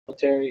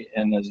military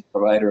and is a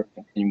provider of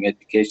continuing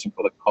education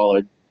for the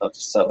College of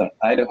Southern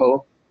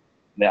Idaho,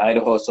 the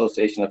Idaho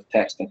Association of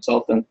Tax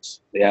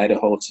Consultants, the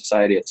Idaho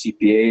Society of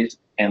CPAs,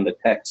 and the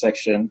tax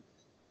section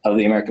of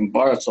the American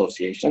Bar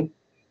Association.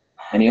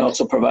 And he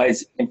also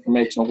provides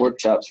informational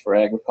workshops for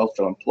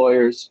agricultural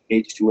employers,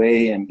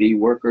 H-2A and B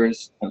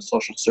workers, and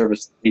social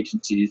service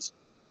agencies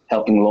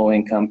helping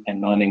low-income and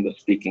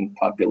non-English speaking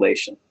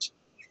populations.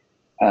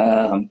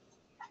 I'm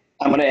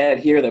going to add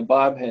here that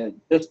Bob had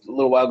just a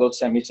little while ago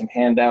sent me some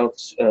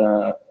handouts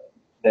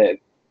that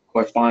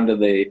correspond to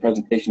the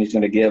presentation he's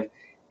going to give.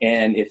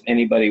 And if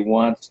anybody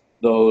wants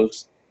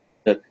those,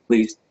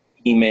 please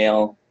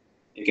email.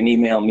 You can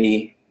email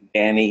me,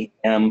 Danny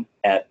M.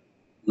 at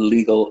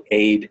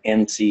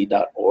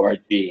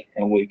legalaidnc.org,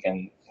 and we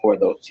can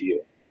forward those to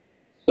you.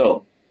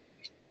 So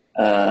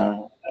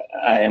I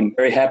am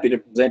very happy to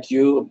present to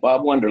you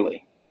Bob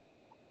Wunderle.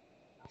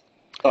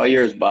 All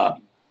yours,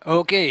 Bob.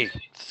 Okay,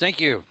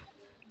 thank you.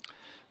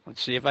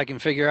 Let's see if I can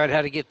figure out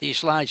how to get these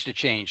slides to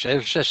change.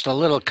 There's just a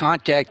little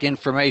contact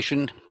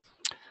information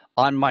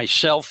on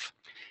myself.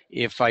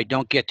 If I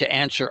don't get to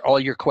answer all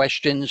your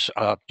questions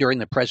during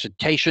the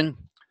presentation,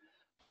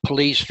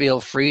 please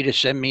feel free to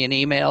send me an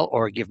email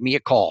or give me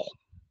a call.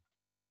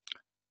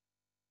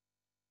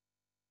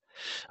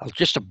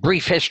 Just a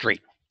brief history.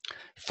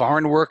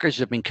 Foreign workers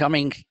have been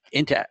coming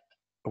into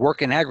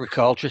work in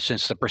agriculture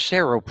since the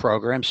Bracero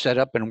program set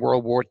up in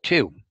World War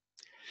II.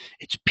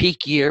 Its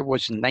peak year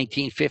was in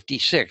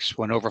 1956,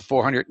 when over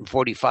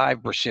 445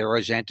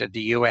 Braceros entered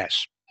the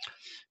U.S.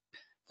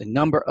 The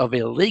number of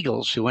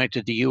illegals who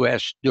entered the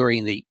U.S.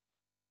 during the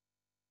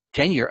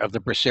tenure of the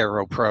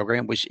Bracero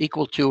program was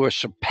equal to or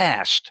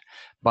surpassed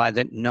by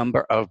the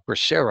number of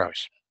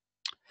Braceros.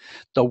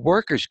 The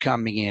workers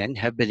coming in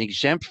have been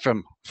exempt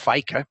from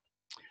FICA,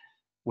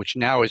 which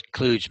now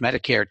includes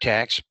Medicare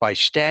tax by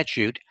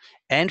statute,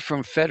 and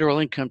from federal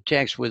income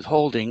tax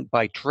withholding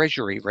by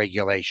Treasury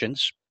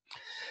regulations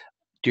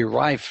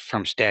derived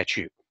from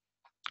statute.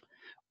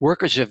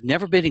 Workers have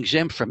never been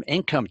exempt from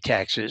income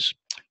taxes,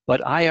 but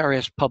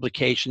IRS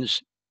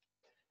publications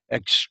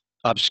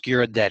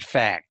obscured that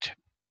fact.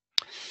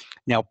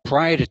 Now,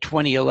 prior to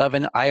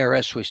 2011,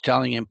 IRS was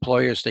telling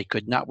employers they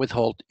could not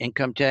withhold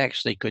income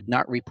tax, they could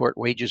not report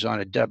wages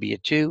on a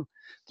W-2,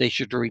 they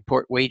should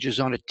report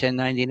wages on a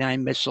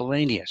 1099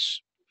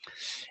 miscellaneous.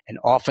 And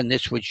often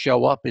this would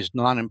show up as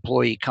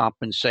non-employee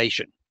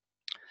compensation.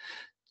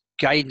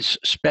 Guidance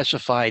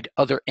specified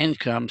other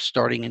income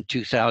starting in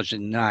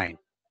 2009.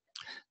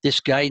 This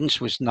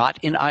guidance was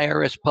not in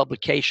IRS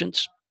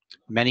publications.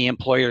 Many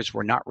employers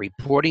were not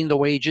reporting the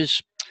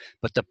wages,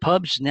 but the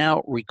pubs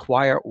now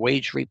require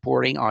wage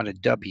reporting on a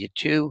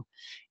W-2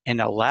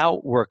 and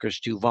allow workers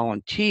to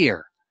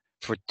volunteer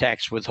for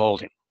tax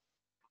withholding.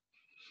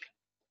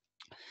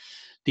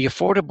 The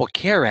Affordable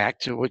Care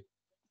Act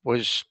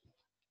was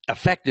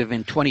effective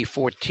in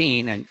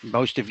 2014, and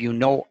most of you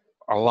know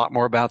a lot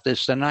more about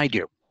this than I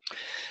do.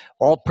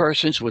 All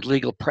persons with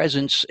legal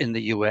presence in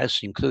the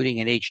U.S., including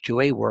an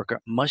H-2A worker,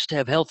 must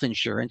have health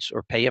insurance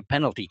or pay a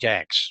penalty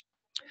tax.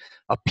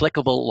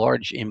 Applicable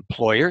large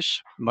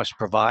employers must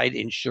provide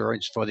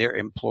insurance for their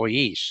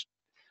employees.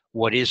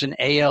 What is an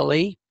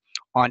ALE?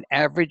 On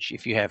average,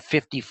 if you have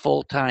 50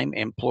 full-time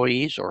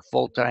employees or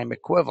full-time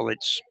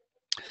equivalents,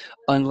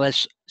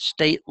 unless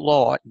state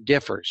law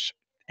differs,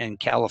 and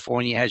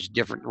California has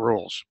different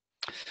rules.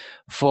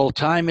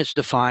 Full-time is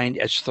defined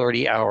as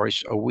 30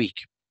 hours a week,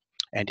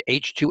 and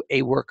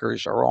H-2A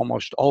workers are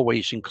almost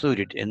always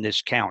included in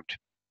this count.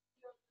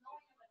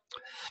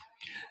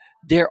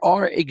 There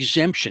are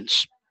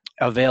exemptions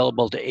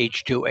available to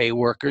H-2A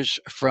workers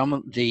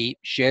from the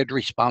shared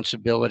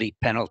responsibility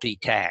penalty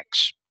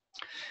tax.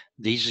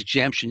 These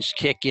exemptions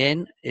kick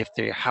in if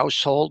their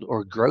household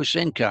or gross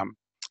income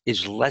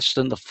is less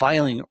than the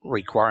filing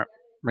requirement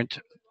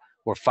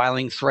or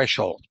filing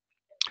threshold.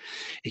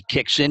 It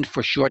kicks in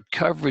for short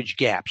coverage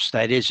gaps,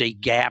 that is a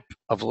gap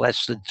of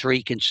less than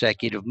 3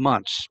 consecutive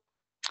months.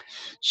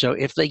 So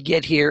if they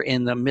get here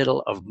in the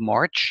middle of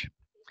March,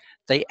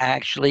 they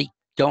actually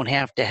don't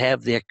have to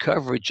have their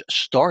coverage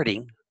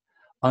starting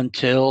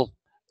until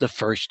the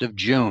 1st of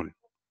June,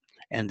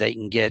 and they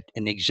can get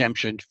an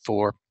exemption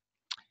for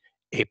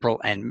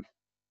April and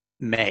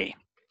May.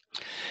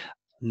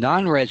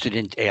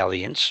 Non-resident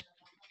aliens,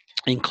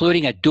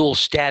 including a dual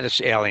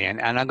status alien,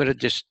 and I'm going to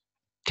just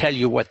tell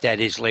you what that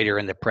is later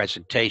in the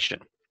presentation,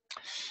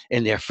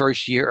 in their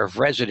first year of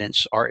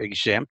residence are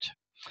exempt,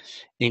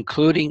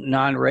 including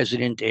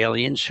non-resident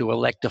aliens who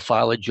elect to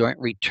file a joint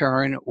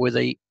return with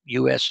a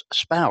U.S.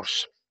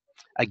 spouse.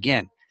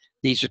 Again,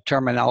 these are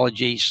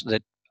terminologies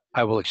that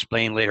I will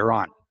explain later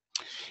on.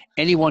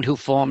 Anyone who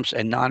forms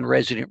a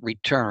non-resident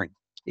return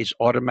is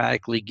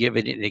automatically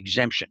given an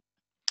exemption.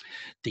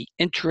 The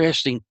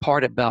interesting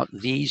part about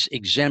these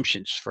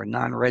exemptions for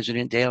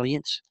non-resident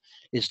aliens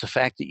is the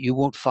fact that you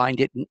won't find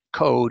it in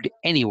code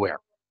anywhere.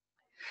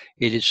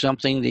 It is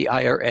something the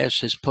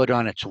IRS has put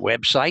on its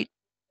website,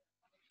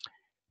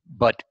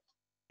 but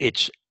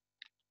it's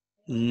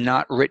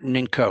not written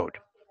in code.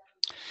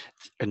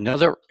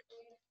 Another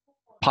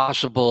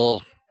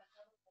possible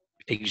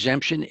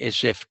exemption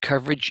is if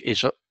coverage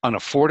is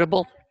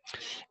unaffordable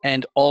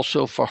and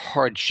also for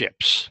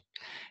hardships.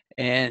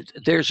 And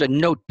there's a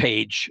note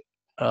page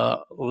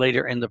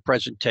later in the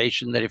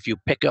presentation that if you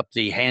pick up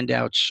the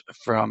handouts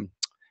from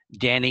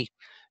Danny,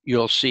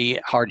 you'll see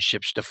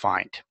hardships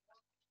defined.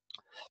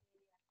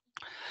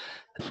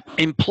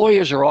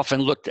 Employers are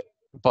often looked at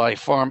by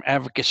farm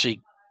advocacy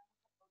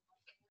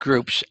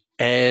groups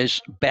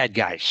as bad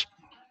guys.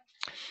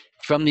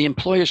 From the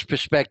employer's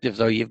perspective,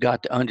 though, you've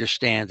got to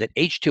understand that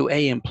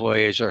H-2A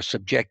employers are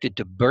subjected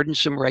to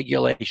burdensome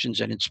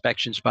regulations and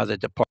inspections by the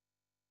department.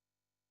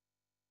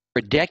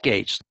 For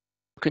decades,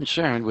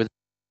 concerned with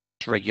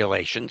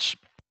regulations.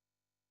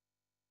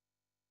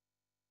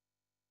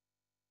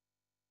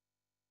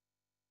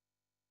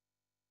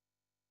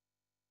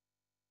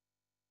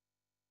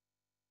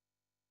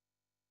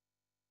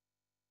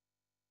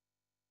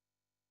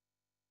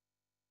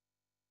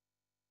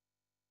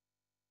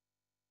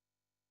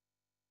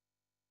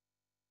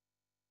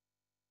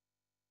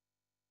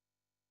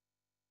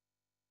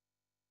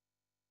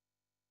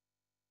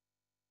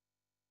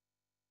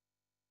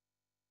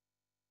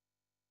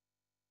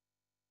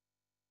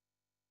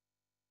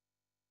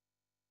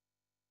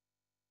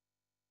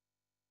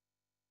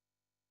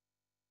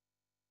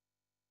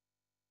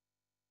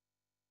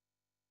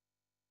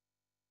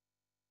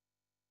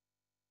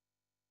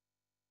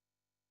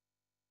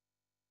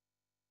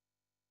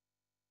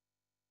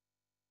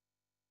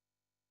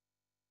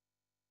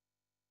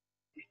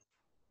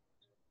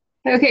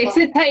 Okay,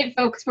 sit tight,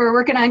 folks. We're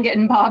working on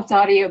getting Bob's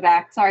audio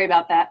back. Sorry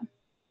about that.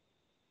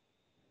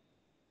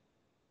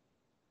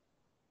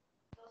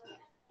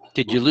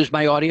 Did you lose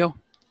my audio?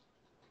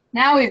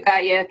 Now we've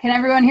got you. Can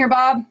everyone hear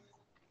Bob?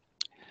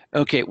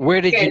 Okay,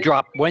 where did you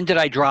drop? When did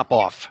I drop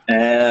off?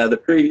 The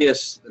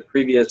previous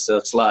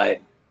slide,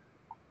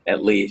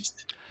 at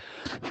least.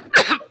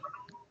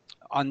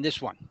 On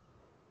this one.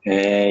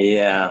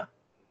 Yeah.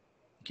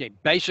 Okay,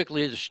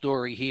 basically the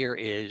story here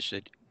is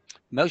that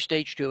most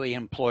H-2A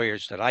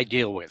employers that I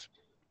deal with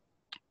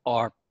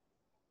are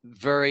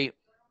very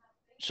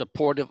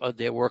supportive of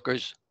their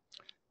workers,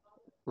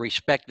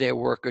 respect their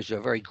workers, are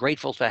very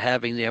grateful for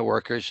having their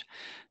workers.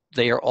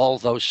 They are all,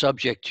 though,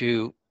 subject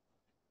to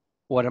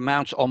what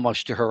amounts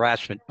almost to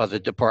harassment by the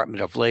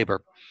Department of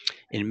Labor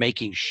in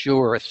making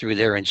sure through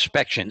their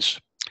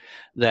inspections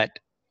that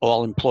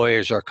all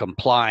employers are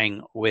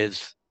complying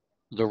with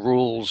the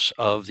rules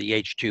of the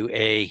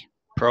H-2A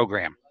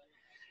program.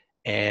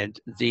 And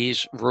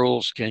these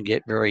rules can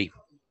get very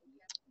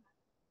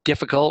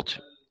difficult,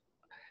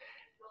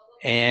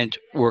 and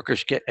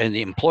workers get, and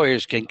the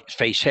employers can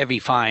face heavy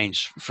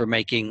fines for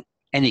making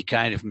any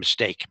kind of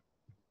mistake.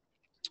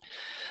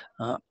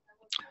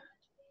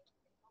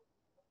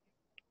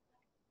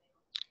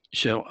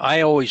 So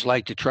I always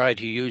like to try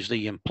to use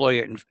the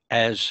employer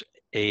as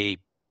an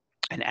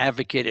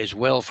advocate as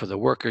well for the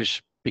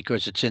workers,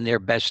 because it's in their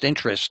best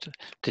interest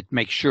to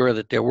make sure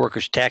that their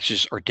workers'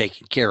 taxes are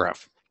taken care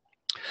of.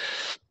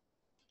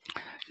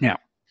 Now,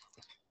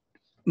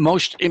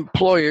 most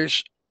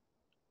employers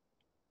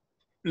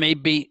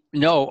maybe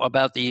know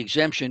about the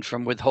exemption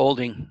from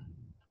withholding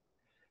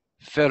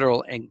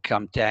federal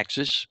income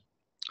taxes,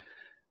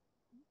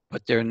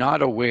 but they're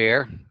not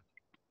aware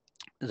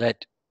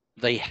that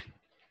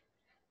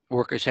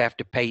workers have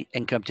to pay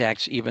income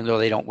tax even though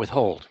they don't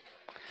withhold.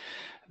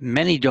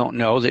 Many don't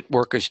know that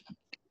workers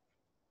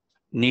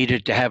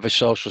needed to have a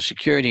Social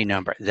Security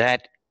number.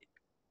 That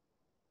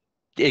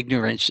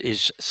ignorance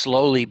is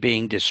slowly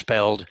being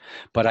dispelled,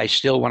 but I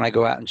still, when I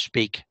go out and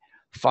speak,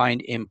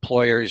 find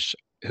employers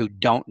who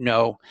don't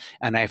know,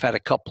 and I've had a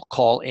couple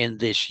call in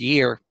this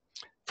year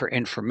for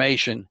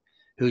information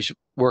whose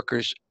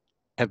workers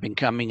have been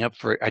coming up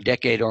for a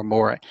decade or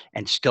more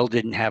and still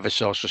didn't have a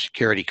Social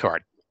Security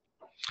card.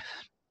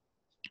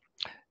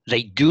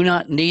 They do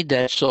not need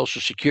that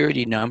Social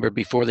Security number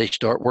before they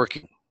start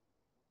working.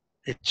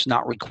 It's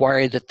not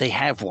required that they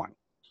have one,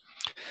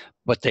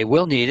 but they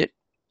will need it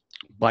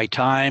by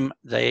time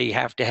they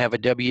have to have a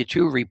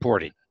W-2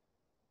 reported.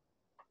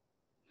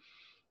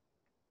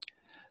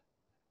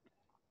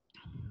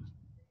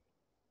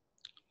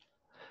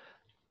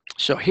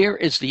 So here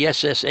is the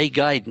SSA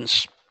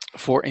guidance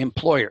for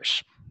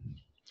employers.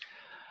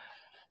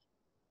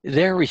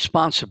 Their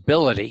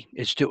responsibility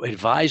is to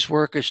advise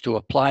workers to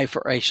apply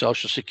for a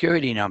Social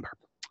Security number.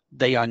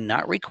 They are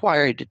not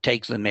required to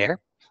take them there.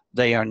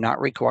 They are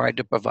not required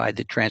to provide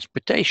the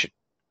transportation.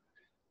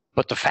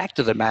 But the fact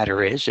of the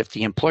matter is, if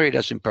the employer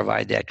doesn't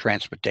provide that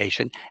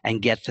transportation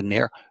and get them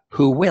there,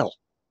 who will?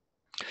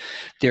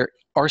 There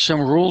are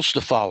some rules to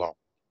follow.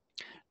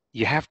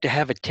 You have to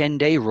have a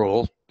 10-day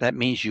rule. That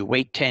means you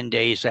wait 10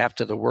 days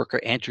after the worker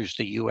enters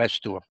the U.S.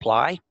 to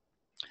apply.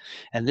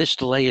 And this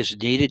delay is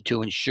needed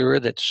to ensure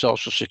that the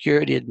Social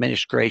Security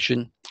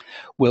Administration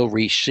will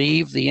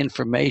receive the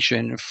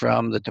information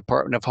from the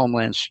Department of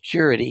Homeland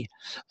Security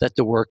that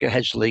the worker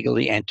has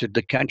legally entered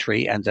the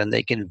country, and then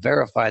they can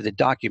verify the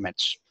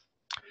documents.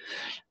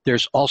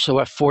 There's also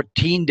a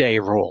 14-day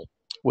rule,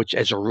 which,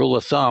 as a rule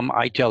of thumb,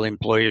 I tell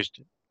employers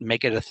to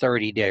make it a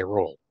 30-day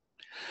rule.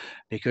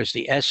 because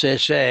the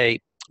SSA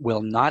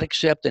will not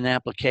accept an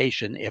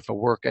application if a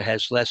worker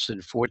has less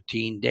than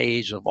 14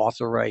 days of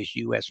authorized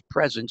U.S.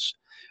 presence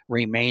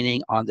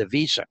remaining on the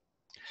visa.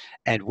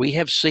 And we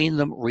have seen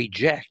them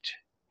reject,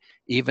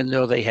 even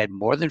though they had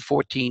more than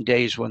 14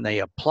 days when they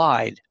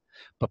applied.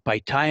 But by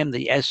the time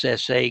the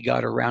SSA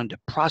got around to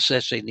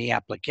processing the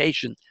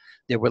application,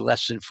 there were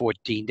less than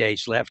 14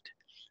 days left,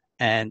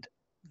 and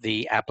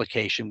the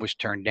application was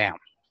turned down.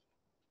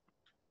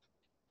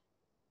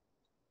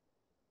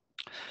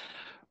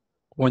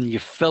 When you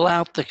fill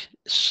out the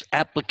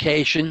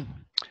application,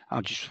 I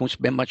just won't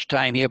spend much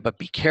time here, but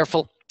be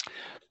careful.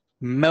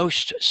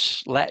 Most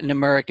Latin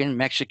American,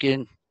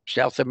 Mexican,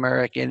 South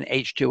American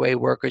H-2A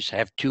workers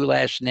have two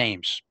last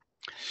names.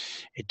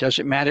 It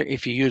doesn't matter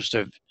if you use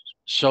the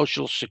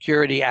Social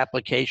Security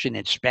application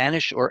in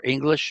Spanish or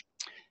English.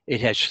 It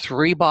has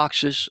 3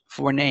 boxes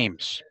for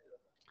names.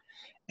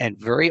 And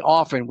very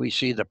often we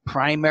see the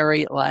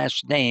primary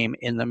last name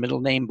in the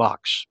middle name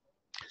box.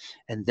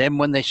 And then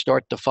when they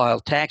start to file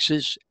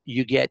taxes,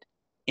 you get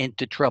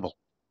into trouble.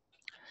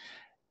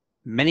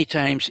 Many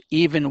times,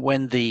 even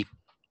when the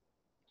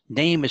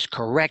name is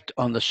correct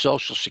on the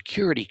Social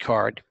Security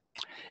card,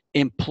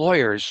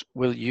 employers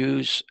will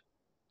use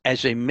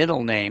as a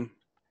middle name,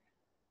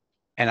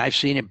 and I've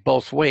seen it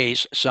both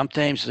ways.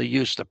 Sometimes they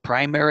use the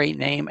primary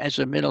name as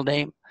a middle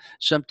name.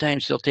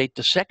 Sometimes they'll take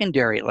the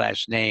secondary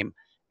last name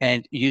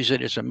and use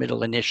it as a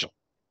middle initial.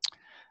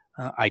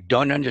 I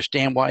don't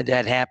understand why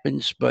that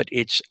happens, but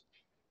it's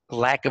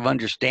lack of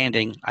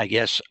understanding, I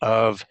guess,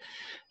 of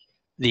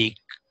the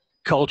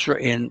culture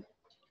in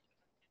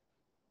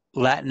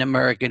Latin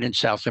American and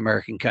South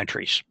American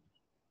countries.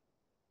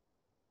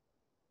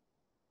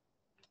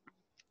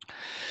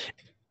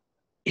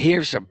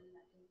 Here's a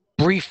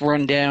brief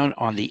rundown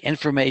on the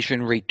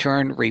information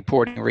return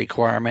reporting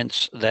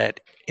requirements that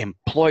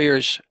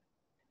employers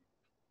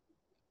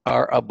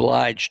are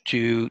obliged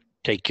to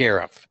take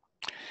care of.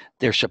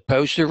 They're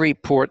supposed to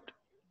report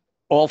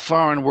all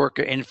foreign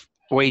worker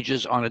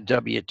wages on a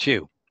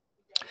W-2.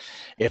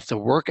 If the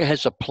worker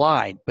has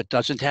applied but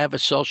doesn't have a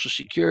Social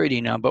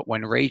Security number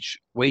when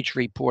wage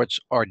reports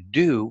are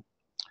due,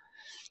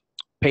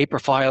 paper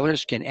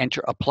filers can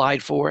enter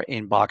applied for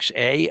in box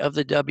A of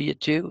the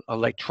W-2.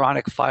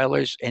 Electronic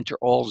filers enter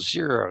all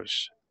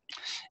zeros.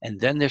 And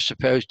then they're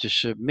supposed to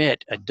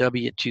submit a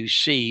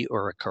W-2C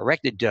or a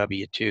corrected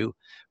W-2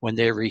 when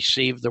they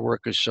receive the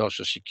worker's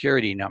Social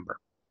Security number.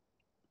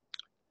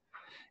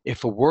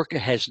 If a worker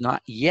has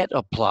not yet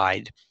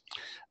applied,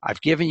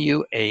 I've given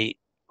you a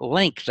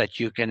link that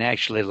you can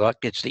actually look.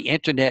 It's the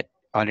internet,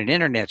 on an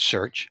internet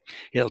search.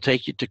 It'll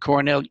take you to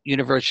Cornell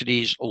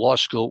University's law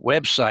school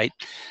website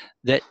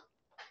that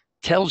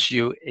tells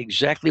you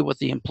exactly what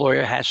the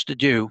employer has to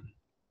do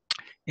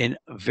in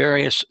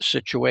various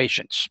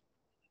situations.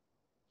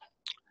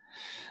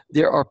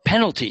 There are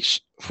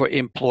penalties for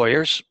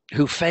employers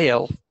who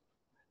fail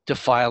to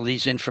file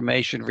these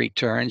information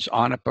returns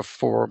on or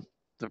before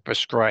the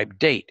prescribed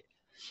date.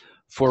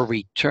 For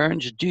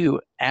returns due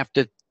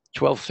after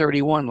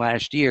 12/31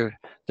 last year,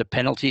 the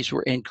penalties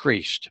were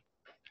increased.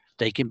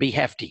 They can be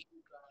hefty.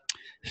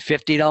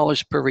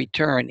 $50 per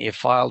return if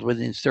filed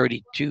within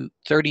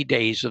 30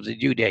 days of the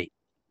due date.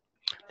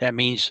 That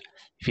means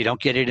if you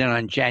don't get it in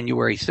on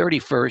January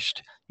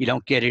 31st, you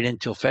don't get it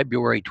until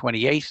February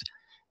 28th,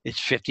 it's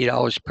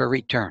 $50 per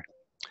return.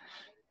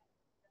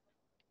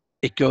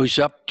 It goes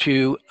up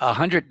to a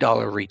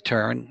 $100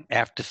 return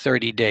after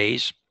 30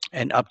 days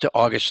and up to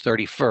August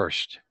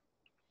 31st.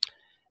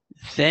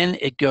 Then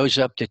it goes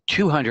up to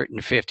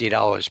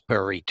 $250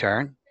 per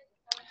return.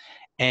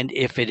 And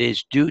if it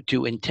is due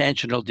to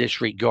intentional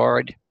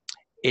disregard,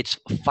 it's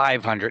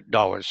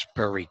 $500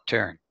 per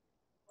return.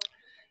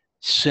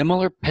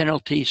 Similar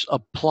penalties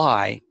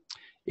apply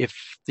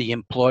if the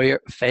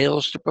employer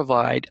fails to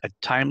provide a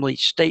timely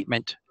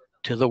statement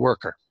to the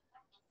worker.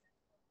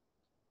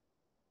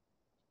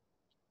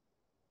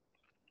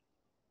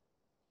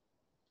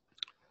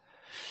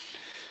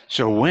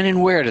 So when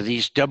and where do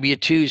these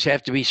W-2s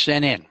have to be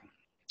sent in?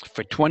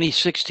 For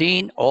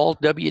 2016, all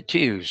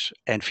W-2s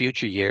and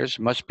future years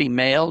must be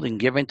mailed and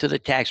given to the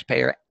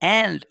taxpayer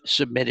and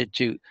submitted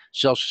to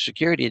Social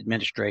Security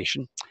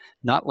Administration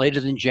not later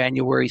than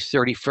January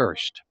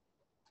 31st.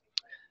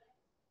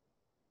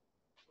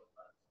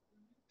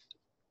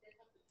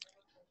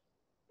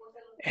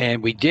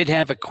 And we did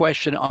have a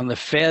question on the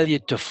failure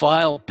to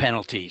file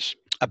penalties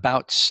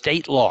about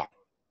state law.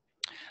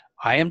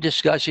 I am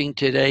discussing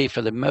today,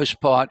 for the most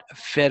part,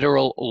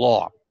 federal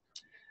law.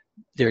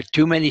 There are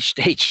too many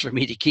states for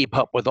me to keep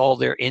up with all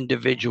their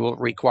individual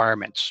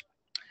requirements.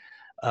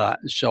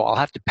 So I'll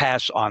have to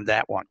pass on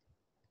that one.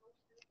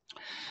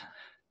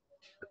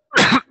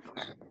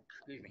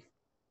 Excuse me.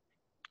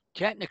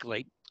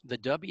 Technically, the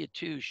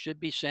W-2 should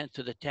be sent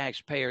to the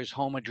taxpayer's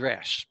home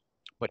address,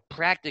 but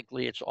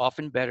practically it's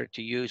often better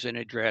to use an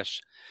address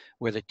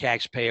where the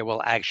taxpayer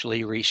will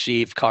actually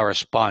receive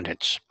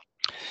correspondence.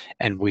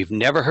 And we've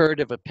never heard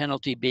of a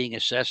penalty being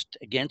assessed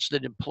against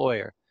an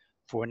employer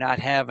for not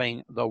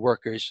having the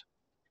worker's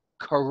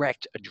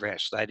correct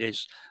address, that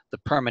is, the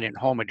permanent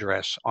home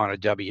address on a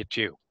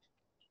W-2.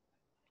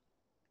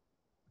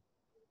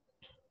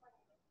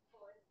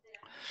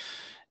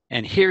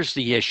 And here's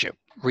the issue.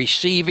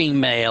 Receiving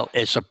mail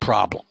is a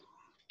problem.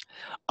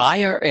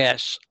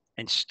 IRS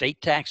and state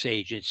tax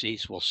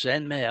agencies will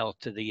send mail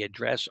to the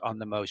address on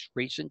the most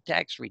recent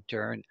tax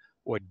return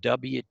or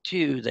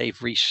W-2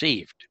 they've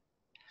received.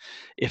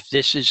 If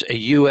this is a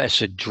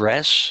U.S.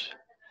 address,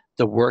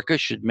 the worker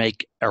should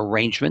make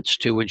arrangements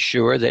to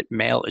ensure that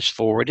mail is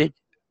forwarded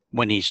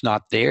when he's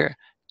not there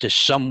to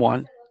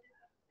someone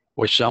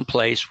or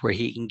someplace where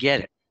he can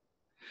get it.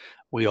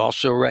 We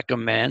also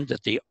recommend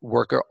that the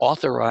worker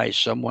authorize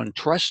someone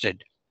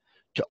trusted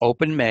to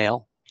open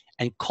mail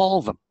and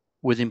call them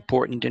with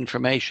important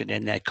information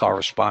in that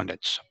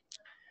correspondence.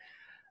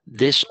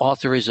 This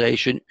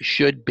authorization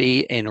should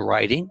be in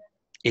writing.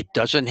 It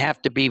doesn't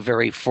have to be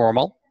very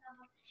formal,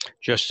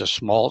 just a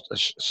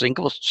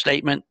single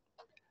statement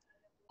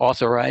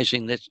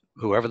authorizing that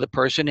whoever the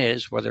person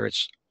is, whether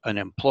it's an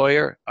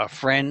employer, a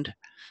friend,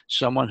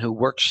 someone who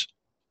works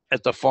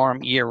at the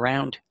farm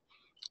year-round,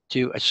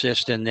 to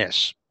assist in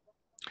this.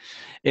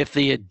 If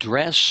the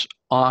address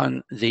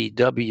on the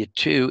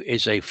W-2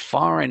 is a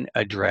foreign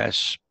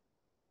address,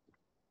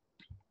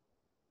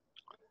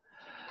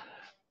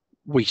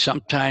 we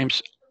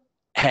sometimes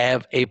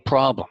have a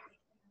problem.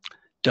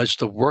 Does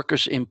the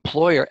worker's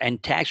employer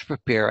and tax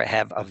preparer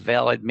have a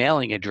valid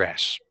mailing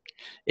address?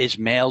 Is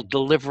mail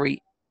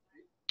delivery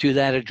to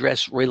that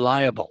address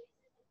reliable?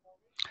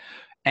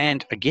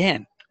 And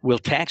again, will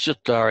tax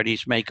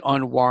authorities make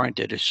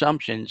unwarranted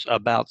assumptions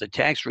about the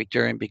tax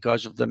return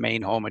because of the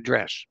main home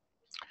address?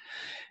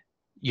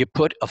 You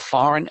put a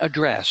foreign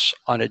address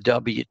on a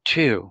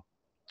W-2,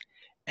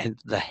 and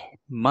the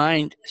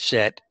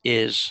mindset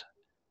is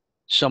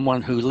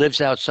someone who lives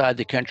outside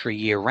the country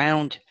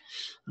year-round,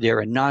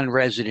 they're a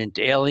non-resident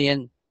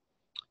alien,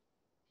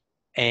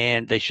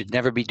 and they should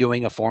never be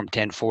doing a Form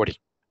 1040.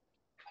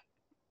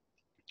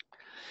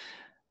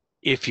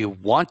 If you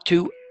want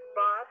to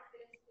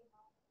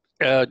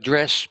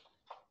address...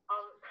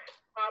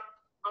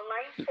 On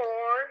line 4,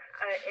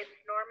 it's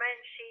Norma,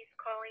 and she's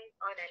calling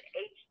on an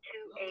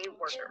H-2A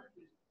worker.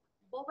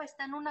 Boba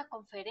está en una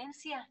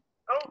conferencia.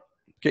 Oh,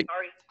 Okay.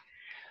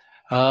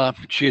 sorry.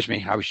 Excuse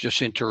me, I was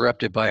just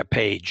interrupted by a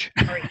page.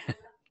 Sorry.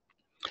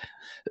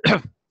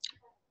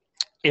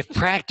 If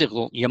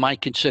practical, you might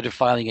consider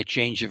filing a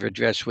change of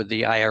address with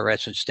the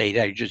IRS and state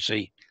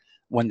agency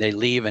when they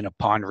leave and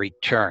upon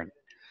return.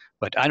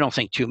 But I don't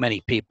think too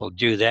many people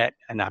do that,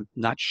 and I'm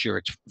not sure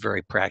it's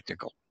very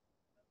practical.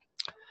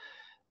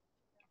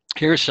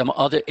 Here are some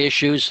other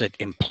issues that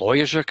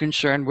employers are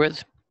concerned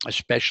with,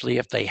 especially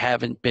if they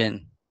haven't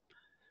been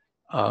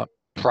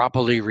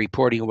properly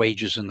reporting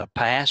wages in the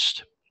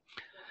past.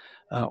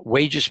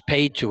 Wages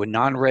paid to a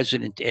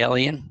non-resident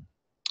alien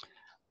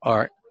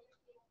are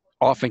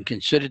often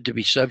considered to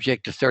be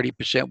subject to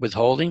 30%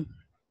 withholding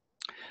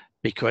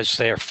because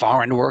they're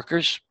foreign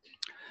workers.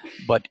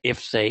 But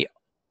if they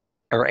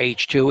are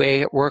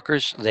H-2A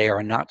workers, they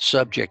are not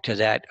subject to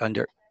that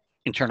under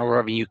Internal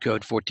Revenue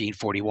Code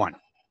 1441.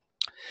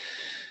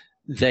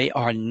 They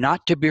are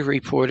not to be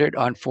reported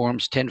on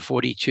Forms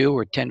 1042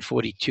 or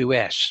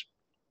 1042S.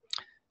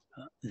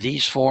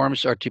 These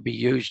forms are to be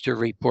used to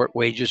report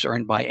wages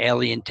earned by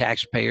alien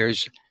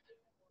taxpayers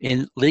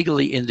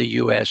legally in the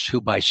U.S. who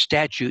by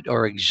statute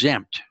are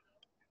exempt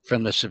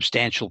from the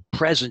substantial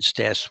presence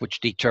test, which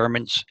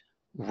determines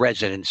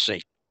residency.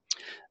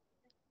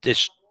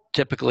 This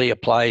typically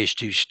applies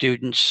to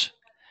students,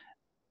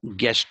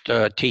 guest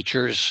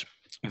teachers,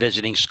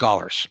 visiting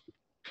scholars.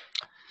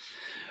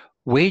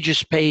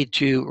 Wages paid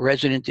to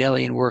resident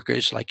alien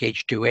workers like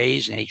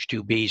H-2As and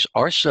H-2Bs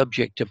are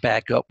subject to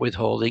backup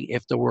withholding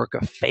if the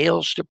worker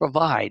fails to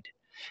provide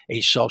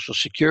a Social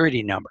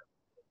Security number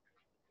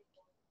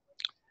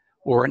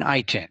or an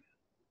ITIN.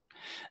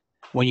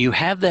 When you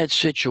have that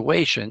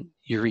situation,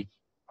 you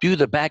do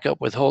the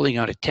backup withholding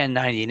on a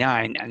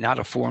 1099 and not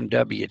a Form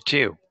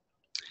W-2.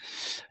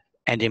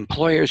 And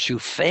employers who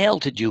fail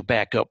to do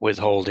backup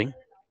withholding,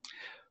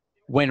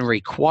 when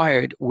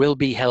required, will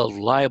be held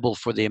liable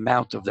for the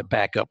amount of the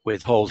backup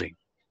withholding.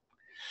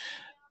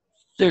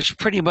 There's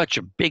pretty much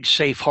a big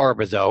safe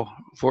harbor, though,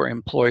 for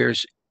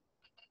employers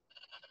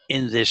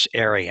in this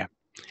area.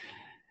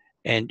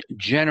 And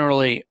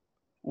generally,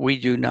 we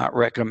do not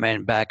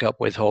recommend backup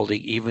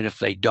withholding, even if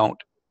they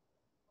don't.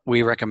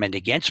 We recommend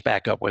against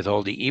backup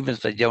withholding, even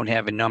if they don't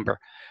have a number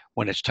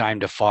when it's time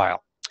to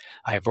file.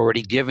 I've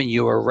already given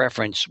you a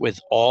reference with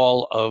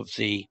all of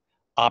the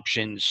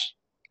options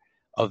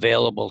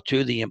available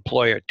to the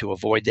employer to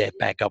avoid that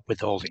backup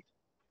withholding.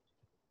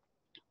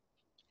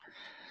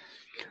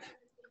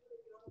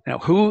 Now,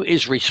 who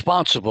is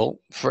responsible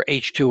for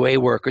H-2A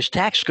workers'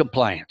 tax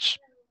compliance?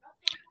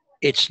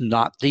 It's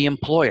not the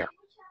employer.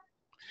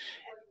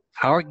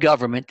 Our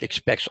government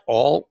expects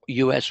all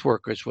U.S.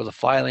 workers with a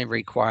filing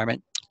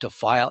requirement to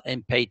file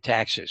and pay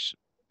taxes.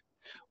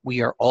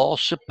 We are all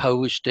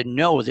supposed to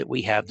know that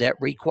we have that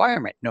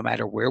requirement, no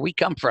matter where we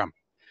come from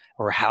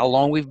or how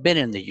long we've been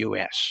in the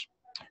U.S.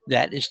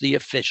 That is the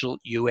official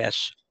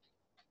U.S.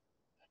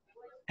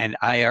 and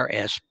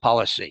IRS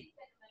policy.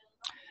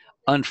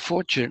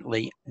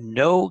 Unfortunately,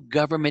 no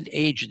government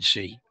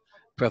agency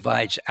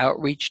provides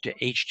outreach to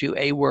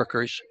H-2A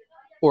workers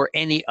or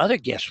any other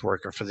guest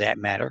worker for that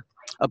matter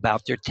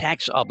about their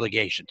tax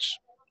obligations.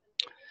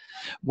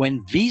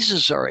 When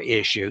visas are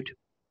issued,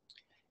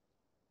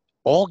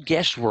 all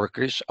guest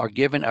workers are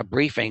given a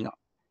briefing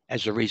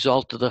as a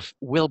result of the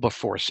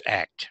Wilberforce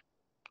Act.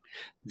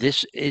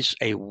 This is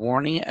a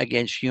warning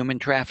against human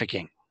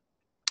trafficking.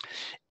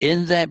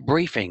 In that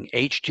briefing,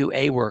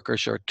 H-2A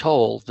workers are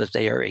told that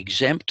they are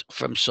exempt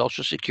from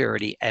Social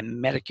Security and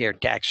Medicare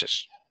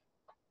taxes.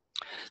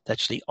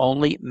 That's the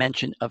only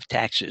mention of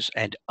taxes,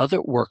 and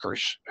other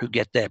workers who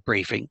get that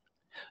briefing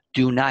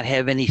do not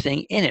have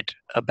anything in it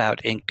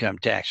about income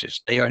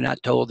taxes. They are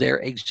not told they're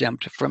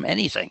exempt from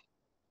anything.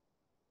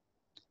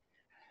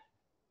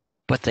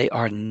 But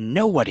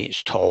nobody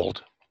is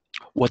told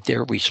what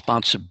their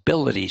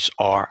responsibilities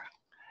are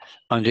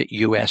under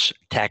U.S.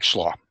 tax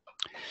law.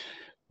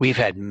 We've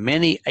had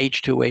many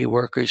H-2A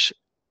workers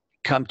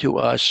come to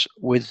us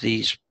with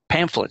these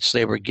pamphlets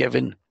they were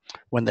given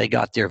when they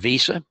got their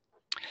visa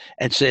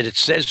and said, it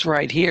says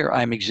right here,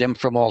 I'm exempt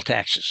from all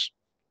taxes.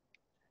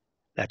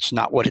 That's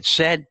not what it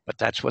said, but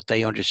that's what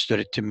they understood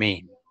it to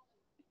mean.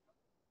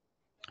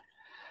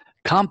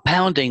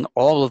 Compounding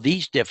all of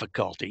these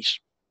difficulties,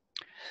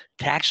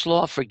 tax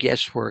law for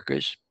guest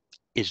workers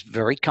is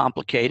very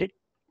complicated.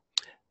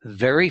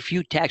 Very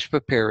few tax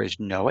preparers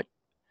know it.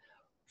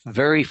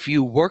 Very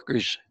few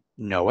workers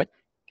know it.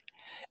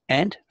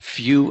 And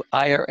few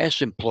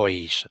IRS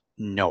employees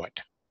know it.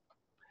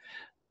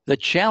 The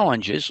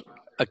challenges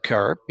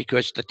occur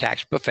because the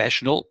tax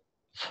professional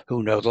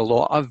who know the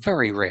law are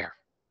very rare.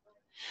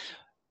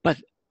 But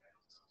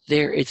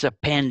there is a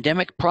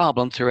pandemic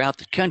problem throughout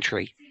the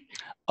country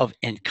of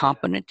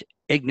incompetent,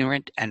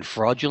 ignorant, and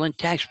fraudulent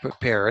tax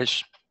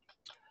preparers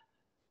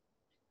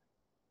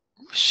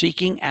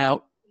seeking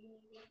out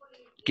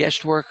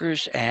guest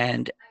workers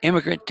and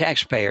immigrant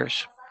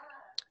taxpayers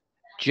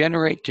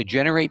to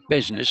generate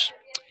business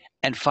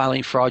and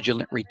filing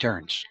fraudulent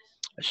returns,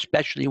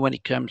 especially when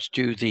it comes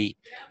to the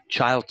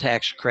child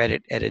tax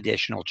credit and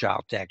additional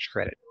child tax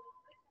credit.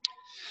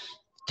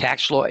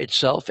 Tax law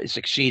itself is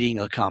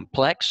exceedingly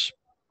complex.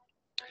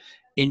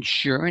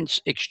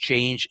 Insurance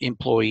exchange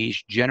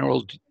employees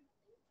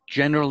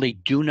generally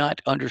do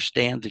not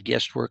understand the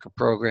guest worker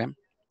program.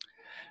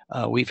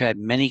 We've had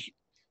many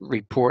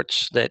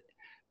reports that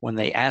when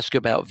they ask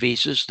about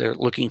visas, they're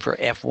looking for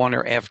F1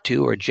 or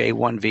F2 or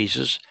J1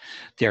 visas.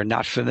 They're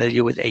not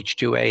familiar with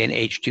H-2A and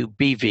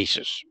H-2B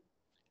visas.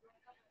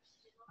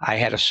 I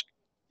had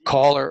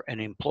an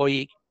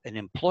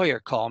employer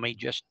call me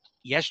just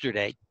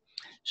yesterday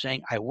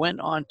saying, I went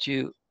on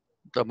to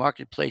the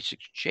Marketplace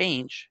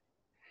Exchange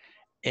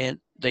and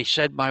they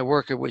said my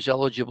worker was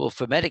eligible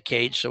for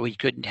Medicaid, so he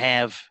couldn't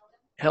have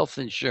health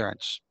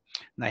insurance.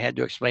 And I had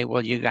to explain,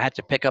 well, you had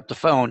to pick up the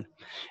phone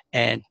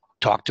and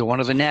talk to one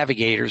of the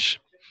navigators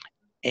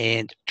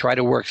and try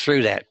to work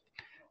through that,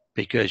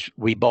 because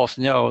we both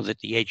know that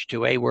the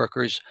H-2A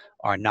workers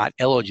are not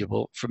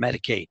eligible for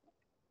Medicaid.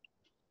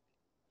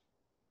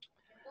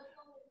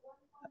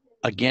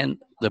 Again,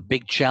 the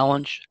big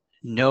challenge,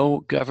 no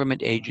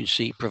government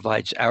agency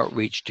provides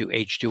outreach to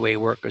H-2A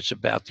workers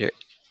about their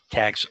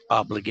tax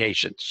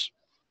obligations.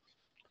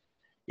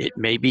 It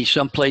may be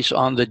someplace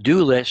on the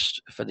do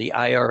list for the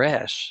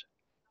IRS,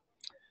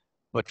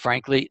 but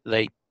frankly,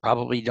 they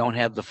probably don't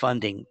have the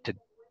funding to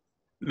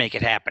make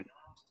it happen.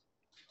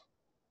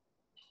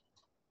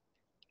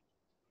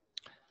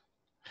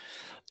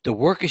 The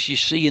workers you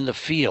see in the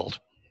field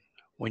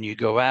when you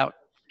go out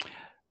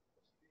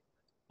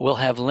will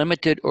have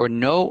limited or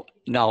no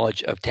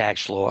knowledge of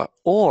tax law,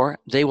 or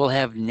they will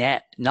have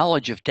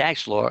knowledge of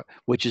tax law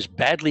which is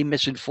badly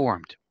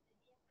misinformed.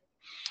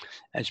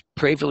 As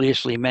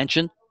previously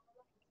mentioned,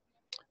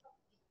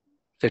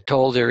 they're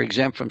told they're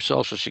exempt from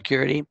Social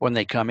Security when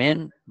they come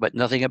in, but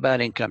nothing about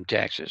income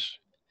taxes.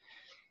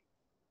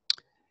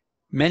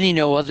 Many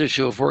know others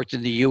who have worked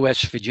in the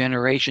U.S. for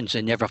generations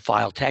and never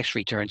filed tax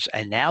returns,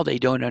 and now they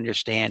don't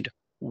understand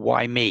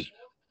why me.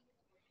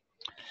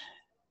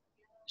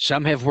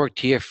 Some have worked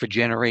here for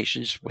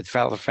generations with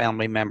fellow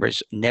family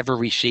members, never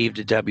received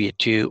a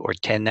W-2 or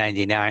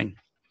 1099.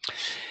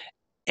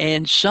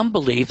 And some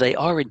believe they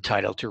are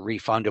entitled to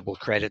refundable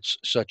credits,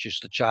 such as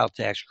the child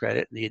tax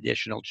credit and the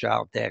additional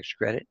child tax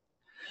credit,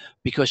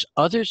 because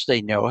others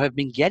they know have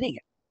been getting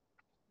it.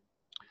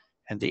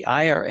 And the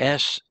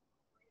IRS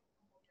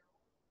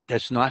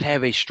does not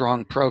have a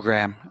strong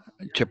program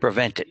to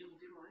prevent it.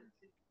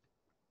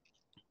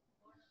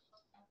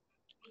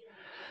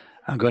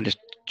 I'm going to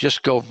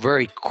just go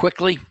very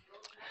quickly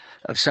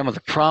of some of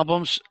the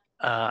problems.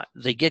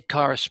 They get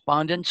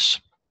correspondence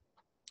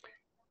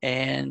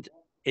and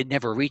it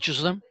never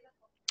reaches them,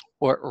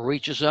 or it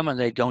reaches them and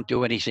they don't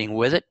do anything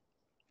with it.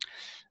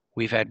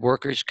 We've had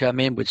workers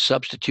come in with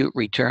substitute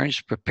returns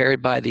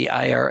prepared by the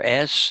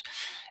IRS,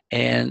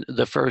 and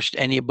the first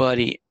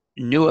anybody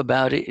knew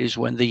about it is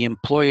when the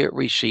employer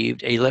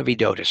received a levy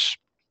notice.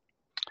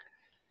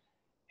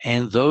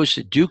 And those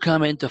that do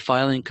come into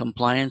filing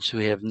compliance who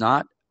have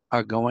not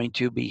are going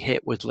to be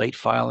hit with late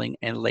filing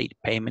and late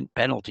payment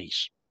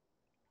penalties.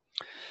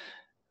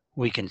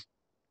 We can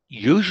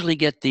usually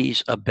get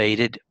these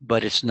abated,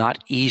 but it's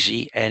not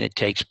easy and it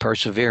takes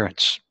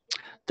perseverance.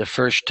 The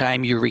first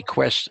time you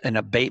request an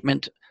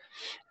abatement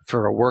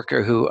for a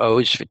worker who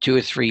owes for 2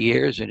 or 3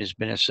 years and has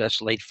been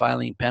assessed late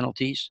filing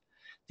penalties,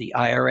 the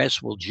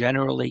IRS will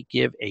generally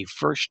give a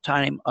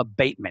first-time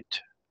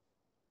abatement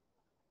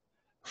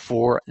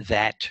for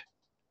that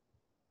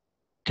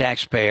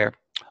taxpayer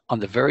on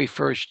the very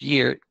first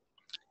year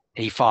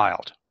he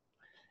filed,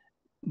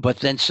 but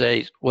then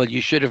say, well,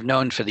 you should have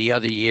known for the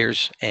other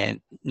years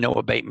and no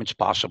abatement's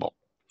possible.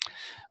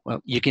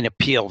 Well, you can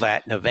appeal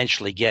that and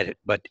eventually get it,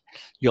 but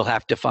you'll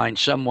have to find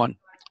someone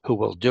who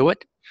will do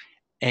it.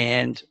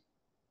 And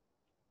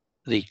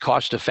the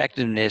cost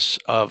effectiveness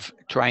of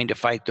trying to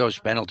fight those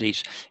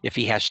penalties, if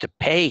he has to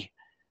pay,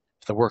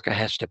 if the worker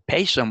has to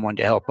pay someone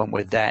to help him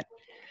with that,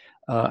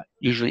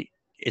 usually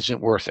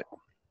isn't worth it.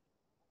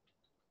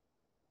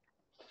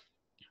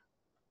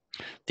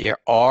 There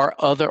are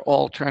other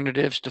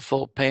alternatives to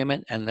full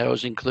payment, and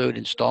those include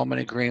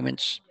installment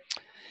agreements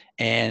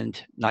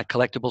and not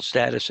collectible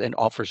status and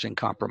offers in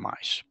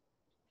compromise.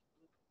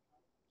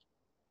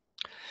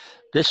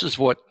 This is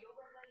what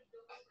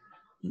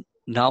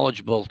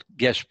knowledgeable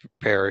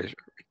payers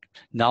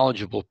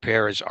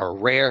are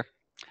rare.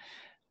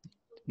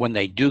 When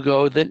they do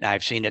go then,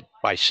 I've seen it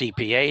by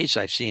CPAs,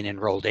 I've seen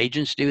enrolled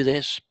agents do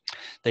this.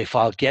 They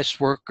file guest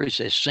workers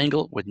as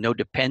single with no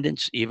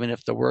dependents, even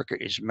if the worker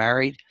is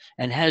married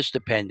and has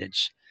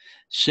dependents,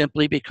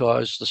 simply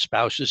because the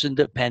spouses and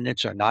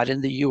dependents are not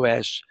in the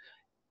US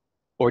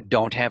or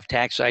don't have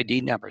tax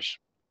ID numbers.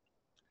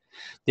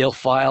 They'll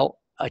file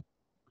a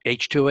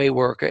H-2A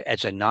worker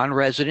as a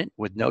non-resident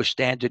with no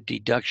standard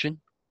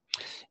deduction,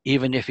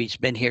 even if he's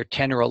been here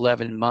 10 or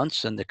 11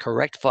 months, and the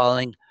correct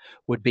filing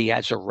would be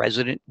as a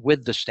resident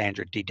with the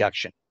standard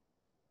deduction.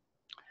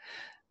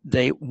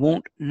 They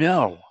won't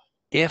know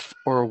if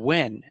or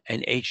when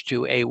an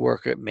H-2A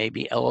worker may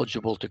be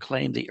eligible to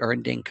claim the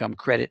earned income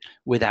credit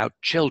without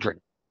children.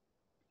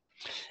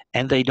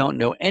 And they don't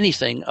know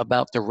anything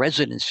about the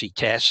residency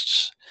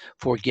tests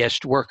for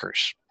guest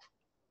workers.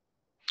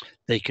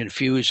 They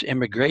confuse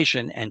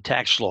immigration and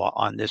tax law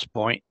on this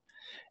point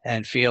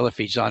and feel if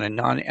he's on a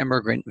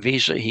non-immigrant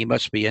visa, he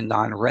must be a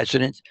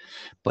non-resident,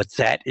 but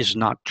that is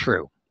not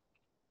true.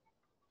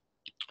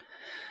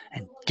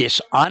 And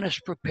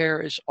dishonest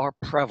preparers are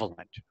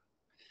prevalent.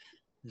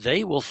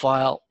 They will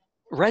file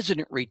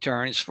resident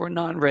returns for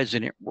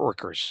non-resident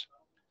workers.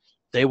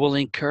 They will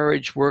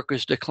encourage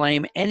workers to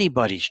claim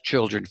anybody's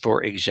children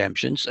for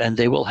exemptions, and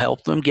they will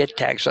help them get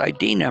tax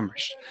ID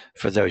numbers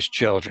for those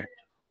children.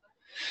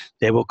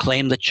 They will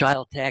claim the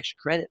child tax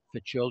credit for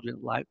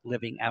children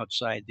living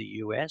outside the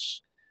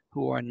U.S.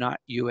 who are not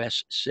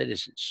U.S.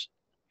 citizens.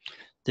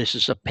 This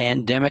is a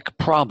pandemic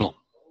problem.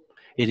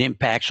 It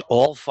impacts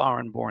all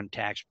foreign-born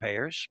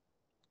taxpayers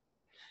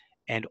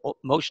and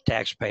most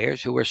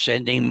taxpayers who are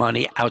sending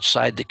money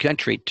outside the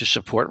country to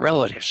support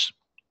relatives.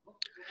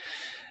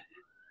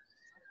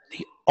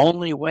 The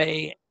only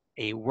way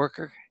a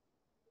worker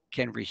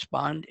can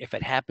respond if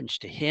it happens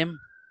to him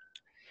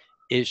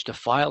is to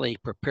file a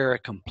preparer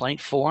complaint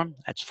form.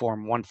 That's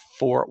form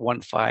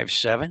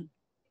 14157,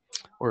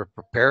 or a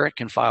preparer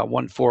can file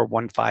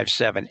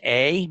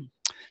 14157A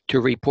to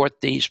report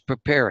these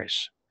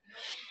preparers.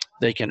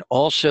 They can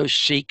also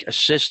seek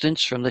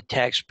assistance from the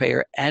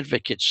Taxpayer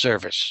Advocate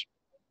Service.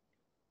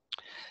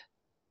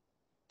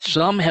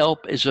 Some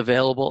help is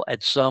available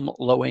at some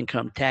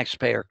low-income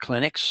taxpayer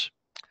clinics,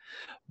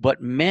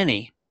 but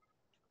many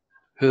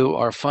who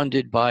are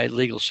funded by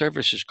Legal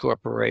Services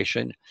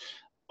Corporation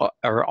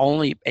are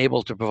only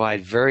able to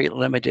provide very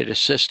limited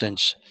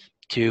assistance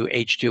to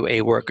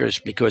H-2A workers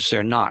because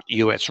they're not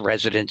U.S.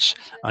 residents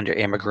under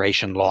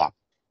immigration law.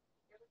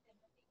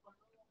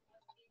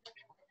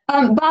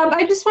 Bob,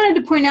 I just wanted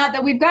to point out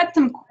that we've got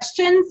some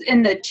questions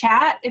in the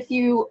chat if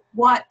you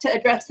want to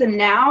address them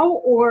now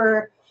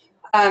or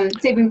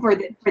save them for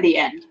the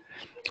end.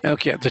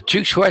 Okay, the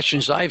two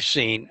questions I've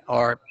seen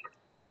are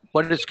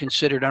what is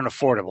considered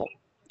unaffordable?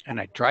 And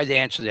I tried to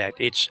answer that.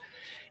 It's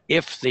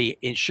if the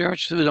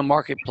insurance through the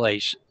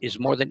marketplace is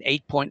more than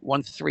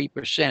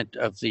 8.13%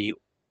 of the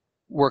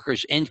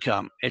worker's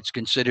income, it's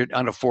considered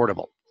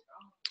unaffordable.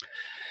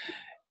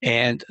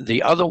 And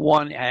the other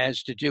one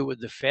has to do with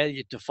the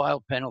failure to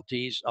file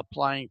penalties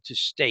applying to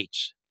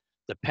states.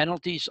 The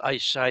penalties I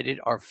cited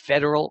are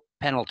federal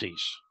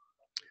penalties.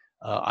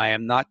 I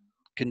am not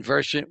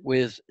conversant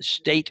with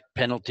state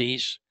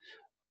penalties,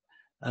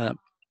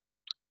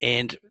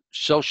 and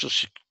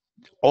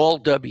all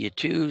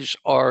W-2s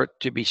are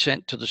to be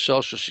sent to the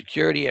Social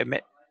Security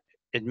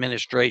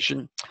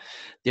Administration.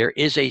 There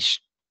is a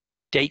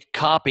state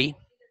copy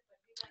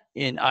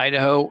in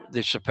Idaho.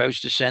 They're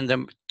supposed to send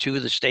them to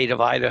the state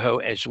of Idaho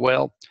as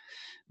well,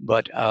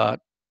 but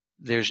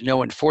there's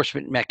no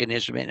enforcement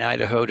mechanism in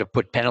Idaho to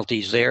put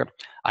penalties there.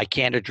 I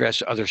can't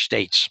address other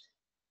states.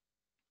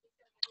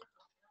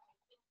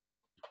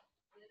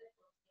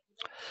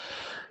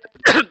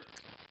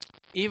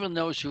 Even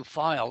those who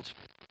filed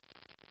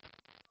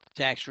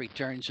tax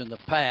returns in the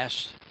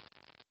past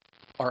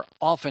are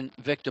often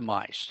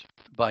victimized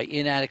by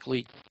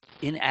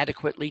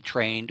inadequately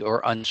trained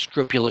or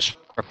unscrupulous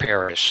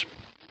preparers.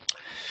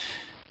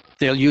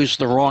 They'll use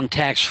the wrong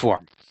tax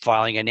form,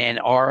 filing an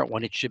NR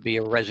when it should be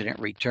a resident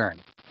return.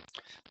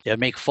 They'll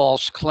make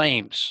false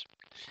claims,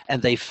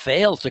 and they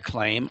fail to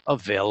claim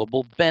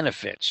available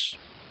benefits.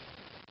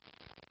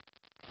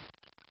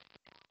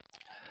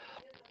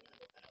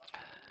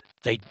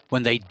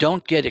 When they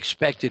don't get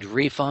expected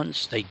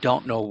refunds, they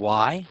don't know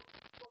why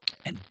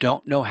and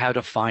don't know how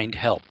to find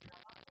help.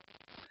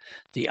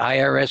 The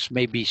IRS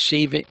may be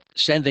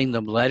sending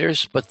them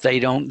letters, but they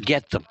don't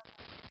get them,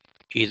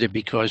 either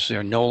because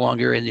they're no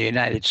longer in the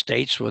United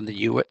States when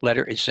the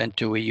letter is sent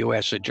to a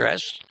U.S.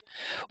 address,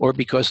 or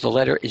because the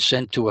letter is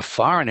sent to a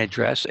foreign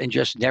address and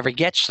just never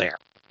gets there.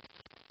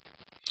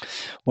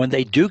 When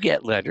they do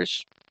get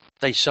letters,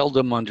 they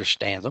seldom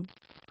understand them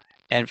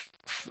and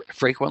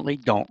frequently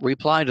don't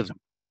reply to them.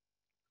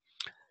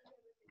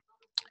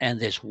 And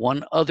there's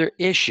one other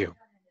issue.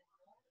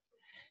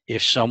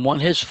 If someone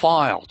has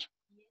filed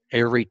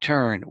a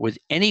return with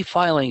any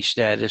filing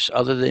status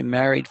other than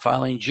married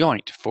filing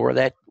joint for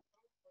that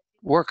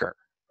worker,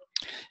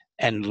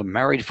 and the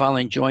married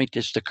filing joint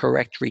is the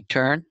correct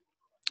return,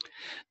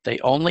 they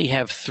only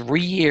have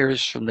 3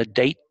 years from the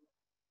date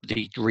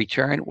the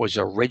return was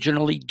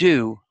originally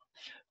due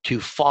to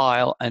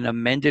file an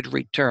amended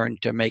return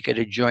to make it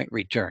a joint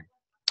return.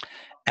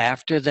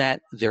 After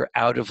that, they're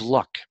out of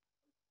luck.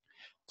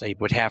 They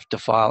would have to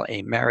file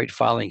a married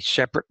filing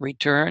separate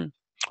return,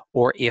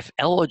 or if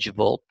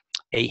eligible,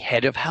 a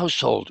head of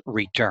household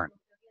return.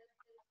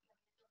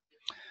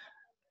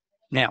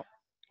 Now,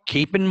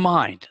 keep in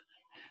mind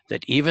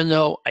that even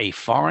though a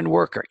foreign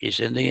worker is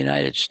in the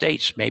United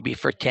States, maybe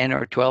for 10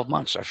 or 12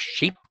 months, a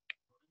sheep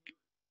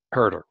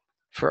herder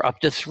for up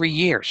to 3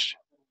 years,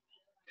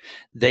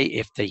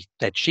 if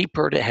that sheep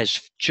herder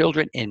has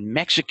children in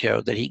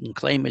Mexico that he can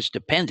claim as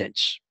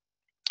dependents,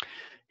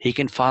 he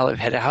can file a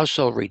head of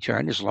household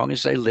return as long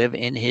as they live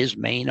in his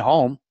main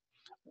home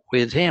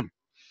with him,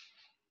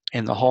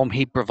 in the home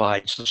he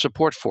provides the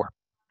support for.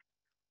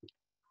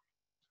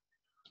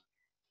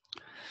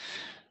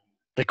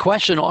 The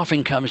question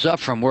often comes up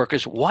from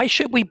workers, why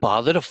should we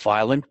bother to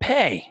file and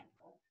pay?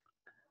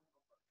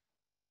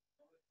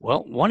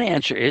 Well, one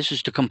answer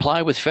is to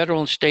comply with federal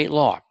and state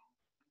law.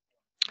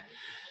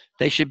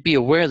 They should be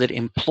aware that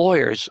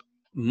employers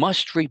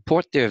must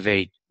report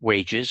their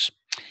wages,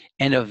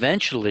 and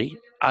eventually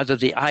either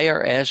the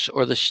IRS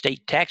or the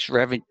state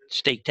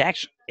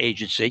tax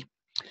agency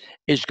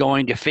is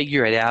going to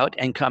figure it out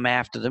and come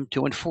after them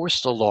to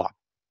enforce the law.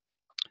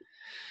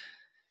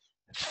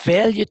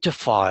 Failure to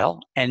file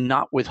and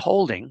not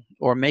withholding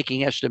or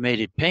making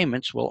estimated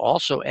payments will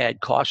also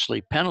add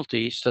costly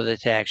penalties to the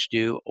tax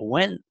due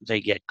when they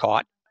get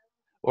caught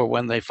or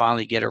when they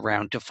finally get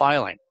around to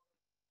filing.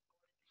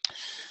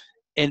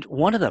 And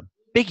one of the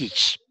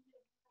biggies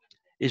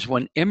is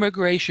when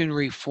immigration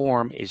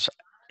reform is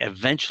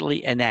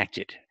eventually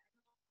enacted,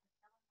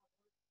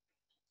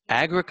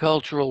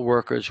 agricultural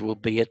workers will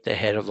be at the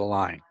head of the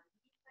line.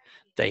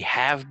 They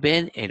have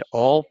been in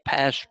all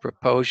past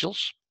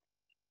proposals,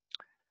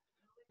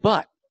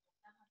 but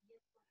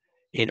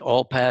in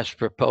all past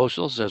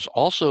proposals, there's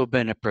also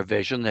been a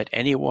provision that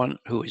anyone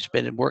who has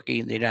been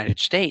working in the United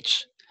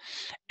States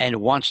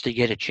and wants to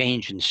get a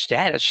change in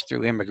status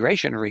through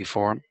immigration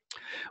reform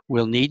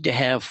will need to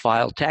have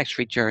filed tax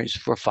returns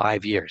for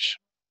 5 years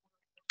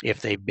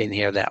if they've been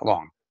here that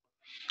long.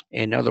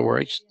 In other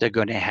words, they're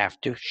going to have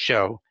to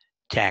show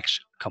tax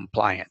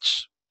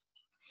compliance.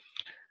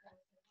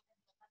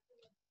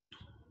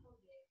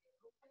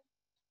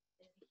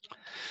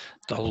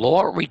 The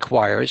law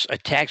requires a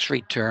tax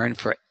return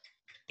for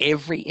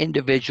every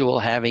individual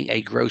having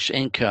a gross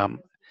income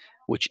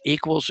which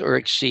equals or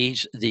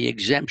exceeds the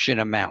exemption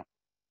amount.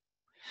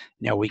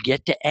 Now we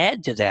get to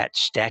add to that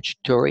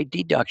statutory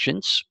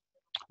deductions,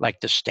 like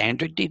the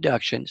standard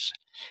deductions,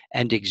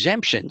 and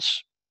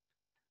exemptions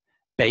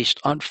based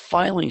on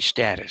filing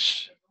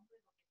status.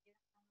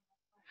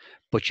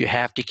 But you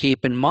have to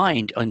keep in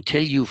mind,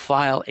 until you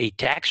file a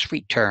tax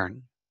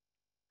return,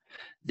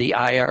 the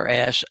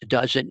IRS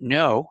doesn't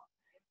know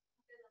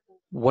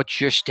what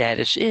your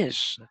status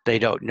is. They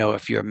don't know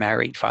if you're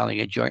married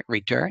filing a joint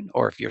return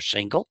or if you're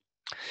single,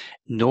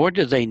 nor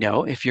do they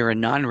know if you're a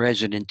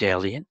non-resident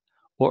alien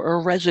or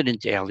a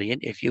resident alien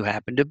if you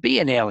happen to be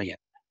an alien.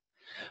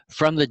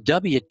 From the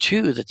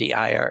W-2 that the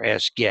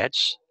IRS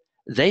gets,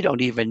 they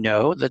don't even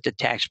know that the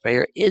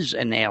taxpayer is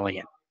an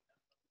alien.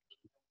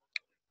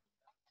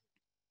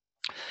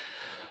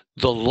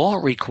 The law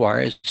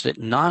requires that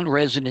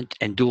non-resident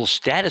and dual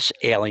status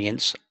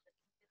aliens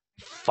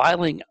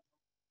filing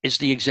is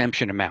the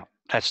exemption amount.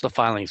 That's the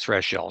filing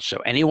threshold. So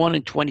anyone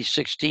in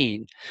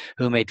 2016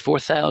 who made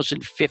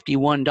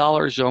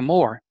 $4,051 or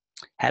more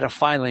had a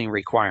filing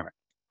requirement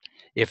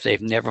if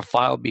they've never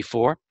filed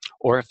before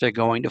or if they're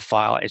going to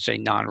file as a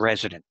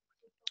non-resident.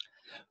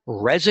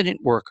 Resident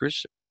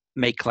workers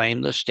may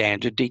claim the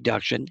standard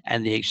deduction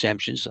and the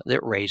exemptions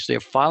that raise their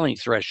filing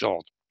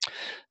threshold.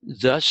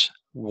 Thus,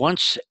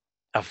 once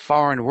a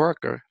foreign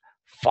worker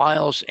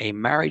files a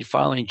married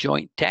filing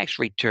joint tax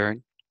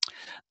return,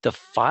 the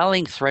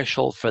filing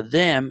threshold for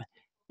them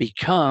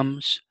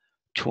becomes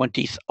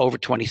over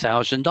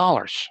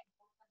 $20,000.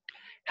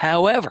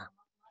 However,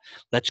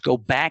 let's go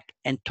back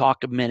and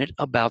talk a minute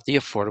about the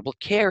Affordable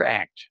Care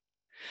Act.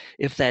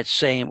 If that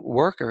same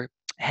worker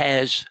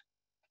has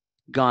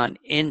gone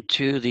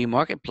into the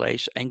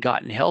marketplace and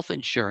gotten health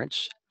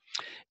insurance,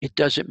 it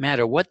doesn't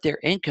matter what their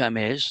income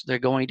is, they're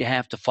going to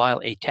have to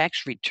file a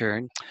tax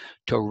return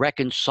to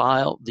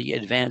reconcile the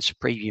advanced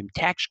premium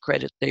tax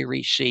credit they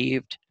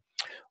received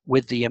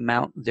with the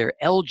amount they're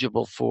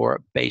eligible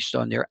for based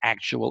on their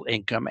actual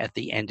income at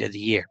the end of the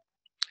year.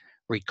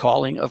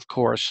 Recalling, of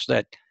course,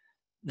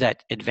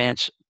 that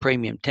advanced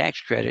premium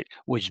tax credit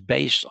was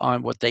based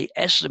on what they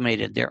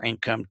estimated their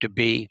income to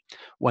be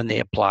when they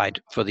applied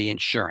for the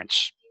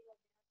insurance.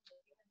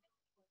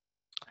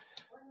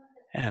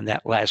 And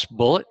that last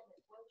bullet,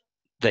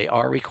 they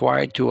are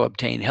required to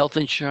obtain health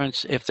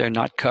insurance if they're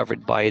not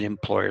covered by an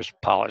employer's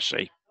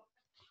policy.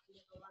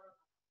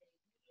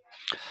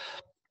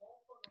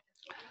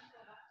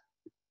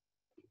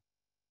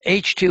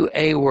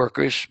 H-2A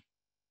workers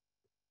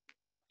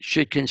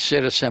should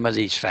consider some of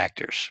these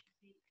factors.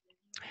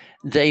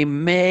 They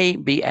may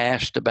be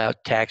asked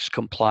about tax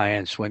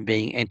compliance when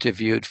being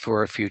interviewed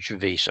for a future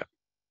visa.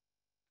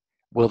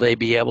 Will they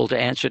be able to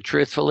answer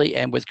truthfully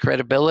and with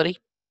credibility?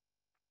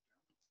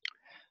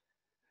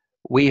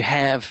 We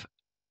have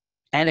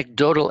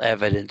anecdotal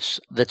evidence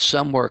that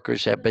some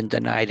workers have been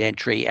denied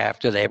entry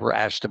after they were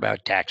asked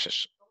about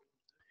taxes.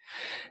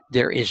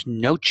 There is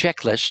no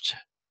checklist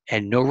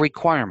and no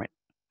requirement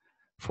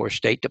for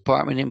State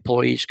Department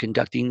employees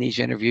conducting these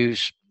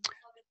interviews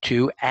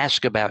to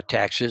ask about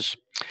taxes,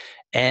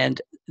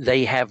 and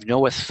they have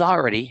no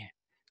authority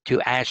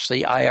to ask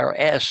the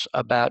IRS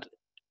about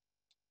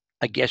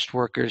a guest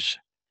worker's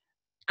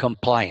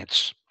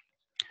compliance.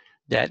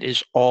 That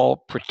is all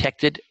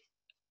protected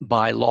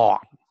by law.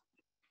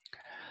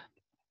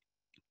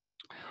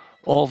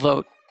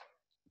 Although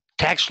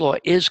tax law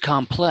is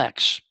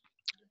complex,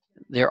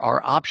 there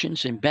are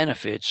options and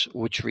benefits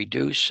which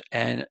reduce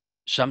and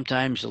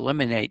sometimes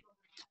eliminate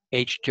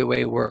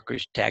H-2A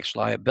workers' tax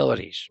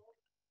liabilities.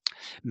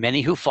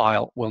 Many who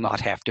file will not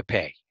have to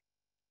pay.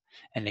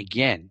 And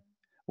again,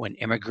 when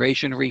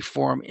immigration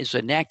reform is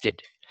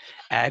enacted,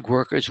 ag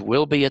workers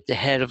will be at the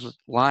head of the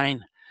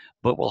line,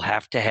 but will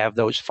have to have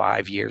those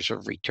 5 years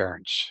of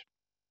returns.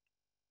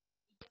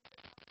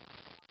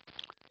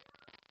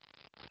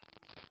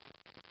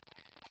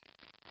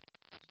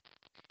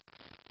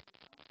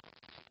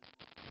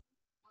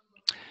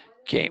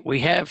 Okay, we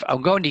have a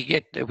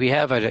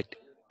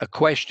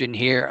question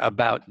here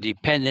about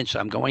dependents.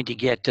 I'm going to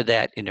get to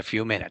that in a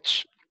few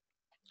minutes.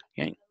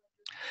 Okay.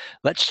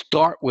 Let's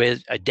start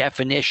with a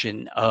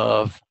definition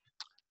of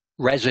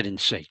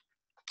residency.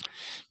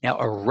 Now,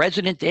 a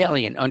resident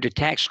alien under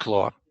tax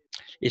law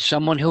is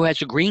someone who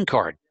has a green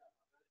card.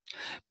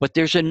 But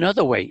there's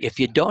another way. If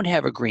you don't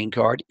have a green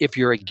card, if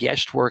you're a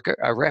guest worker,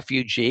 a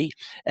refugee,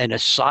 an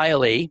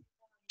asylee,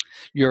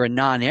 you're a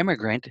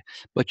non-immigrant,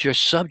 but you're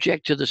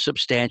subject to the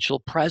substantial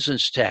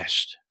presence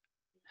test.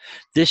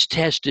 This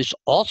test is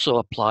also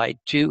applied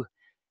to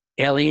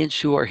aliens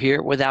who are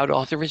here without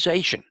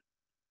authorization.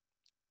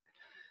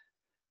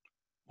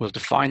 We'll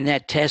define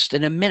that test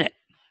in a minute.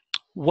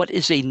 What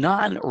is a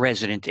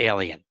non-resident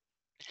alien?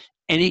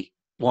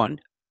 Anyone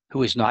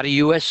who is not a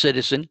U.S.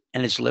 citizen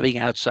and is living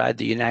outside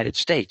the United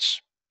States.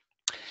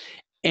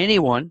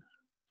 Anyone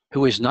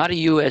who is not a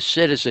U.S.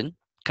 citizen,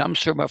 comes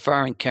from a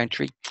foreign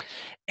country,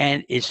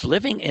 and is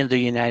living in the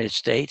United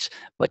States,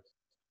 but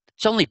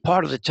it's only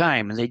part of the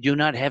time, and they do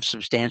not have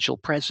substantial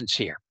presence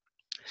here.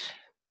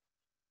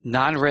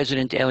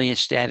 Non-resident alien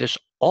status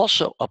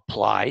also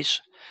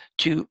applies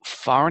to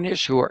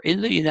foreigners who are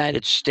in the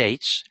United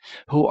States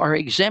who are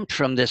exempt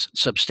from this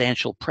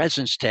substantial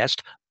presence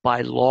test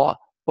by law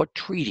or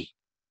treaty.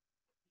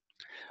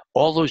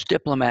 All those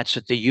diplomats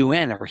at the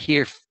UN are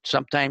here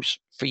sometimes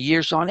for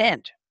years on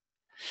end.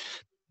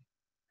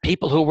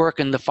 People who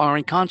work in the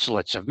foreign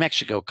consulates of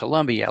Mexico,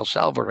 Colombia, El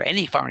Salvador,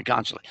 any foreign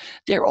consulate,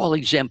 they're all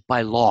exempt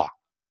by law.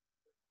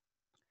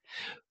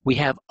 We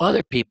have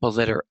other people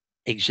that are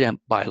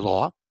exempt by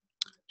law,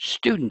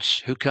 students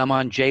who come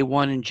on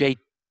J1 and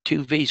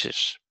J2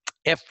 visas,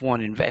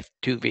 F1 and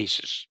F2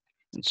 visas,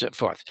 and so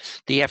forth.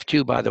 The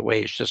F2, by the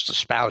way, is just the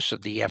spouse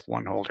of the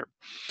F1 holder.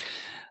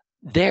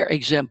 They're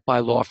exempt by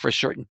law for a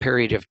certain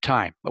period of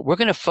time. But we're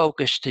going to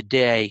focus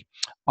today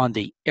on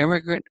the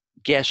immigrant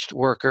guest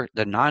worker,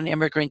 the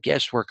non-immigrant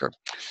guest worker,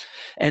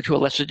 and to a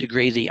lesser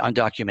degree, the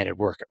undocumented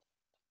worker.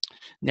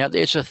 Now,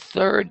 there's a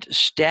third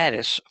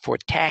status for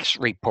tax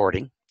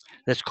reporting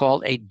that's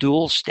called a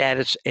dual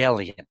status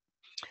alien.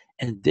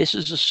 And this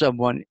is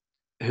someone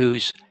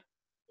who's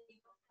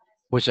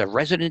was a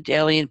resident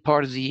alien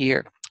part of the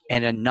year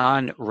and a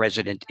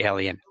non-resident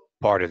alien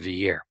part of the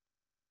year.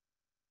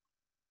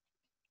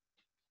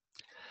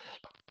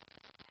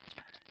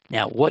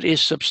 Now, what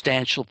is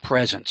substantial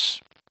presence?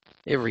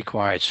 It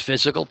requires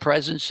physical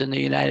presence in the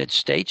United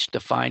States,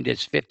 defined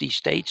as 50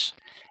 states,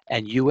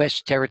 and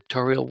U.S.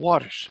 territorial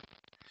waters,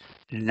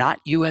 not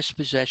U.S.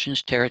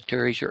 possessions,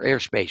 territories, or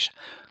airspace.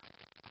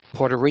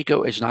 Puerto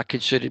Rico is not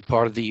considered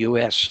part of the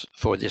U.S.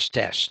 for this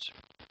test.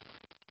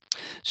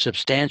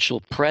 Substantial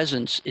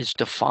presence is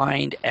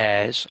defined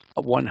as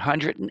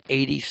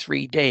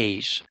 183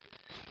 days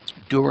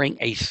during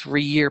a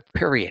 3-year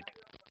period.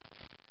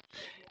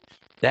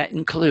 That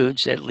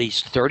includes at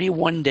least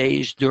 31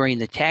 days during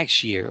the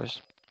tax years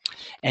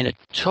and a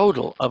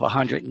total of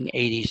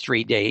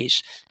 183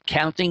 days,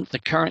 counting the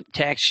current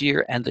tax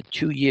year and the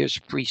 2 years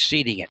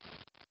preceding it.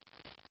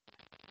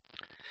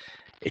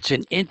 It's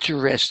an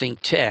interesting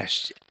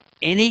test.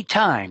 Any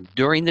time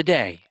during the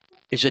day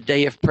is a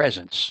day of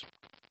presence.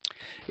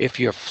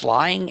 If you're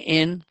flying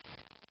in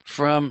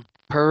from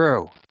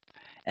Peru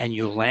and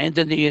you land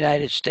in the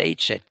United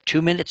States at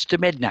 2 minutes to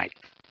midnight,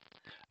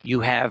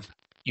 you have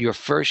your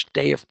first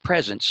day of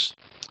presence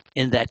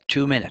in that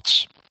 2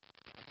 minutes.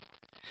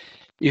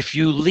 If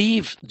you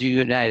leave the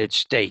United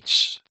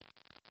States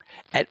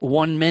at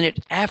 1 minute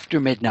after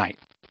midnight,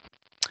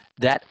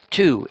 that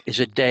too is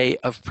a day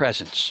of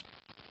presence.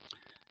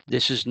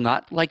 This is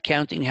not like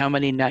counting how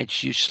many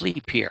nights you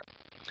sleep here.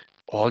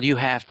 All you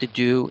have to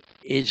do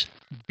is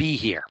be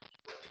here.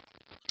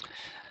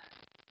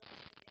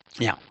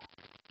 Now,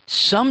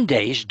 some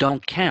days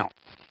don't count.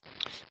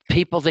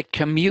 People that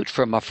commute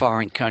from a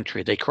foreign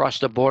country, they cross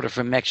the border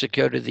from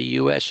Mexico to the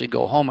U.S. and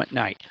go home at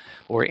night,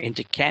 or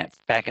into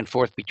back and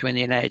forth between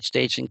the United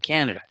States and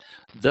Canada.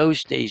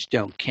 Those days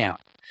don't count.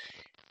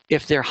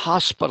 If they're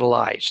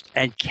hospitalized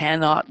and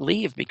cannot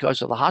leave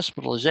because of the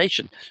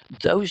hospitalization,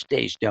 those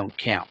days don't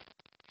count.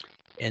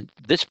 And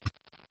this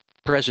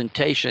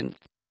presentation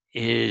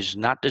is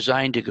not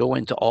designed to go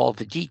into all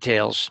the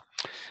details.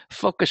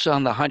 Focus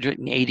on the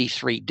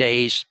 183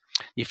 days.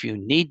 If you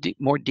need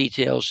more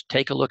details,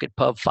 take a look at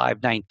Pub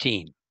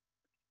 519.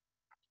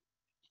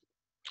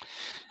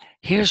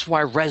 Here's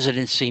why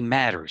residency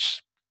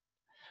matters.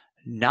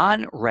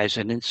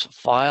 Non-residents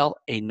file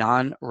a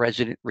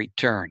non-resident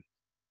return.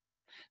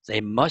 They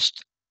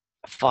must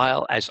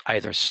file as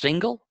either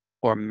single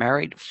or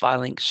married,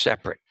 filing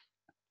separate.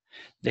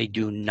 They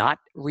do not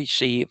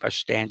receive a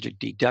standard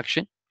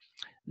deduction.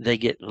 They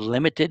get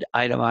limited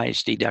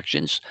itemized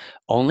deductions,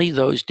 only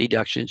those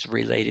deductions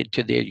related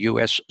to their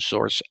U.S.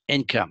 source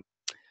income.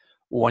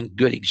 One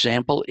good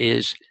example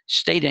is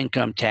state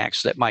income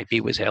tax that might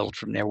be withheld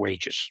from their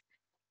wages.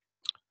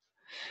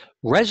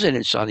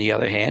 Residents, on the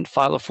other hand,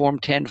 file a Form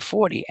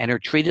 1040 and are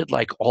treated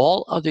like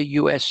all other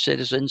U.S.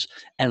 citizens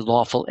and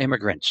lawful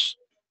immigrants.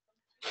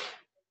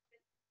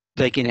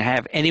 They can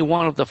have any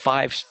one of the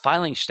 5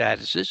 filing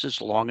statuses as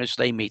long as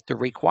they meet the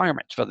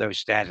requirements for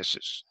those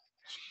statuses.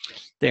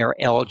 They are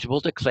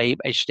eligible to claim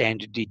a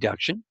standard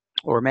deduction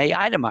or may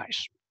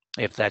itemize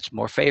if that's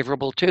more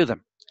favorable to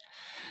them.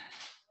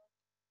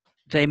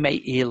 They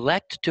may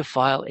elect to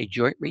file a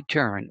joint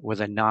return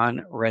with a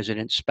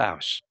non-resident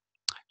spouse.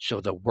 So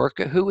the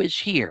worker who is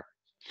here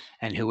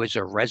and who is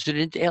a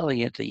resident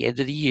alien at the end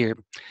of the year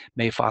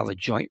may file a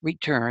joint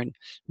return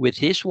with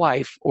his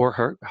wife or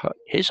her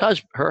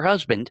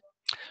husband,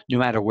 no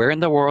matter where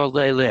in the world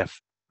they live.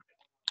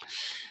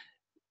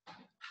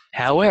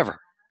 However,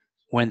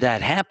 when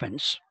that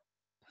happens,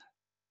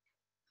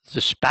 the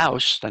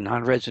spouse, the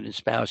non-resident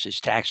spouse, is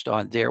taxed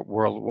on their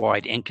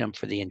worldwide income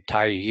for the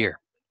entire year.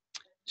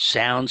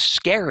 Sounds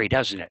scary,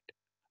 doesn't it?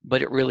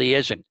 But it really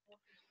isn't,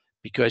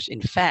 because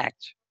in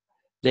fact,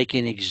 they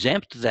can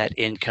exempt that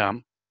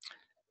income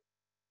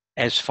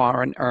as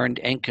foreign earned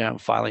income,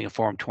 filing a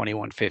Form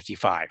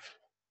 2155.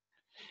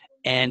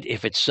 And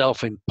if it's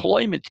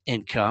self-employment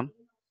income,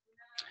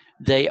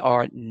 they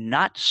are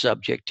not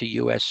subject to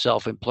U.S.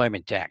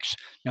 self-employment tax.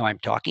 Now, I'm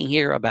talking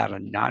here about a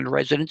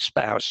non-resident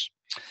spouse,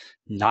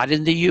 not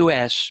in the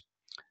U.S.,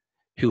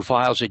 who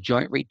files a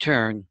joint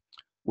return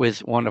with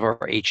one of our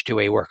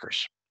H-2A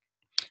workers.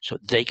 So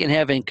they can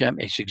have income,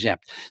 it's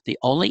exempt. The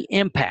only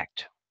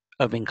impact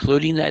of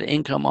including that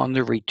income on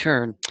the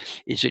return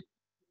is it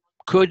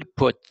could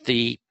put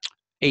the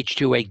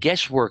H-2A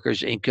guest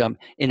workers' income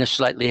in a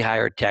slightly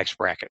higher tax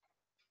bracket.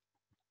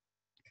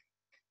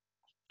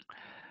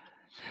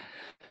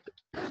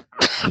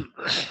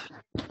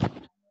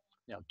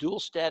 Now, dual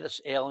status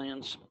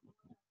aliens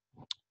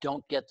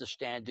don't get the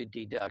standard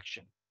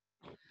deduction.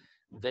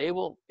 They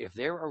will, if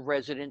they're a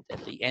resident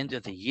at the end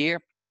of the year,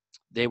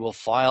 they will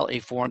file a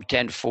Form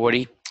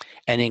 1040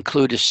 and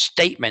include a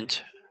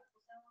statement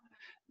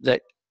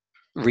that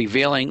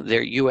revealing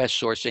their U.S.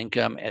 source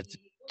income at the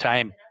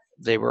time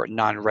they were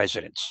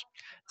non-residents.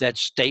 That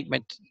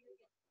statement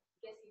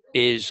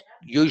is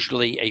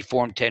usually a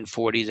Form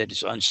 1040 that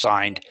is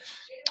unsigned,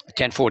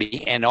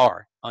 1040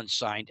 NR,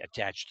 unsigned,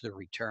 attached to the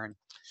return.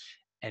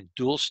 And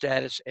dual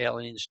status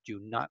aliens do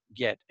not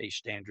get a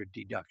standard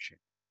deduction.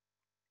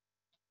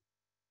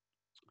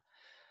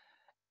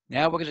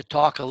 Now we're going to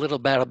talk a little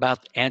bit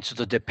about answer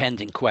the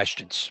dependent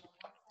questions.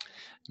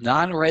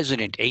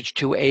 Non-resident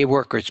H-2A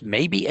workers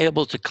may be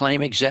able to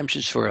claim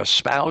exemptions for a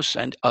spouse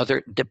and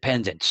other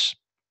dependents.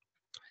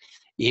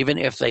 Even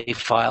if they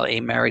file a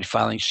married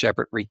filing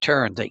separate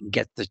return, they can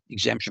get the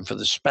exemption for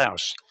the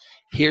spouse.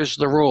 Here's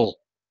the rule.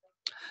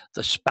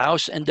 The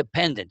spouse and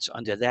dependents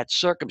under that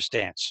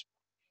circumstance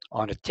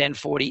on a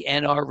 1040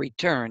 NR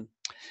return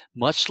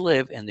must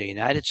live in the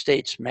United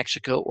States,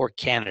 Mexico, or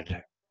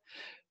Canada.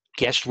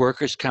 Guest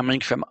workers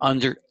coming from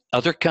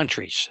other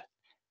countries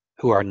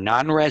who are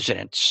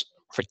non-residents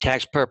for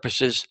tax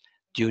purposes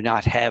do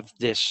not have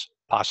this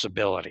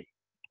possibility.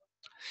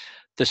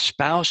 The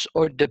spouse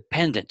or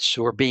dependents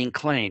who are being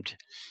claimed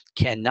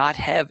cannot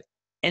have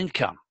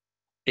income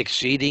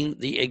exceeding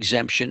the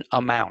exemption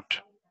amount,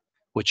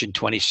 which in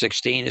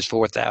 2016 is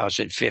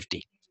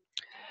 $4,050.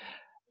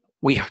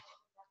 We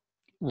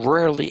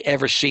rarely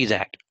ever see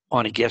that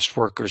on a guest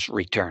worker's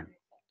return,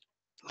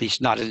 at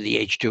least not in the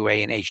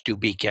H-2A and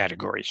H-2B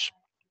categories.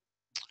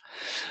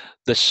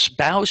 The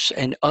spouse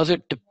and other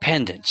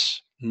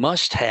dependents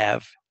must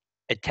have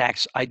a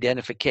tax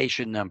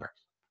identification number.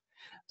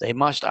 They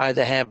must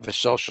either have a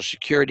social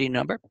security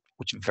number,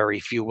 which very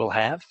few will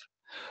have,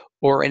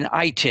 or an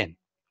ITIN,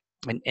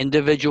 an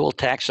individual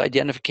tax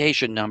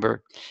identification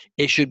number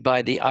issued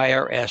by the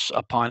IRS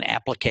upon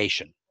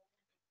application.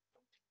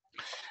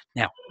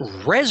 Now,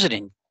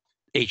 resident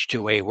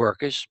H-2A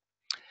workers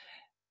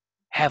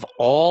have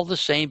all the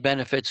same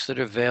benefits that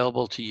are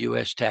available to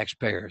U.S.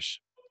 taxpayers.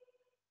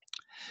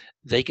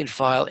 They can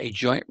file a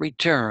joint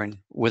return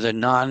with a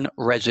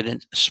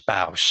non-resident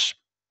spouse.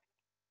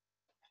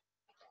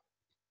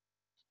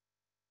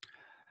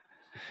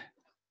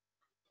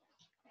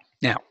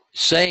 Now,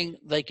 saying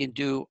they can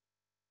do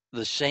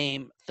the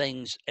same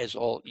things as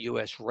all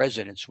U.S.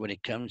 residents when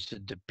it comes to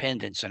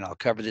dependents, and I'll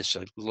cover this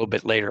a little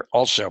bit later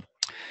also,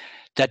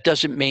 that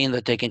doesn't mean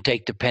that they can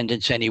take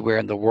dependents anywhere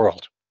in the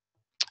world,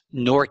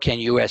 nor can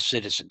U.S.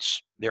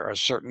 citizens. There are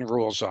certain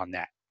rules on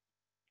that.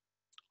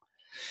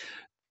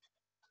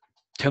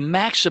 To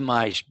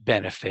maximize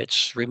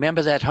benefits,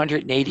 remember that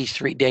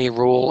 183-day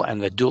rule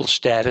and the dual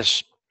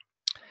status?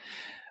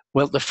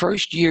 Well, the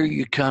first year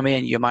you come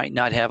in, you might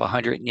not have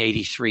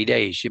 183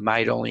 days. You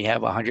might only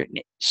have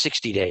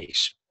 160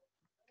 days.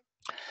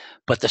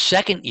 But the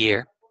second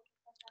year,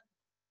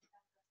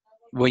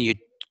 when you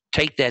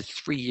take that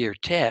 3-year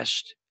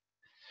test,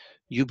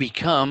 you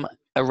become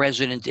a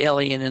resident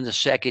alien in the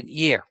second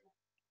year.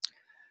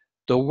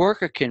 The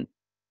worker can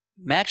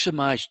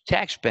maximize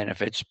tax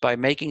benefits by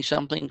making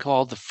something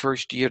called the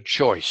first-year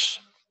choice.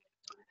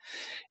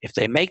 If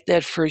they make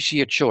that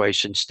first-year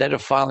choice, instead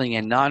of filing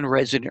a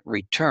non-resident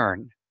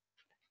return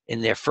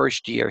in their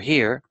first year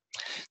here,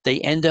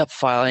 they end up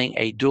filing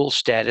a dual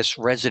status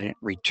resident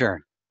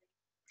return.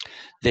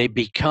 They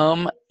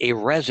become a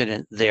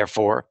resident,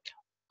 therefore,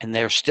 and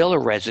they're still a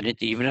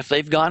resident even if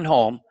they've gone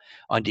home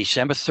on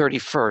December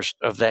 31st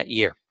of that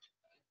year.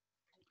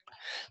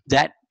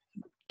 That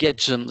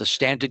gets them the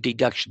standard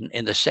deduction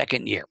in the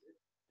second year.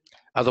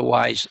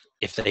 Otherwise,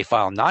 if they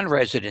file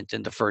non-resident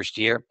in the first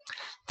year,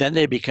 then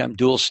they become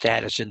dual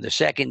status in the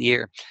second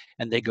year,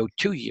 and they go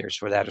 2 years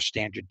without a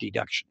standard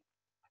deduction.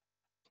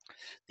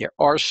 There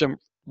are some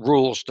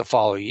rules to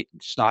follow.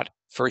 It's not,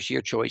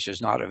 first-year choice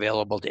is not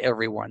available to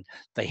everyone.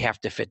 They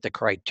have to fit the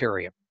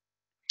criteria.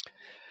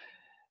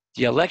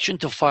 The election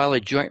to file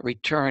a joint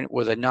return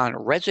with a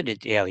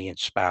non-resident alien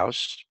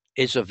spouse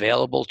is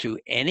available to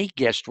any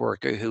guest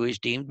worker who is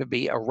deemed to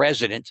be a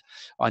resident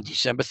on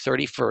December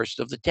 31st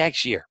of the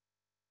tax year.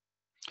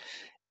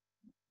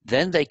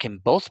 Then they can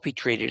both be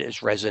treated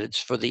as residents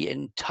for the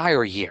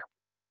entire year.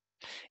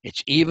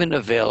 It's even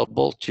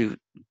available to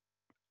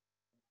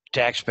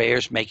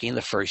taxpayers making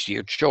the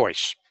first-year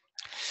choice.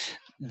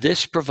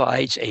 This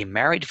provides a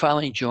married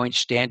filing joint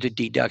standard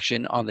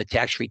deduction on the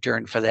tax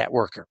return for that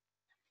worker.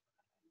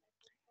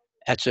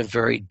 That's a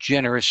very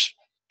generous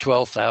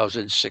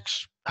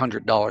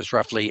 $12,600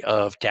 roughly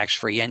of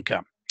tax-free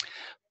income,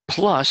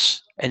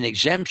 plus an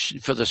exemption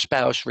for the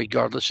spouse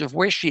regardless of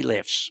where she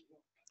lives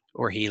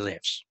or he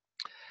lives.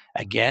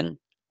 Again,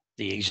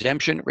 the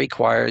exemption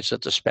requires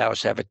that the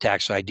spouse have a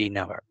tax ID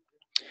number.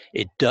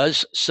 It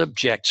does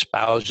subject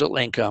spousal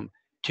income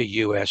to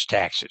U.S.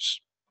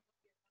 taxes.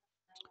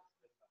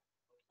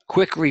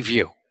 Quick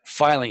review,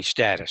 filing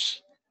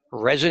status.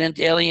 Resident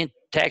alien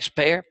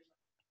taxpayer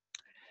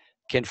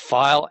can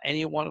file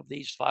any one of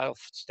these file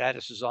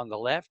statuses on the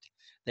left.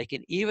 They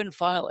can even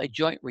file a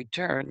joint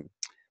return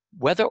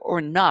whether or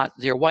not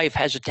their wife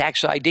has a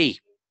tax ID.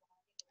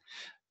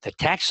 The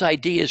tax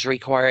ID is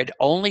required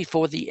only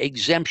for the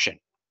exemption,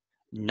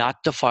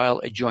 not to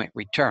file a joint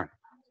return.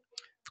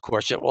 Of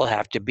course, it will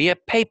have to be a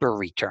paper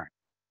return.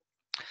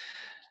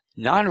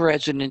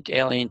 Non-resident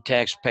alien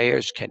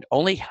taxpayers can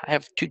only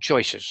have 2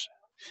 choices.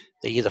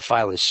 They either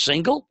file as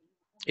single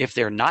if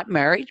they're not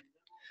married,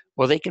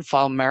 or they can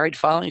file married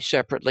filing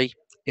separately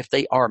if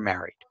they are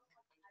married.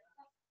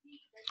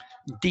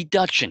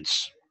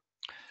 Deductions.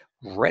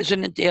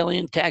 Resident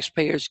alien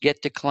taxpayers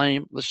get to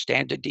claim the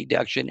standard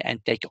deduction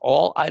and take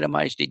all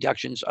itemized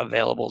deductions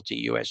available to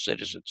U.S.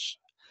 citizens.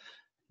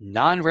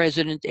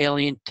 Non-resident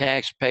alien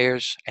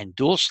taxpayers and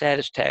dual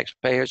status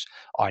taxpayers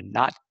are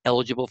not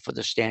eligible for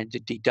the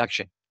standard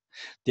deduction.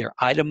 Their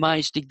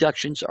itemized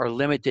deductions are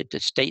limited to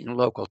state and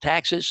local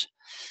taxes,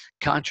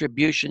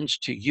 contributions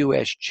to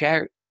U.S.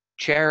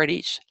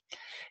 charities,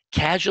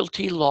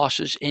 casualty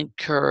losses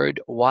incurred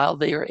while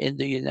they are in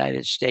the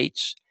United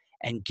States,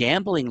 and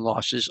gambling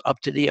losses up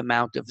to the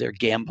amount of their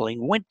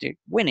gambling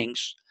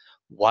winnings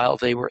while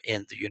they were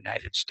in the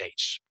United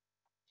States.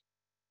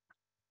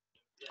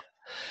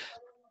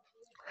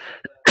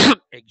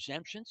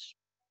 Exemptions,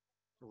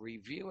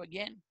 review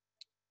again.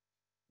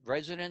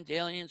 Resident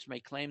aliens may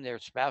claim their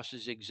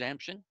spouse's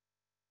exemption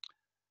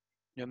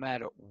no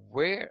matter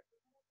where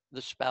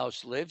the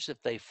spouse lives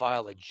if they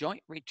file a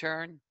joint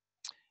return,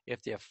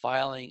 if they're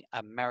filing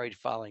a married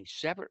filing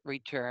separate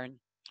return,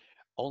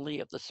 only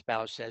if the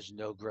spouse has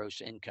no gross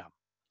income.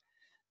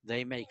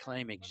 They may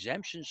claim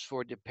exemptions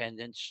for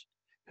dependents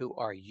who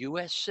are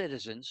U.S.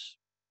 citizens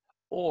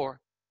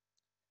or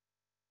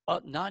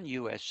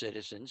non-U.S.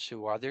 citizens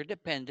who are their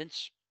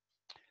dependents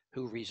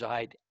who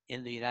reside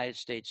in the United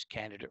States,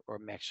 Canada, or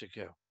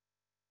Mexico.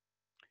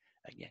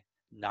 Again,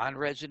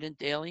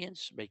 non-resident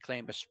aliens may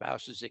claim a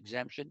spouse's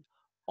exemption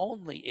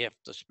only if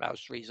the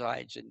spouse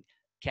resides in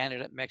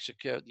Canada,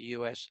 Mexico, the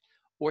U.S.,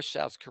 or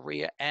South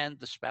Korea, and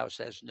the spouse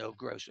has no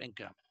gross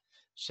income.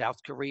 South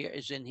Korea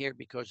is in here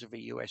because of a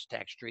U.S.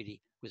 tax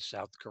treaty with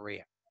South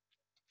Korea.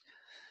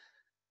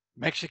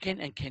 Mexican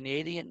and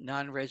Canadian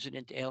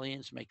non-resident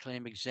aliens may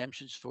claim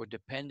exemptions for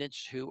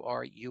dependents who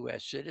are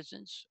U.S.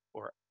 citizens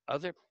or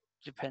other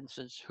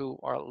dependents who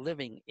are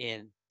living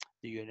in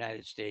the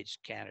United States,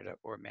 Canada,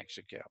 or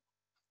Mexico.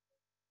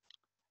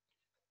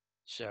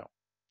 So,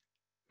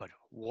 but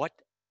what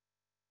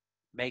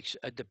makes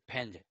a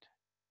dependent?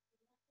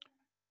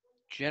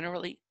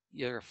 Generally,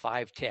 there are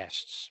 5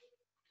 tests.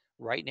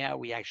 Right now,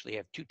 we actually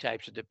have 2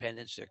 types of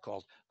dependents. They're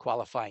called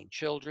qualifying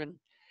children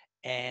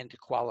and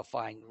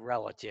qualifying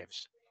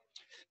relatives.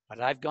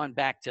 But I've gone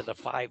back to the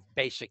 5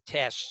 basic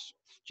tests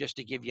just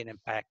to give you an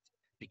impact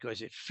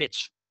because it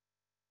fits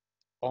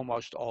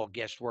almost all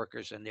guest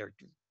workers and their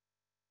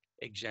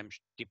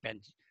exemption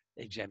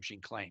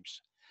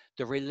claims.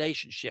 The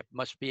relationship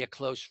must be a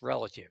close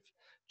relative,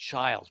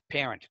 child,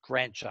 parent,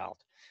 grandchild,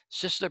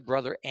 sister,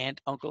 brother, aunt,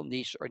 uncle,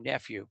 niece, or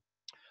nephew,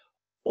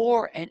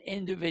 or an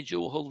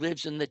individual who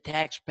lives in the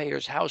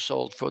taxpayer's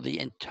household for the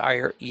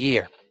entire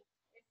year.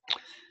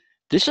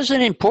 This is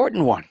an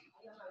important one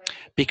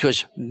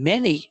because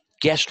many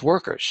guest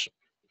workers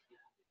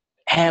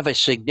have a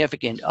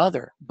significant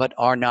other but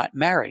are not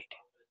married.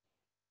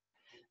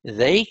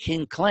 They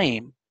can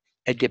claim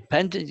a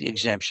dependent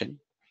exemption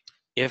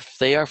if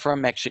they are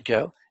from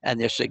Mexico and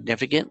their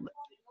significant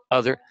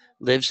other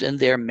lives in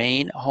their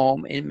main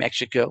home in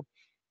Mexico,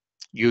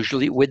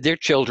 usually with their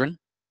children,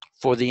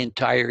 for the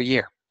entire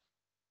year.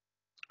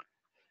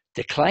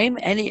 To claim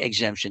any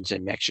exemptions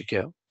in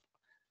Mexico,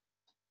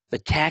 the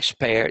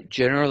taxpayer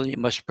generally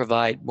must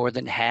provide more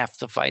than half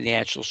the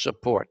financial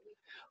support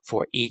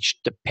for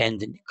each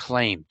dependent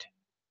claimed.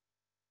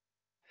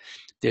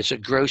 There's a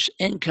gross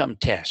income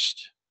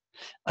test.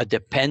 A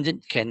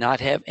dependent cannot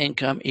have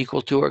income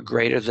equal to or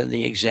greater than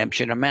the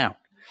exemption amount,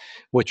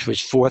 which was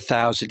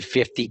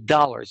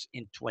 $4,050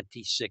 in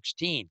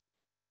 2016.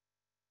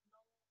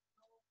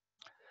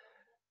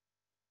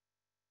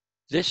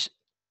 This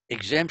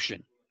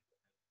exemption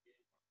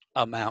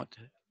amount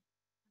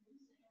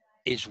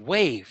is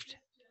waived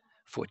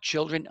for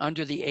children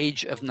under the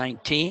age of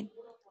 19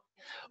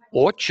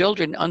 or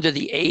children under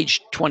the age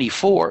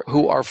 24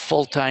 who are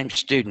full-time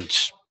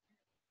students.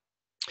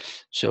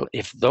 So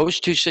if those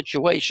 2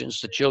 situations,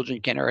 the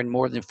children can earn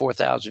more than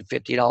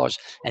 $4,050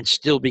 and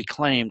still be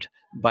claimed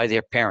by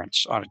their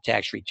parents on a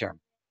tax return.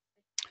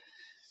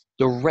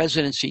 The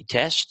residency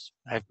test,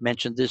 I've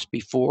mentioned this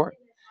before.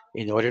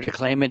 In order to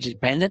claim a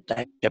dependent,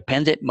 that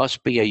dependent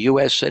must be a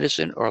U.S.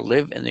 citizen or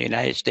live in the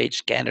United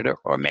States, Canada,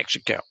 or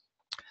Mexico.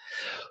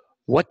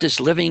 What does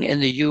living in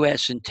the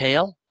U.S.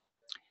 entail?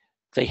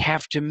 They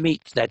have to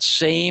meet that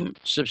same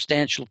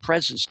substantial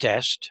presence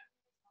test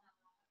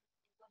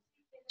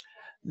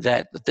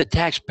that the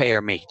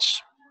taxpayer meets.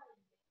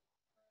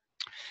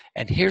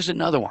 And here's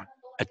another one.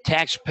 A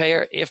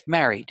taxpayer, if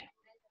married,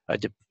 a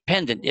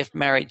dependent, if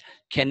married,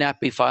 cannot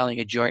be filing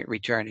a joint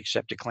return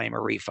except to claim a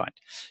refund.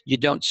 You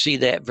don't see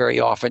that very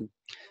often.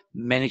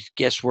 Many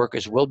guest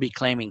workers will be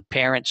claiming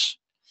parents.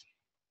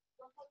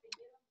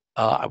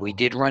 We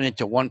did run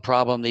into one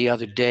problem the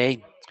other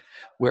day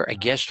where a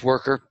guest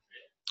worker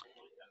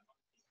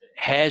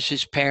has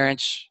his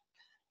parents.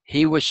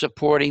 He was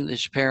supporting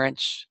his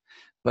parents,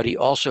 but he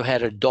also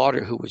had a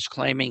daughter who was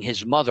claiming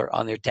his mother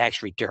on their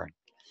tax return.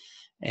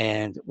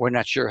 And we're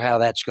not sure how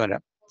that's going to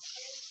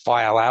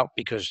file out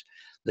because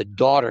the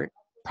daughter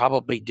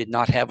probably did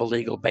not have a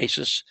legal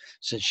basis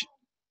since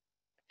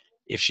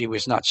if she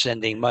was not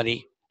sending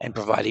money and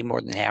providing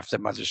more than half the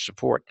mother's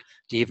support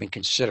to even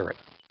consider it.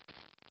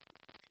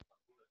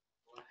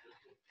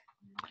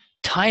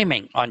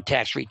 Timing on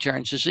tax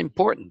returns is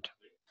important.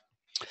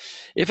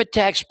 If a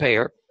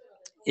taxpayer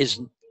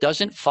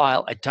doesn't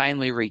file a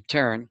timely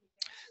return,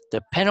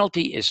 The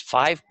penalty is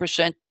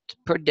 5%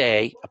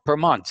 per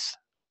month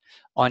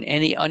on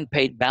any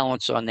unpaid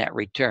balance on that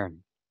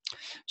return.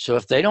 So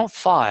if they don't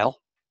file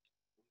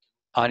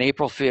on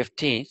April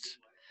 15th,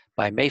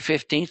 by May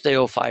 15th, they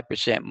owe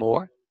 5%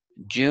 more,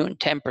 June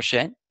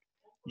 10%,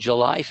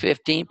 July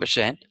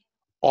 15%,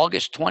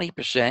 August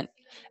 20%,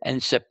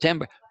 and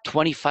September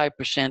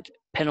 25%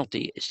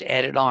 penalty is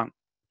added on.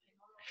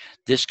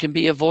 This can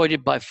be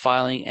avoided by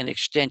filing an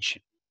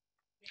extension.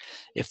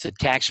 If the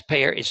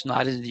taxpayer is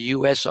not in the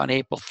U.S. on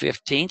April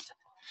 15th,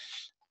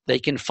 they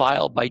can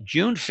file by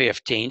June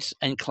 15th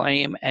and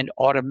claim an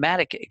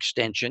automatic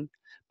extension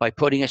by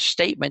putting a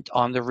statement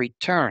on the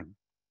return.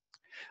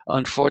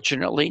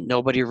 Unfortunately,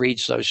 nobody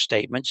reads those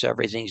statements.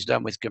 Everything's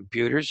done with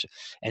computers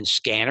and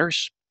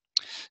scanners.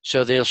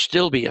 So they'll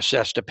still be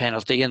assessed a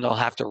penalty and they'll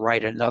have to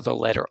write another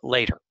letter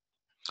later.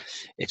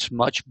 It's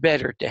much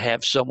better to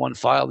have someone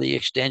file the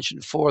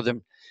extension for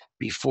them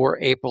before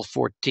April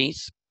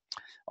 14th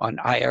on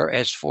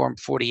IRS Form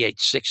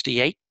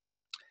 4868.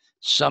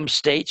 Some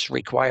states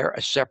require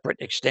a separate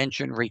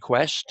extension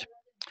request.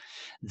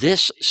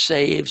 This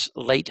saves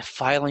late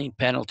filing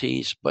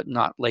penalties, but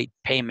not late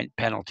payment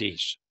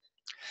penalties.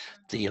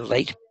 The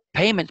late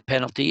payment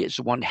penalty is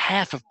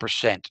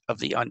 0.5% of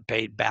the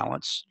unpaid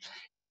balance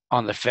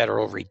on the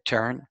federal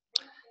return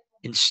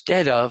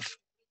instead of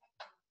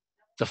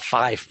the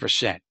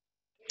 5%.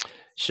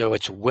 So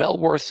it's well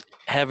worth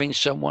having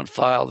someone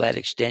file that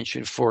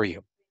extension for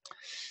you.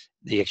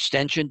 The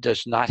extension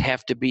does not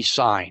have to be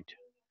signed.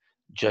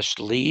 Just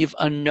leave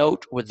a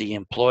note with the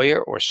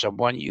employer or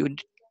someone you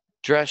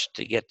trust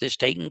to get this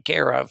taken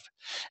care of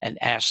and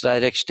ask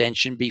that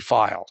extension be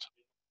filed.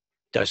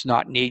 Does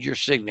not need your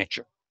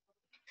signature.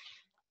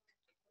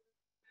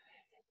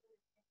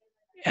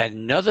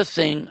 Another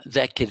thing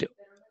that could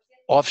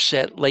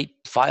offset late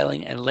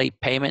filing and late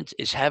payment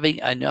is having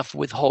enough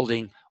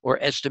withholding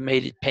or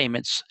estimated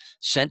payments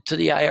sent to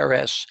the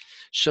IRS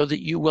so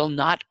that you will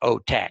not owe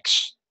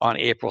tax on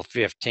April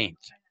 15th.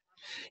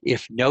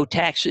 If no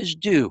tax is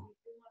due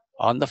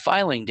on the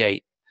filing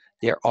date,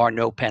 there are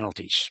no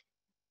penalties.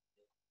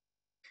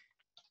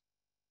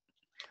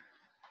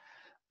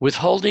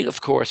 Withholding,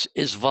 of course,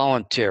 is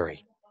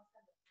voluntary.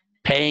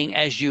 Paying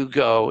as you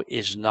go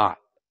is not.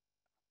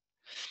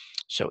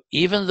 So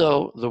even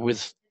though the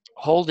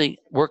withholding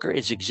worker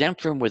is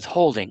exempt from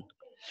withholding,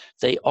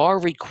 they are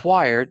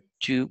required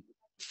to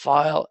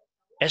file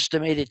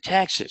estimated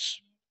taxes.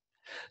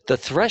 The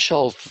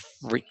threshold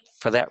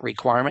for that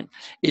requirement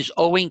is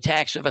owing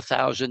tax of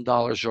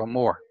 $1,000 or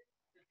more.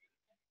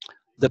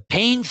 The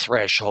pain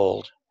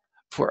threshold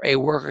for a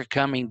worker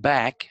coming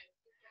back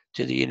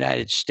to the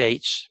United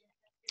States,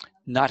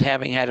 not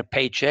having had a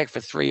paycheck for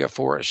 3 or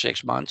 4 or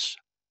 6 months,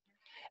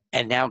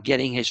 and now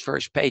getting his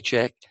first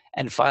paycheck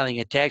and filing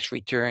a tax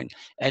return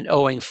and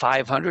owing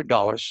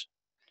 $500,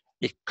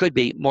 it could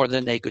be more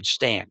than they could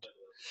stand.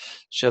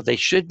 So they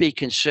should be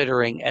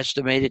considering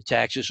estimated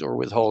taxes or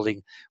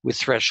withholding with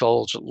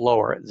thresholds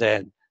lower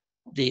than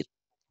the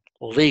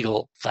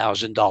legal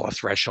 $1,000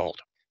 threshold.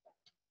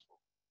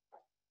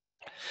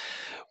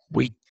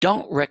 We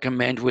don't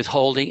recommend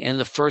withholding in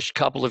the first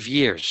couple of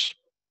years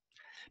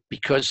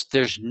because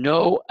there's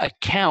no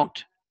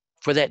account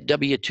for that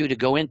W-2 to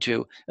go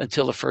into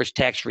until the first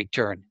tax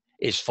return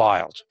is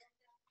filed.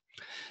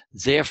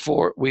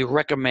 Therefore, we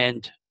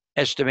recommend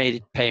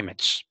estimated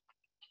payments.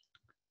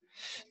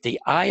 The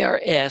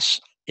IRS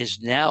is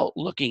now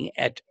looking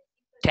at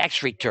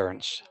tax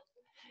returns,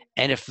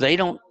 and if they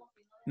don't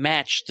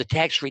match the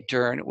tax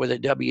return with a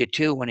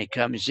W-2 when it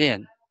comes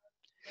in,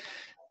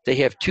 they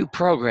have 2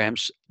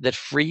 programs that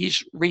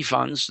freeze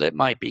refunds that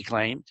might be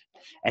claimed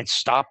and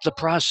stop the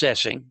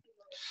processing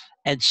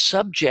and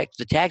subject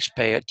the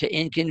taxpayer to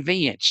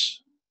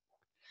inconvenience.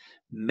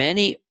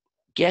 Many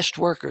guest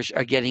workers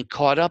are getting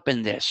caught up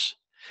in this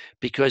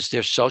because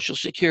their Social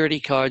Security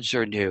cards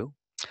are new.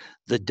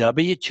 The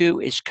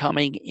W-2 is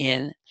coming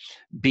in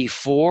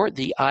before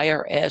the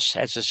IRS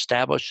has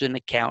established an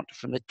account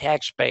from the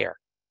taxpayer,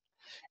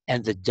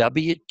 and the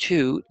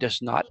W-2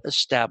 does not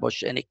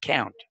establish an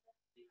account.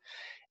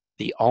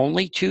 The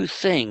only 2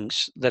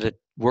 things that a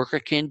worker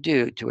can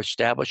do to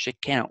establish an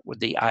account with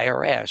the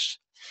IRS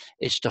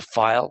is to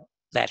file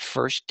that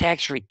first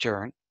tax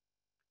return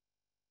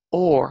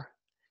or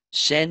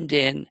send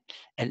in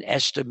an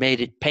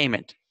estimated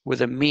payment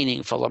with a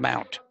meaningful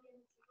amount.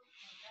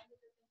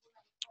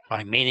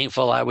 By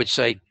meaningful, I would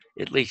say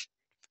at least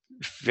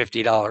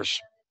 $50.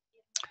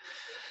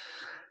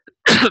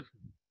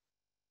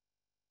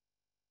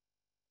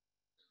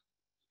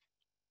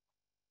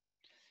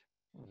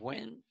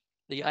 When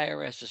the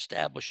IRS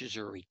establishes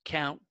a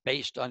account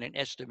based on an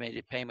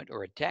estimated payment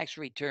or a tax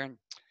return,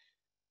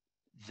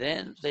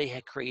 then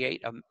they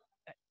create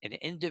an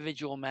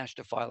individual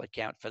master file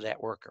account for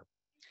that worker.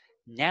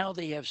 Now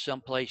they have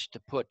some place to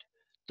put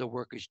the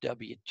worker's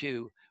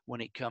W-2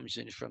 when it comes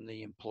in from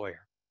the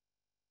employer.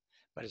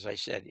 But as I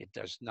said, it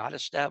does not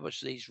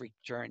establish these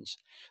returns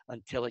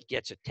until it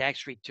gets a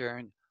tax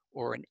return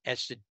or an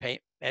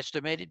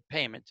estimated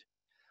payment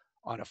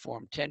on a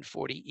Form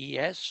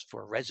 1040-ES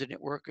for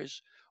resident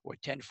workers or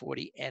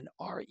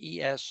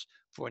 1040-NRES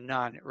for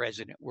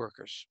non-resident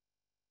workers.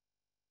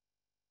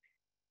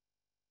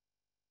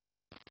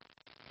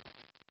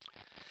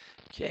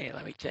 Okay,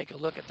 let me take a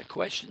look at the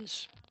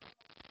questions.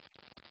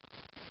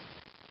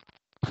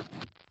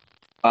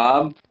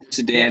 Bob, this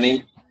is Danny.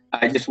 Yes.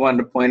 I just wanted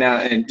to point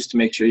out, and just to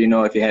make sure you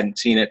know if you hadn't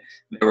seen it,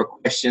 there were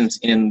questions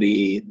in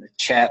the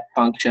chat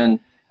function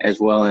as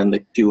well in the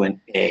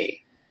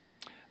Q&A.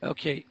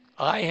 Okay,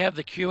 I have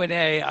the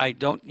Q&A. I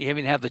don't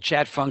even have the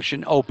chat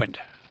function opened.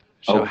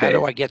 So how Okay.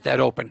 do I get that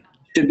open?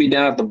 Should be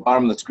down at the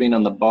bottom of the screen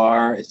on the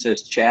bar. It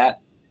says chat.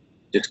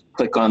 Just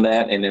click on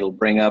that and it'll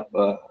bring up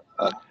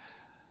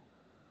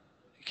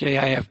Okay,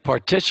 I have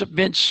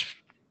participants,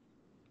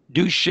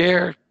 do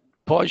share,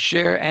 pause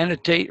share,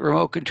 annotate,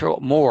 remote control,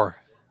 more.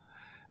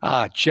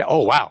 Oh,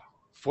 wow,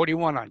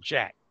 41 on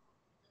chat.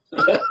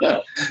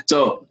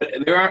 so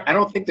I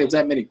don't think there's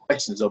that many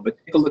questions though, but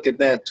take a look at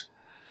that.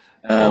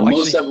 Oh, I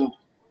Most see. of them,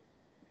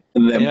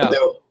 Yeah.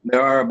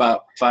 there are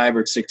about 5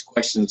 or 6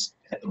 questions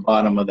at the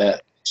bottom of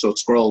that. So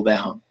scroll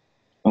down.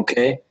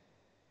 Okay.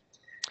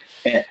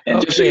 And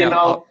just so Okay, you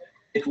know,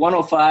 it's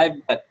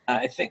 1:05, but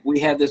I think we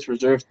had this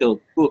reserved till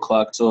 2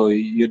 o'clock. So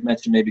you'd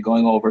mentioned maybe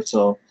going over.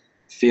 So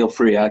feel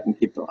free.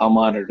 I'll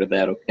monitor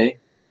that. Okay.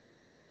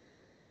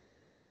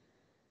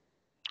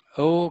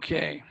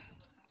 Okay.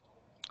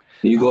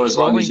 You go as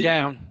long as Scrolling you.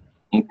 down.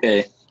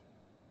 Okay.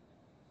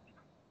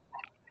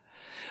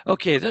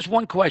 Okay, there's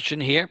one question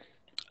here.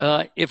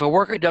 If a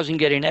worker doesn't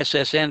get an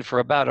SSN for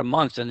about a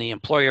month and the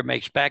employer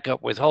makes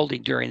backup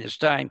withholding during this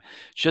time,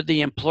 should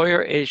the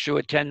employer issue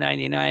a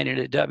 1099 and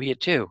a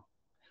W-2?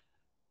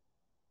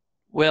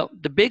 Well,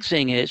 the big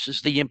thing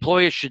is the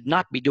employer should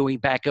not be doing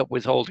backup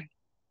withholding.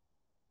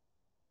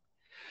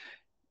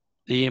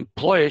 The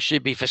employer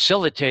should be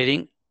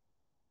facilitating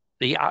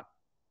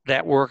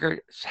that worker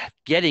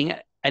getting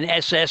an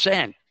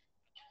SSN.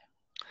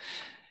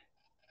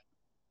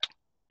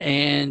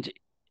 And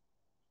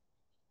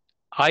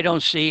I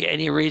don't see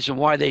any reason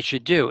why they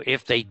should do.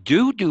 If they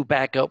do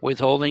backup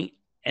withholding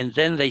and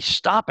then they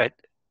stop it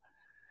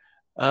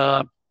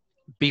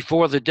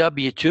before the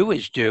W-2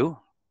 is due,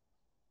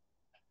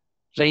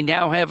 they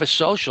now have a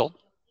social,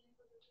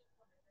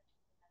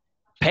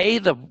 pay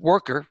the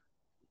worker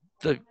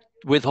the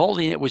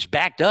withholding that was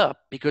backed up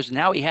because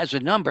now he has a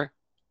number.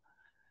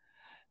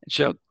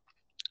 So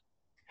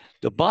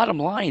the bottom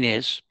line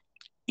is,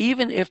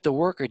 even if the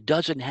worker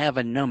doesn't have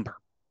a number,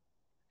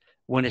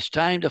 when it's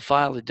time to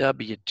file the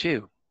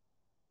W-2,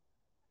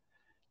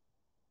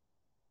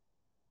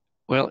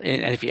 well,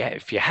 and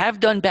if you have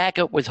done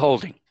backup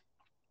withholding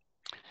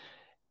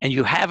and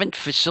you haven't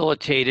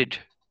facilitated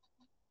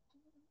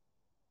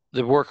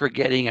the worker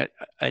getting an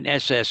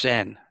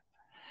SSN,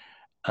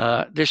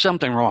 there's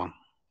something wrong.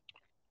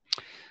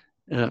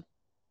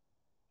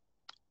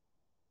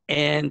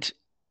 And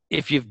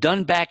if you've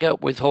done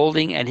backup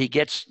withholding and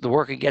the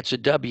worker gets a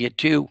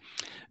W-2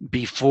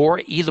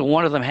 before either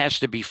one of them has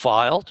to be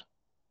filed,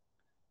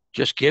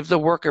 just give the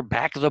worker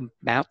back the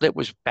amount that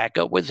was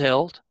backup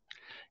withheld,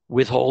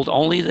 withhold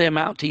only the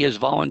amount he has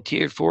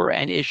volunteered for,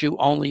 and issue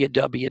only a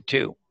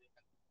W-2.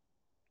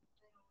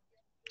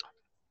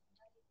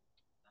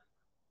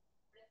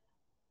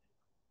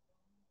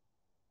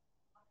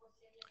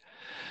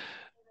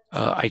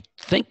 I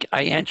think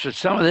I answered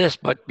some of this,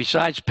 but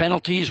besides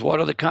penalties, what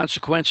are the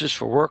consequences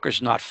for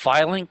workers not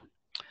filing?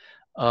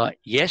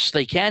 Yes,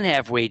 they can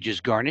have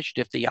wages garnished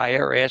if the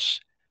IRS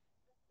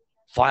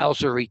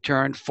files a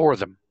return for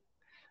them.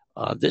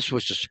 This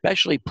was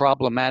especially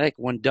problematic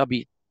when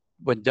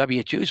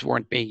W-2s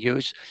weren't being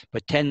used,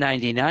 but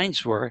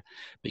 1099s were,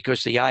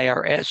 because the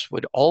IRS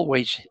would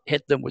always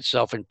hit them with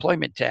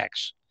self-employment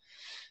tax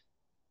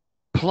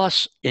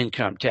plus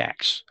income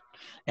tax,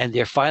 and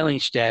their filing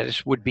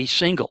status would be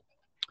single.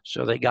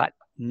 So they got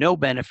no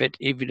benefit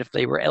even if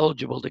they were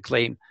eligible to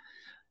claim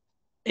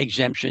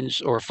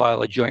exemptions or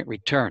file a joint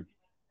return.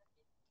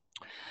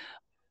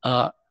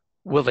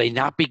 Will they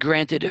not be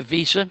granted a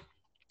visa?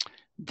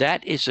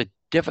 That is a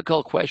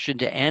difficult question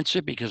to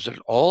answer because it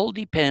all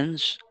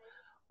depends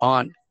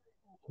on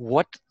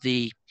what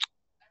the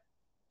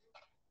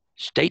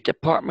State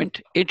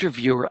Department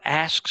interviewer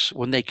asks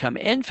when they come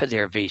in for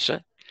their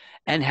visa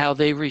and how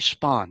they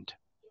respond.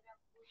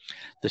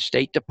 The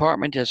State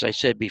Department, as I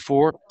said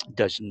before,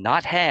 does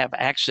not have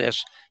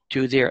access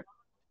to their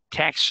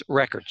tax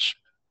records.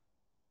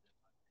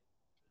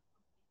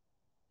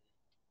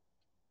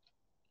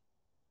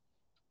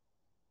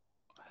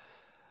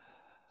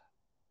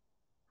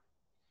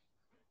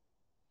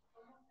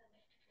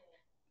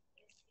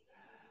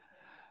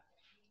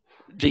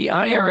 The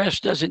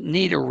IRS doesn't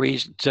need a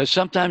reason. So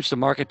sometimes the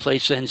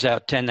marketplace sends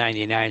out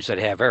 1099s that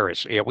have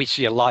errors. Yeah, we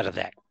see a lot of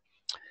that.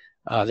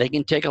 They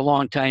can take a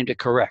long time to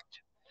correct.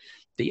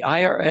 The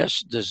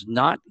IRS does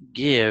not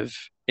give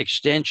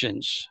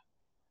extensions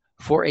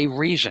for a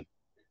reason.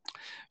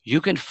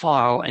 You can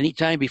file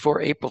anytime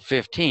before April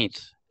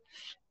 15th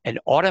an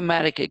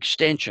automatic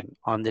extension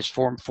on this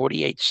Form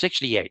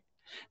 4868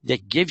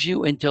 that gives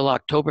you until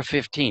October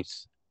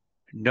 15th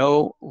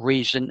No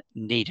reason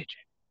needed.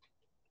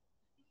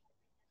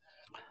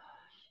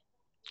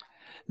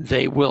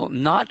 They will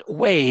not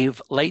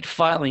waive late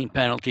filing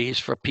penalties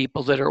for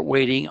people that are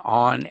waiting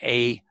on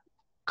a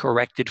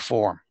corrected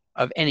form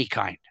of any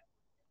kind.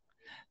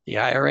 The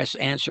IRS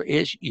answer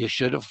is you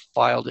should have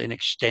filed an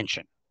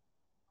extension,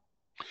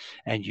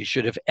 and you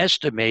should have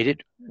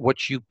estimated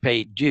what you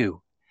paid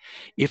due.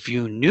 If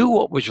you knew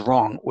what was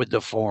wrong with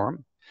the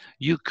form,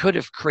 you could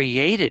have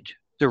created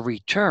the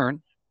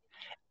return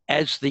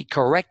as the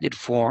corrected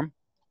form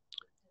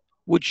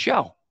would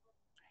show,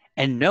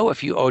 and know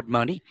if you owed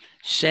money,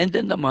 send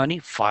in the money,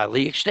 file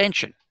the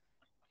extension.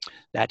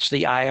 That's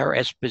the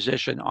IRS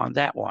position on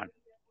that one.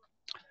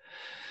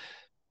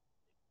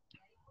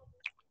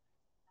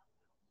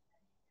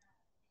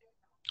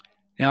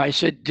 Now, I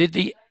said, did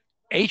the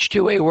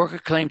H-2A worker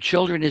claim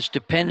children as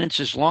dependents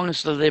as long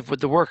as they live with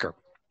the worker?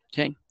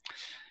 Okay.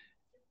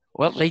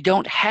 Well, they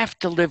don't have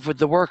to live with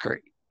the worker.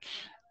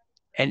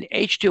 An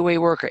H-2A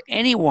worker,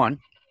 anyone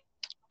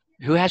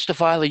who has to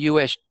file a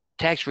U.S.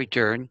 tax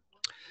return,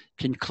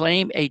 can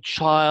claim a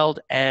child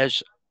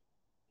as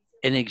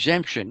an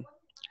exemption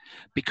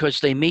because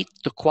they meet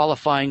the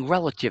qualifying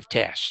relative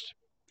test.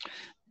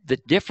 The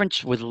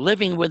difference with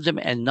living with them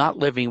and not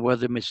living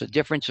with them is the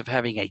difference of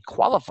having a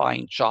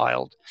qualifying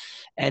child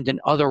and an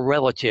other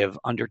relative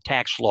under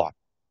tax law.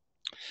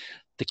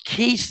 The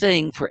key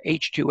thing for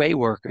H-2A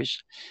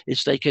workers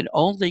is they can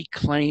only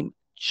claim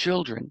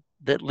children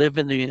that live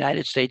in the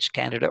United States,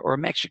 Canada, or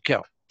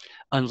Mexico,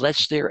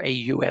 unless they're a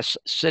U.S.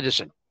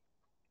 citizen.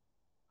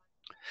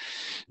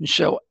 And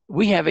so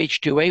we have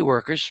H-2A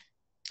workers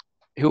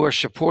who are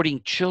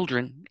supporting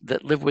children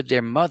that live with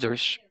their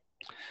mothers,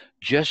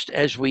 just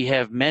as we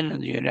have men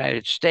in the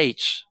United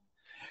States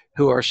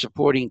who are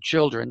supporting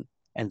children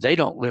and they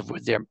don't live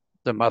with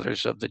the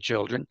mothers of the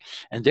children,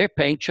 and they're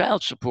paying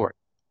child support.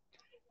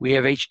 We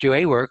have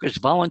H-2A workers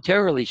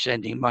voluntarily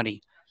sending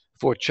money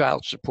for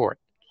child support,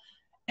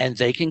 and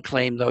they can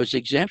claim those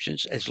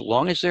exemptions as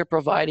long as they're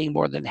providing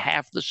more than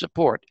half the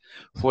support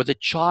for the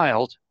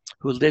child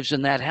who lives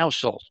in that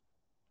household.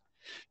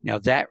 Now,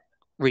 that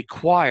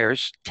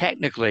requires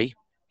technically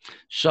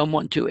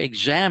someone to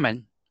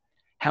examine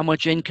how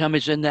much income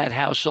is in that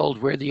household,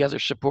 where the other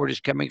support is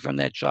coming from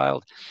that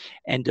child,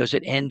 and does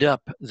it end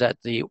up that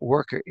the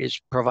worker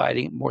is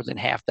providing more than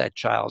half that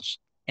child's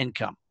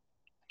income.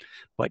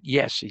 But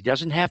yes, he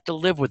doesn't have to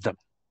live with them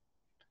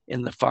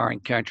in the foreign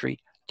country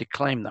to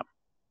claim them.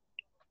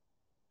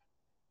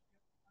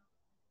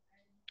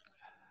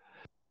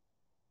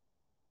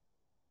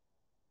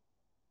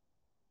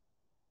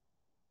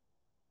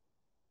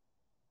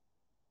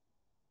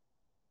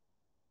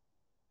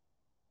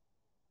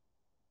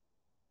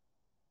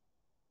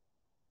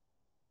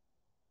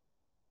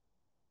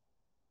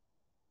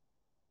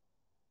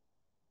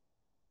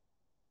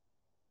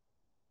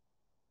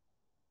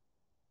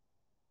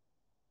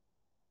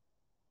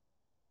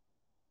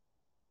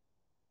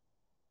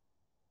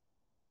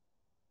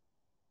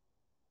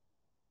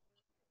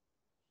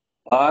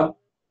 Bob,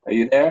 are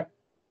you there?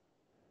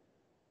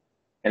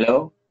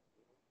 Hello?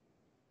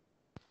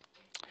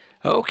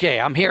 Okay,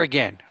 I'm here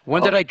again.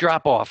 When did I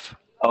drop off?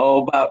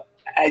 Oh, about,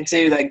 I'd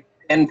say like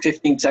 10,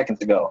 15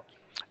 seconds ago.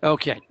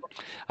 Okay.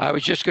 I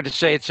was just going to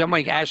say,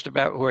 somebody asked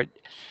about where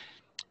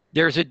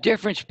there's a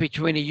difference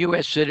between a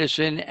U.S.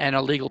 citizen and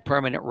a legal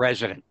permanent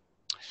resident.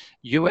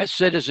 U.S.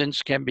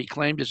 citizens can be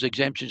claimed as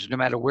exemptions no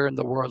matter where in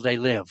the world they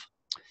live.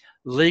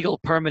 Legal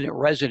permanent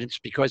residents,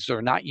 because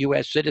they're not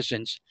U.S.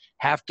 citizens,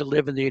 have to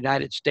live in the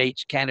United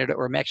States, Canada,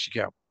 or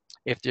Mexico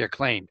if they're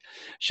claimed.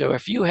 So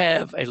if you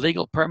have a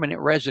legal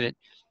permanent resident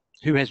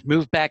who has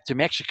moved back to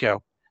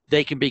Mexico,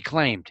 they can be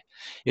claimed.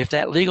 If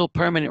that legal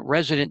permanent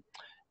resident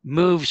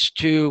moves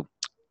to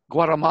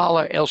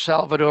Guatemala, El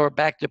Salvador,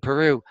 back to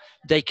Peru,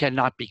 they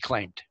cannot be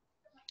claimed,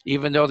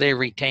 even though they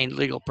retain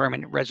legal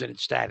permanent resident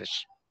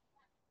status.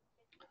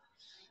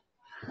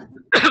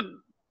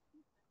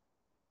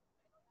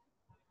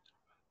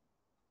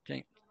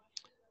 Okay.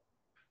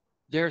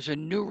 There's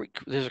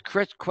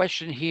a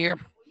question here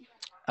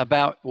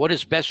about what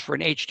is best for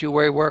an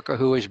H-2A worker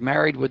who is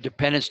married with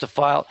dependents to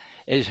file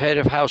as head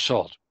of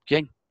household.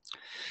 Okay.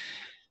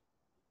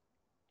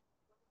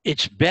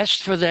 It's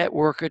best for that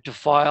worker to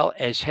file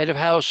as head of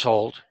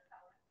household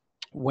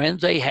when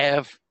they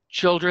have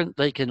children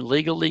they can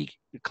legally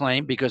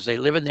claim because they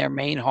live in their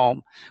main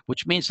home,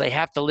 which means they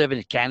have to live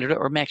in Canada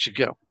or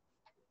Mexico.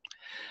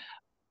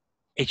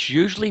 It's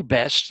usually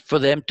best for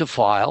them to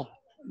file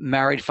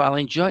married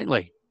filing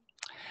jointly.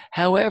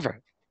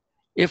 However,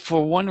 if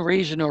for one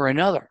reason or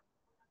another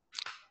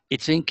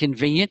it's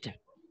inconvenient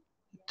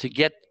to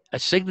get a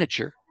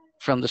signature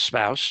from the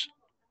spouse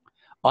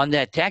on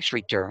that tax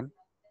return,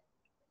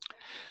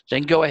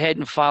 then go ahead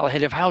and file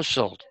head of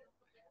household.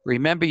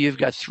 Remember, you've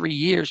got 3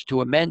 years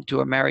to amend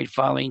to a married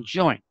filing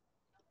joint.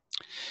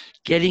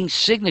 Getting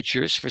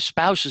signatures for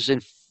spouses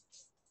in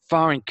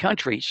foreign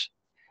countries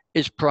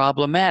is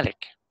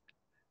problematic.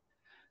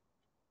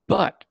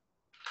 But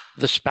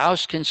the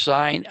spouse can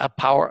sign a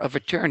power of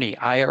attorney,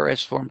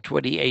 IRS Form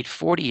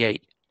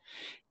 2848,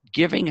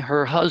 giving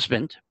her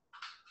husband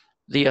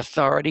the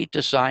authority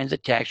to sign the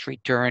tax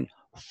return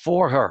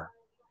for her.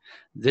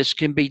 This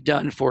can be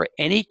done for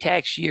any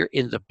tax year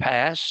in the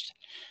past,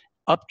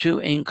 up to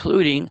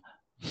including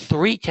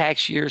 3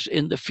 tax years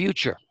in the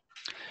future.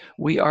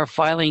 We are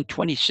filing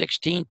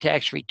 2016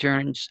 tax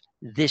returns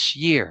this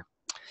year.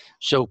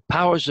 So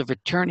powers of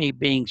attorney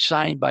being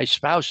signed by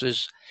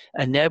spouses,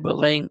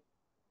 enabling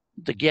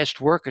the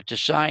guest worker to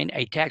sign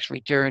a tax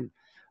return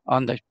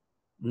on the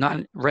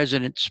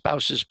non-resident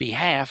spouse's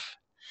behalf,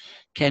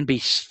 can be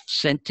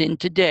sent in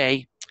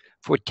today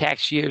for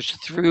tax years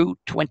through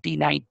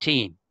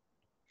 2019.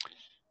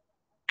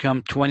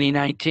 Come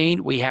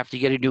 2019, we have to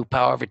get a new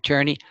power of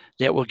attorney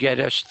that will get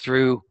us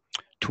through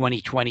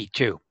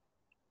 2022.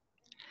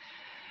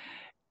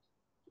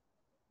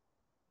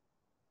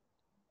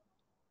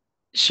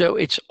 So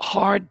it's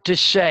hard to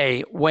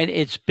say when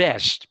it's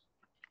best.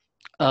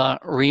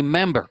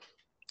 Remember,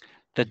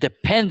 the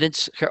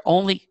dependents are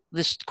only,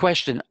 this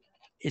question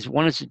is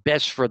when is it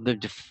best for them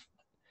to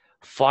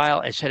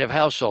file as head of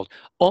household,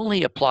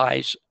 only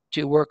applies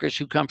to workers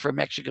who come from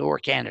Mexico or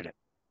Canada.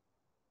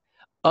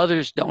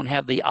 Others don't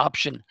have the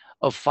option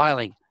of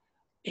filing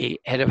a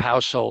head of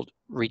household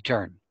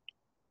return.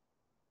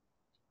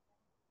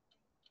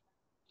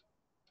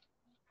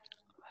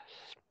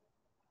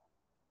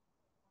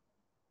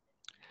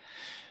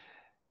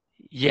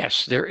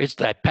 Yes, there is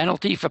that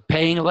penalty for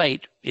paying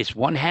late. It's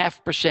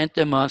 0.5%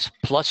 a month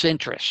plus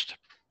interest.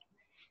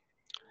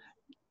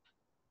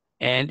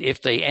 And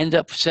if they end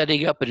up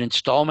setting up an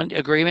installment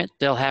agreement,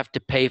 they'll have to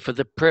pay for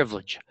the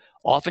privilege.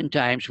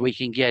 Oftentimes, we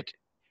can get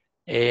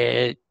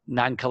a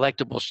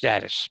non-collectible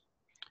status.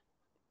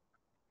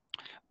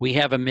 We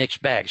have a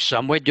mixed bag.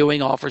 Some we're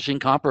doing offers in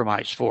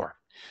compromise for.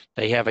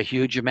 They have a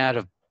huge amount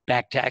of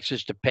back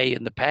taxes to pay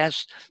in the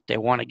past. They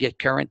want to get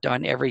current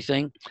on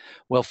everything.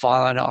 We'll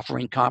file an offer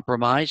in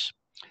compromise.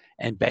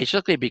 And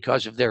basically,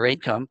 because of their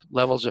income,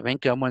 levels of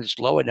income, when it's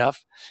low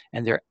enough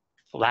and their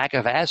lack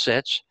of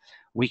assets,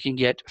 we can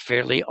get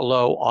fairly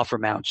low offer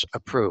amounts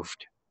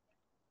approved.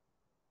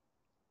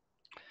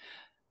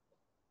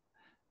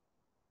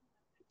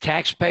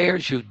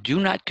 Taxpayers who do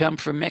not come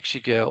from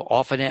Mexico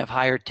often have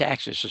higher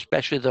taxes,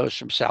 especially those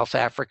from South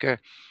Africa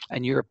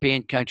and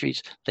European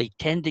countries. They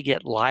tend to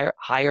get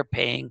higher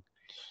paying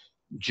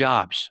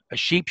jobs.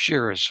 Sheep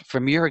shearers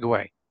from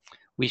Uruguay,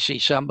 we see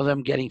some of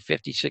them getting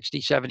 $50,000,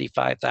 $60,000,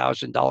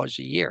 $75,000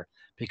 a year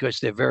because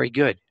they're very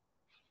good.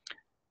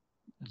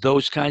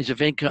 Those kinds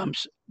of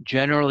incomes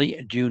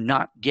generally do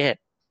not get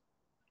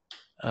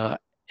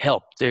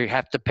help. They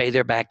have to pay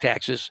their back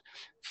taxes,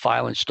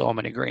 file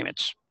installment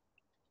agreements.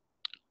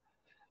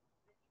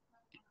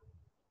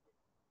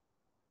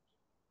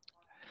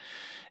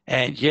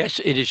 And yes,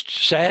 it is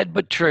sad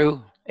but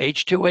true.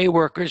 H-2A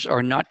workers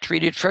are not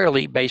treated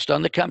fairly based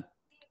on the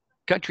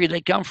country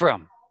they come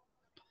from.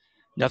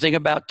 Nothing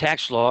about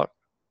tax law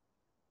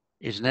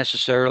is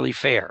necessarily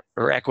fair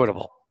or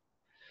equitable.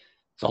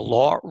 The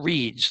law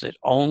reads that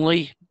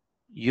only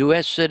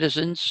U.S.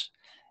 citizens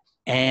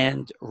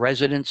and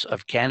residents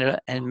of Canada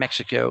and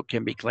Mexico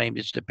can be claimed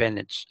as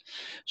dependents.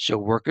 So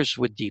workers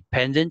with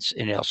dependents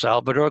in El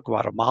Salvador,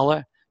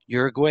 Guatemala,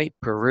 Uruguay,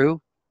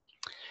 Peru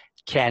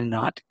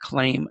cannot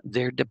claim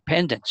their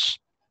dependents.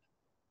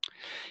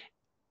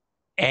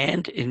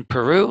 And in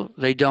Peru,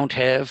 they don't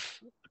have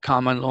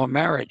common law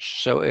marriage.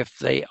 So if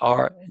they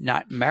are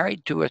not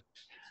married to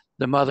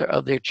the mother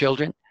of their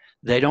children,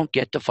 they don't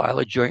get to file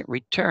a joint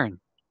return.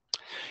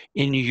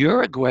 In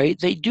Uruguay,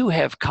 they do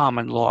have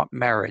common law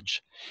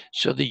marriage.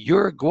 So the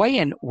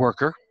Uruguayan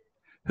worker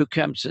who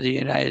comes to the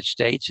United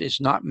States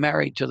is not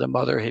married to the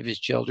mother of his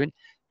children,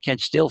 can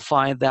still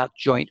file that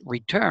joint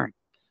return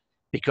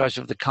because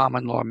of the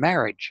common law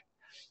marriage,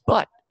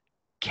 but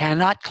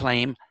cannot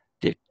claim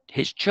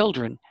his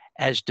children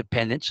as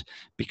dependents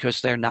because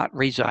they're not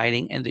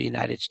residing in the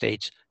United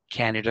States,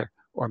 Canada,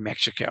 or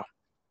Mexico.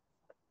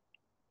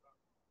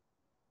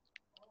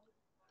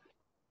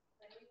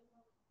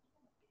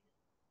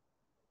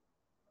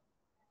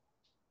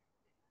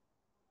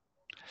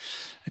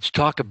 Let's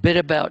talk a bit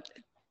about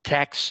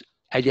tax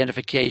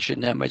identification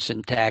numbers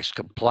and tax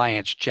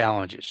compliance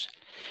challenges.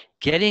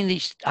 Getting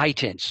these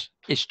ITINs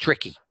is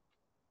tricky.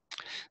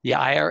 The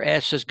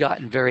IRS has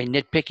gotten very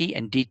nitpicky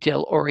and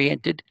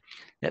detail-oriented.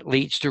 That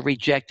leads to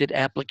rejected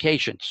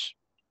applications.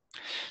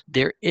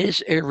 There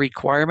is a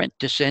requirement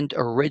to send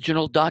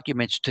original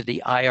documents to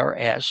the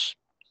IRS.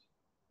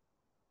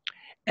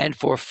 And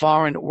for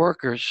foreign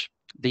workers,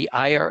 the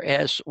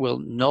IRS will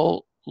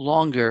no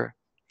longer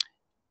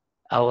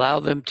allow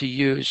them to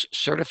use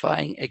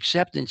certifying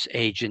acceptance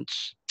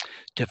agents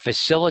to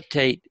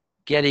facilitate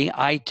getting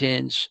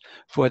ITINs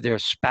for their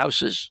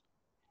spouses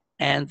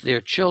and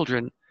their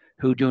children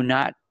who do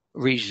not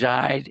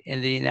reside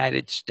in the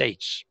United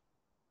States.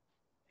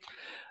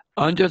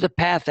 Under the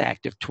PATH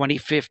Act of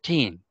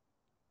 2015,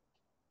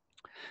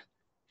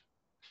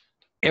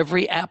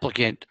 every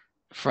applicant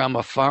from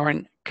a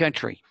foreign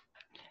country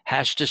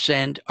has to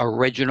send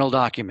original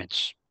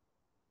documents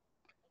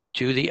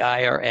to the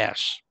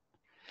IRS.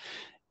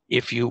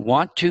 If you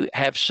want to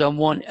have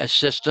someone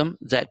assist them,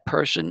 that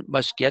person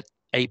must get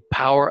a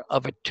power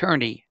of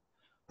attorney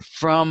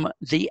from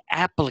the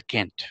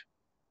applicant.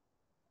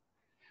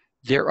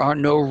 There are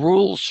no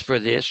rules for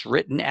this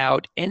written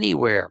out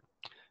anywhere,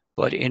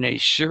 but in a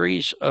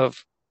series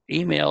of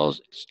emails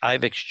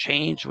I've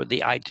exchanged with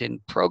the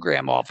ITIN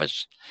program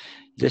office,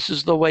 this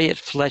is the way it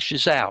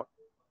fleshes out.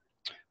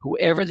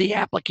 Whoever the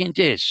applicant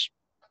is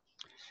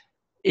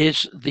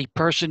the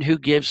person who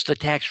gives the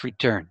tax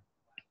return,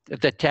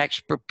 the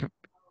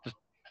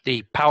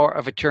power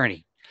of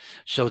attorney.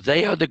 So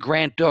they are the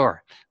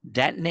grantor.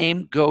 That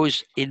name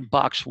goes in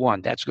box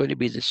 1. That's going to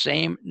be the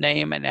same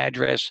name and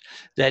address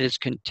that is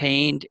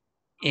contained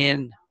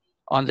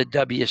on the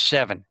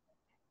W-7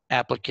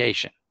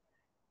 application.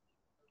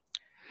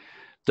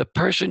 The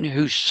person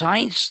who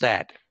signs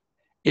that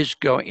is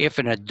going, if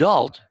an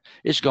adult,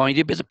 is going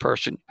to be the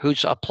person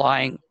who's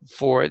applying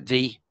for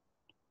the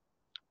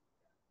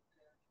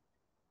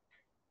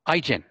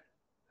ITIN.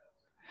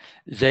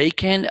 They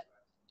can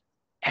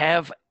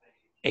have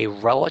a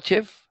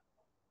relative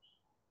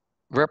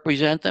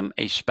represent them,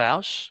 a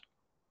spouse.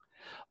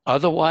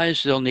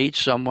 Otherwise, they'll need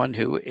someone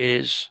who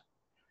is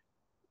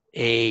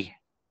a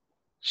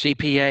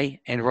CPA,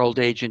 enrolled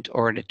agent,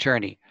 or an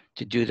attorney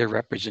to do their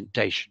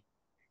representation.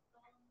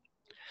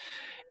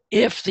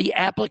 If the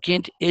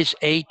applicant is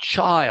a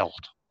child,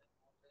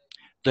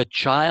 the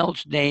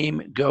child's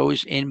name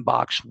goes in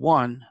box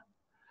 1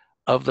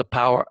 of the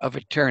power of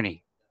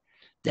attorney.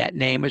 That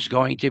name is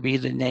going to be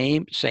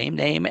the same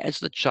name as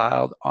the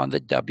child on the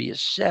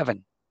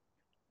W-7.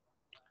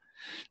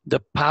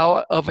 The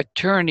power of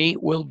attorney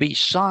will be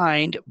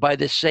signed by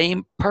the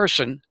same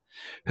person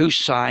who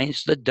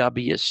signs the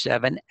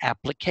W-7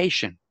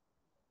 application.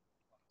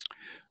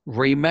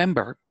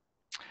 Remember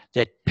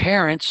that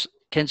parents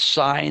can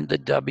sign the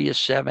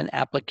W-7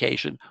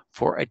 application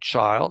for a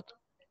child.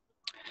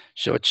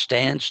 So it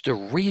stands to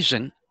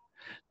reason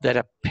that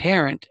a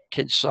parent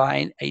can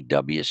sign a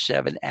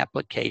W-7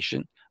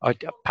 application or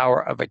a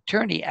power of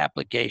attorney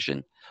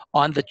application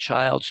on the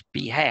child's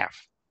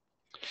behalf.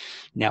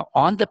 Now,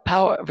 on the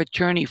power of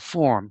attorney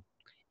form,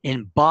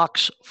 in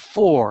box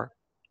 4,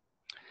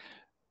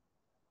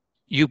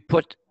 you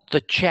put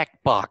the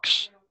check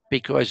box,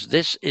 because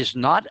this is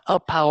not a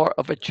power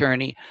of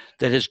attorney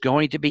that is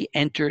going to be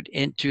entered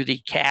into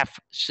the CAF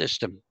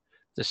system,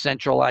 the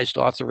centralized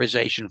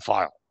authorization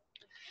file.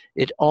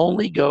 It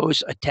only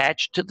goes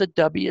attached to the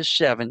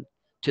W-7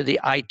 to the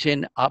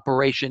ITIN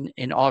operation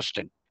in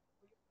Austin.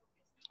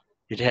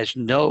 It has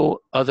no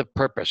other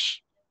purpose.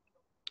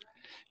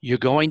 You're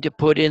going to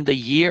put in the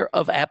year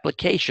of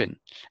application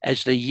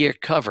as the year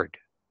covered.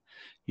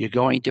 You're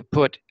going to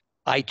put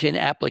ITIN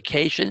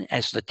application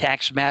as the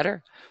tax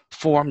matter,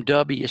 Form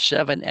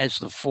W-7 as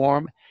the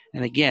form,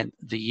 and again,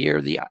 the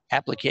year the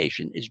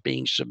application is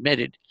being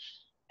submitted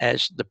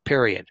as the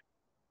period.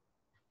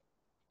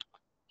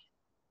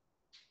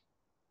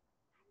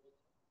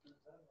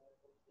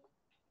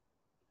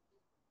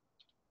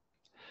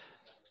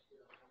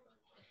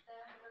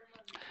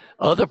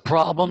 Other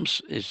problems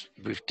is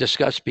we've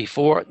discussed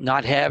before,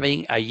 not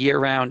having a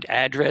year-round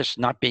address,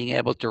 not being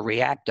able to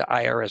react to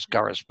IRS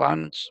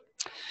correspondence.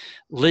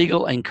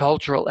 Legal and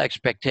cultural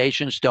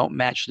expectations don't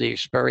match the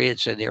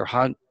experience in their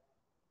home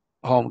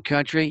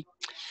country,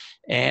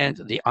 and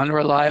the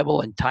unreliable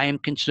and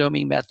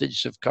time-consuming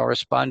methods of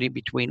corresponding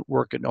between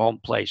work and home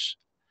place.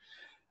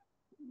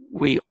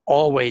 We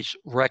always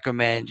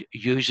recommend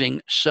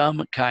using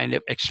some kind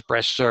of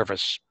express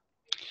service.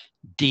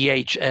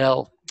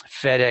 DHL,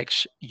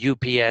 FedEx,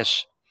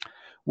 UPS,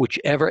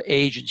 whichever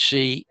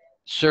agency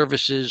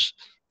services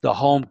the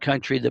home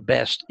country the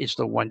best is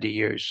the one to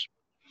use,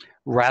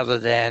 rather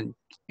than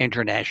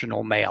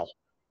international mail.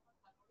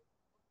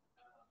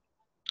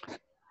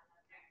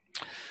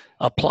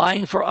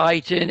 Applying for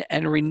ITIN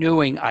and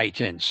renewing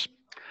ITINs.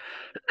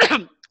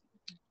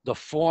 The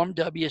Form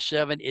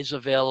W-7 is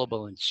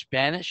available in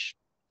Spanish.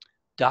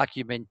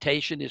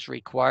 Documentation is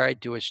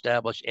required to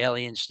establish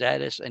alien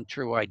status and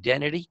true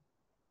identity.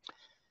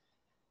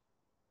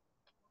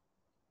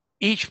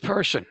 Each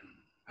person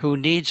who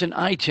needs an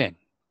ITIN,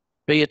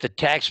 be it the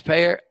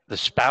taxpayer, the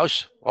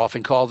spouse,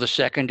 often called the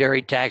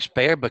secondary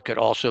taxpayer, but could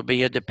also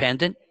be a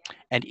dependent,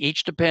 and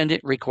each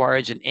dependent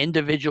requires an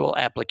individual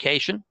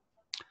application.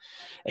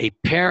 A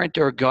parent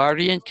or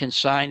guardian can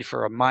sign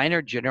for a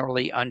minor,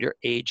 generally under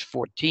age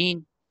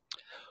 14.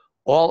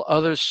 All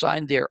others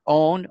sign their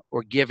own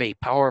or give a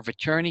power of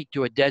attorney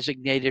to a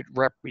designated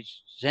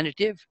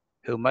representative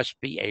who must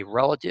be a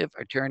relative,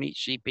 attorney,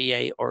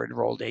 CPA, or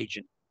enrolled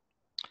agent.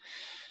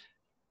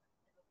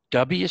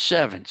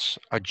 W-7s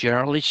are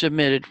generally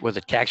submitted with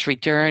a tax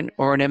return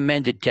or an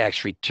amended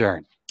tax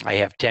return. I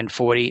have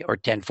 1040 or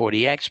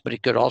 1040X, but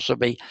it could also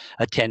be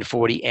a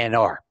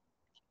 1040NR.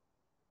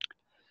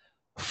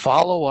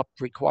 Follow-up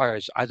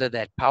requires either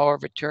that power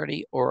of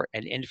attorney or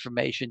an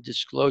information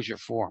disclosure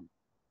form.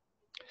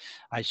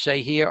 I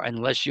say here,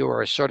 unless you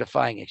are a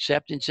certifying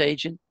acceptance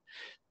agent,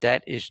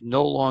 that is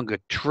no longer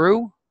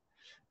true,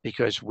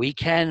 because we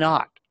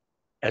cannot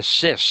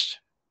assist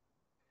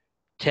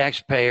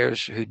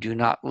taxpayers who do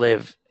not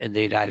live in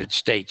the United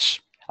States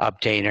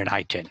obtain an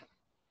ITIN.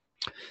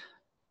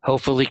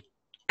 Hopefully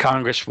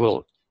Congress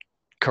will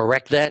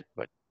correct that,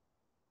 but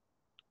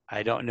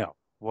I don't know.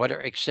 What are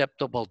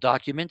acceptable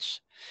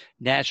documents?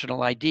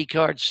 National ID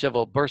card,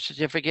 civil birth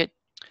certificate,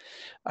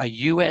 a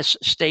U.S.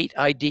 state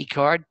ID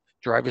card,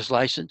 driver's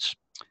license,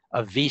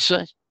 a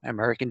visa,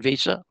 American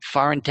visa,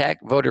 foreign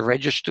tax voter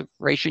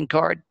registration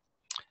card,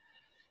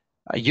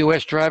 a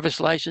U.S. driver's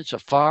license, a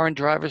foreign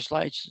driver's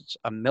license,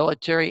 a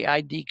military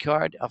ID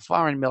card, a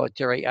foreign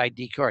military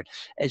ID card,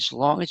 as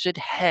long as it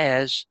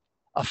has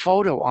a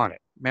photo on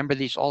it. Remember,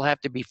 these all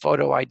have to be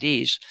photo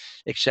IDs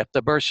except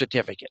the birth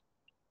certificate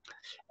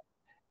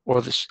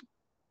or the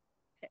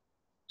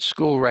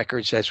school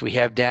records as we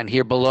have down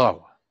here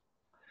below.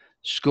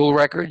 School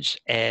records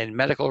and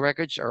medical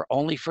records are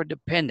only for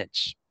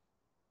dependents.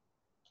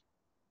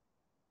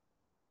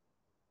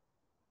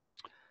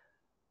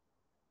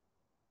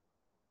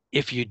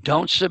 If you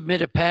don't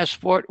submit a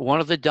passport,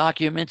 one of the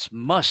documents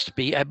must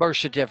be a birth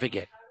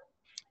certificate.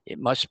 It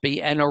must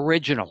be an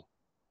original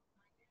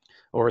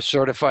or a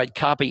certified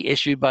copy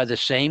issued by the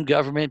same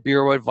government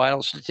Bureau of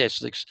Vital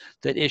Statistics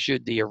that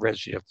issued the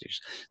original.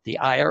 The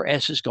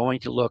IRS is going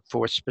to look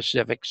for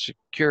specific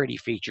security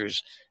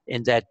features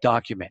in that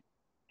document.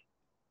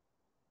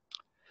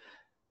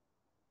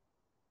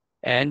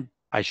 And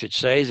I should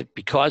say that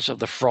because of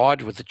the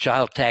fraud with the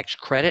child tax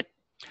credit,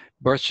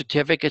 birth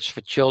certificates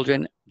for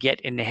children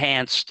get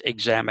enhanced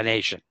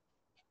examination.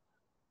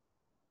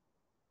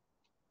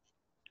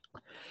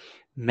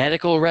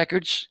 Medical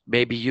records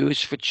may be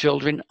used for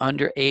children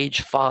under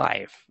age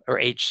 5 or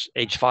age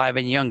 5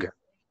 and younger.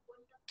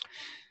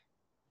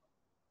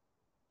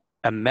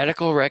 A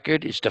medical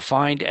record is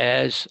defined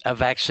as a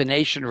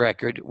vaccination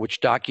record which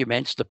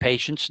documents the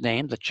patient's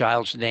name, the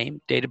child's name,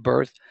 date of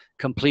birth,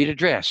 complete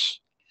address,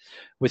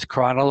 with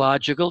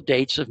chronological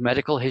dates of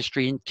medical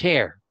history and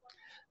care,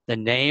 the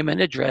name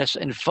and address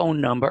and phone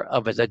number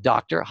of the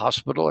doctor,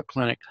 hospital, or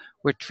clinic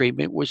where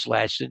treatment was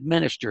last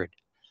administered.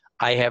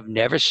 I have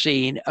never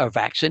seen a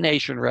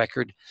vaccination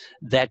record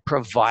that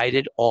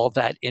provided all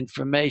that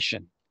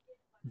information.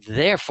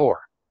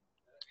 Therefore,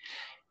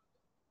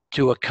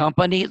 to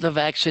accompany the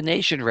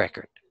vaccination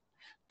record,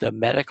 the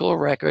medical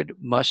record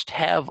must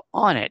have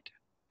on it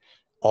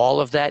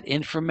all of that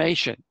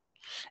information,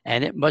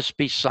 and it must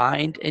be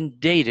signed and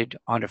dated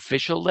on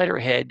official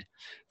letterhead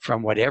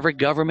from whatever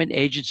government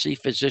agency,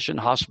 physician,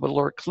 hospital,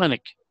 or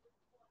clinic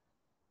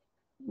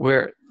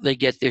where they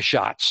get their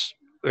shots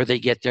or they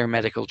get their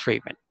medical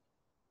treatment.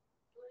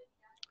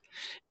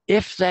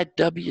 If that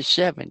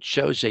W-7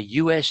 shows a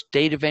U.S.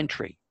 date of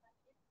entry,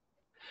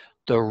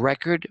 the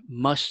record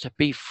must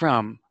be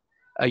from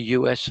a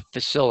U.S.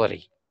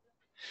 facility.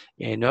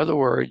 In other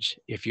words,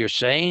 if you're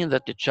saying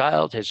that the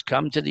child has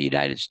come to the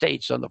United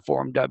States on the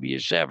Form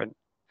W-7,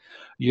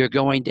 you're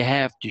going to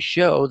have to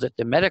show that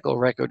the medical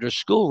record or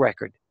school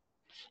record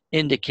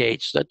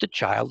indicates that the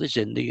child is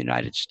in the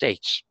United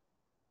States.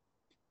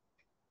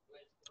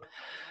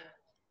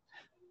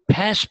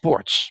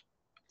 Passports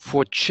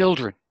for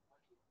children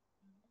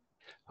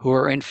who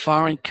are in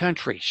foreign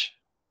countries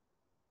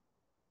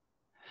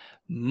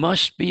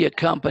must be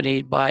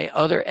accompanied by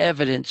other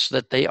evidence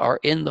that they are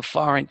in the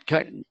foreign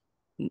country,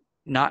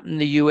 not in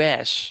the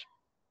U.S.,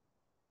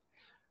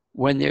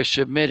 when they're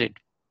submitted.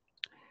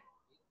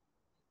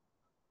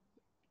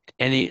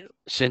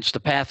 Since the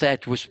PATH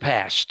Act was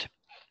passed,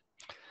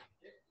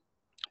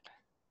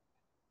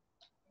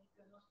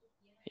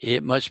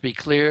 it must be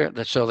clear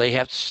that so they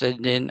have to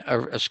send in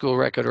a school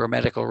record or a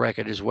medical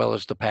record as well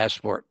as the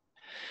passport.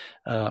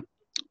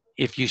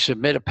 If you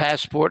submit a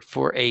passport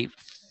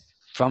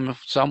from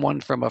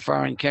someone from a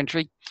foreign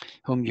country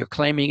whom you're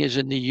claiming is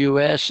in the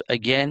U.S.,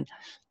 again,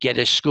 get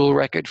a school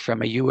record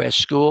from a U.S.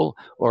 school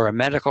or a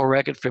medical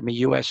record from a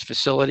U.S.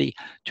 facility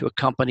to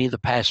accompany the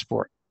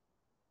passport.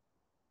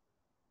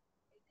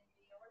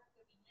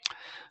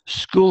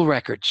 School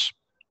records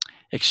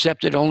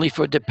accepted only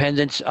for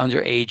dependents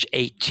under age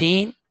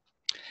 18.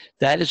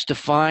 That is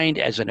defined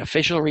as an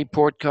official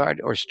report card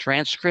or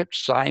transcript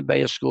signed by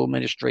a school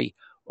ministry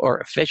or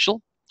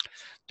official.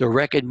 The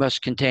record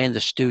must contain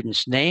the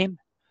student's name,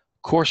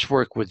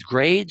 coursework with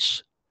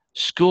grades,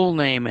 school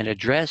name and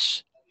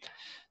address.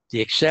 The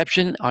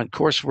exception on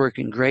coursework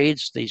and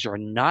grades, these are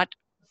not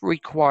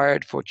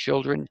required for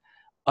children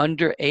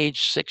under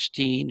age 6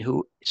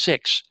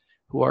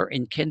 who are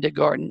in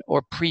kindergarten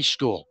or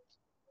preschool.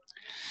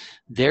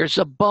 There's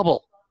a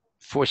bubble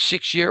for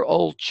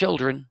 6-year-old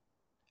children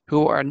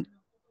who are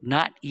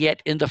not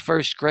yet in the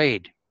first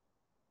grade.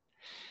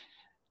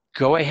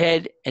 Go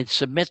ahead and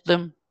submit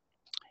them.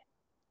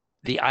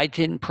 The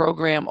ITIN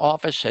program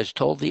office has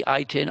told the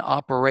ITIN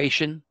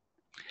operation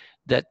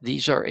that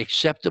these are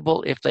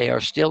acceptable if they are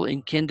still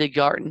in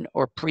kindergarten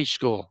or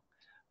preschool,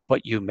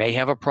 but you may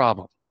have a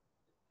problem.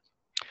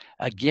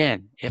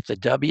 Again, if the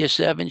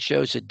W-7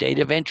 shows a date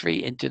of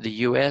entry into the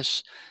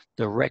U.S.,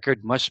 the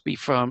record must be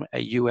from a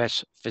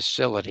U.S.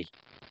 facility.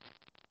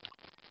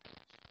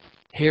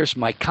 Here's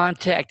my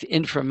contact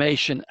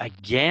information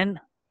again.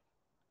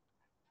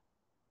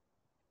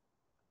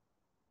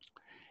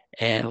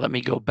 And let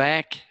me go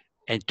back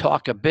and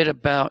talk a bit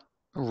about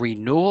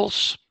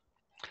renewals.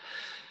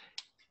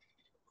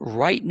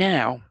 Right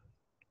now,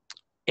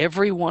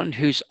 everyone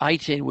whose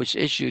ITIN was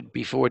issued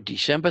before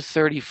December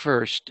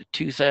 31st,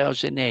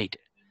 2008,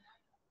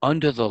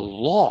 under the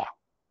law,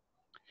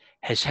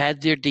 has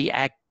had their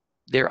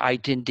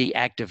ITIN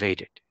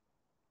deactivated.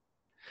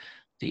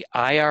 The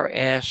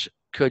IRS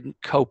couldn't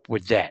cope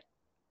with that.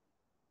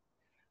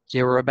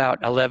 There were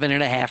about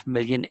 11.5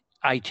 million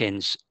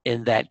ITINs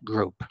in that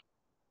group.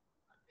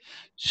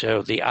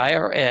 So the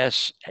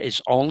IRS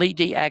has only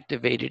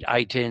deactivated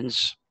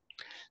ITINs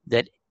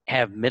that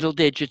have middle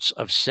digits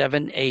of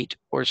 78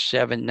 or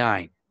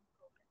 79.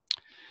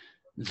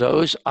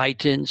 Those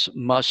ITINs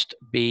must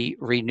be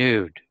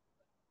renewed.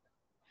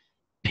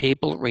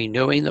 People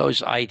renewing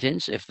those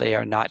ITINs, if they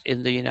are not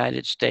in the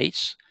United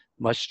States,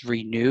 must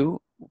renew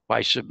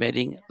by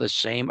submitting the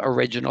same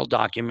original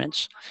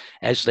documents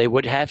as they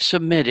would have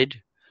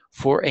submitted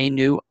for a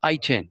new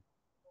ITIN.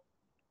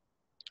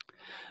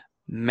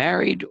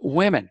 Married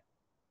women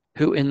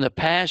who in the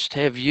past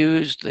have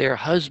used their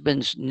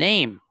husband's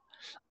name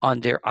on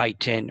their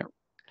ITIN,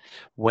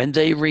 when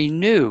they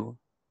renew,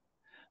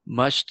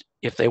 must,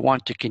 if they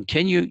want to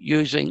continue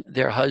using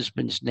their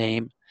husband's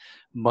name,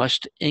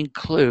 must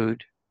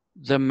include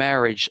the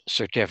marriage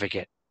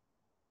certificate.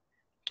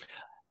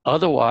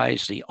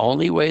 Otherwise, the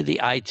only way the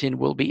ITIN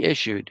will be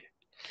issued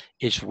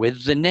is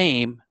with the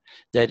name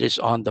that is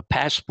on the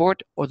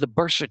passport or the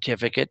birth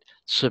certificate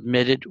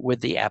submitted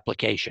with the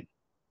application.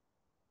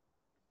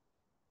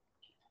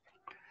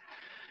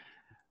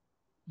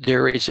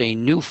 There is a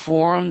new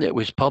form that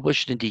was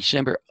published in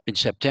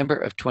September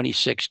of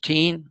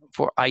 2016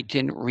 for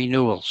ITIN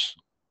renewals.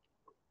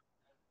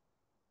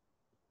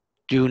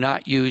 Do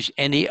not use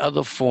any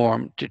other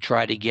form to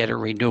try to get a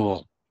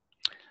renewal.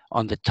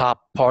 On the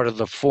top part of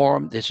the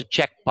form, there's a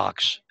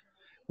checkbox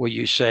where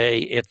you say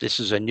if this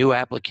is a new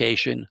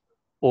application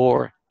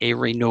or a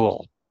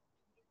renewal.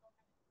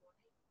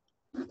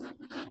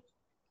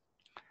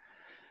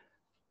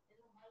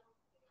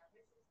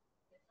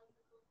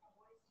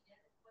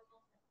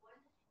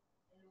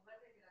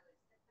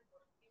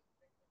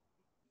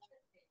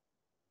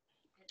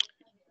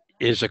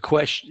 Is a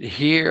question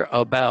here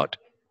about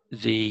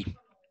the,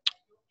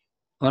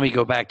 let me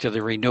go back to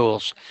the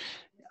renewals.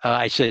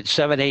 I said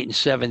 7.8 and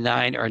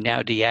 7.9 are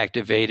now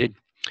deactivated.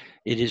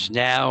 It is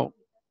now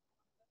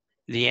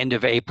the end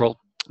of April.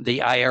 The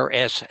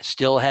IRS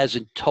still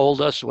hasn't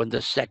told us when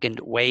the second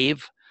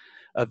wave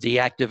of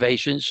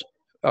deactivations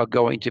are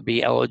going to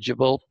be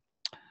eligible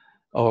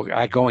or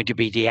are going to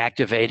be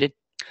deactivated.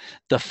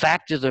 The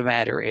fact of the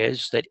matter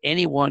is that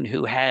anyone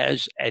who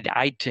has an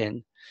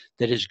ITIN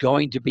that is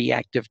going to be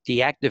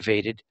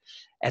deactivated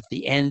at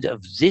the end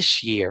of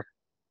this year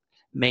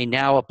may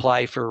now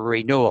apply for a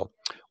renewal,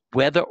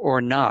 whether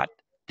or not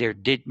their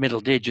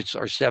middle digits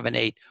are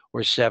 7.8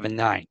 or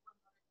 7.9.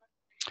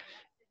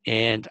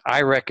 And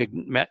I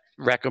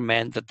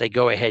recommend that they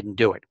go ahead and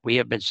do it. We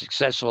have been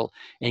successful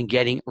in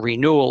getting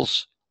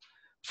renewals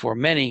for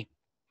many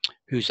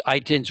whose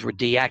ITINs were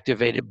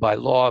deactivated by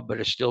law but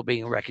are still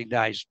being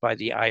recognized by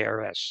the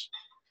IRS.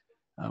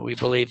 We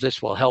believe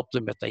this will help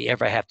them if they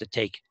ever have to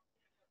take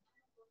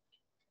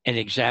an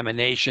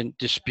examination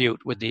dispute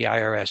with the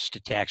IRS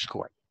to tax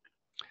court.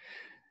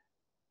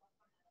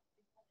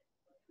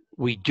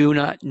 We do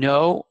not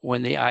know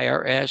when the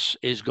IRS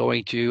is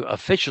going to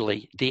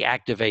officially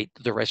deactivate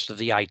the rest of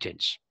the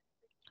ITINs.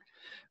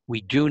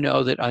 We do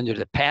know that under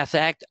the PATH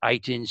Act,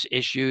 ITINs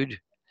issued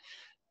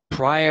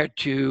prior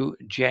to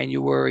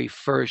January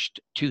 1st,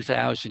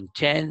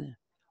 2010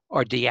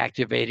 are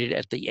deactivated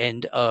at the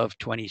end of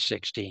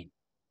 2016.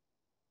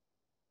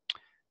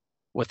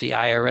 What the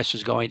IRS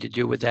is going to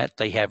do with that,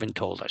 they haven't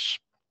told us.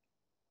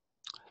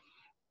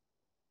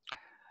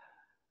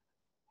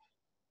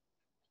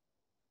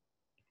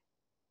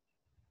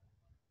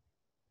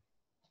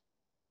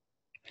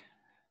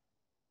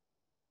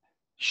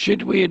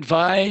 Should we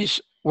advise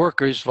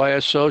workers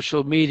via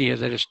social media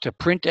that is to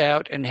print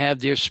out and have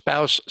their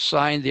spouse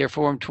sign their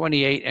Form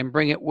 28 and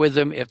bring it with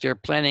them if they're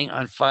planning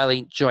on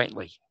filing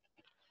jointly?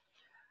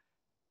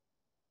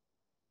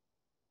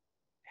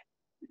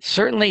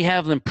 Certainly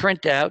have them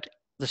print out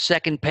the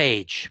second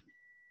page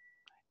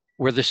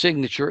where the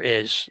signature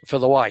is for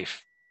the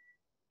wife.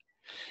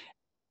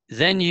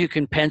 Then you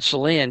can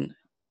pencil in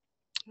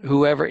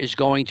whoever is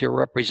going to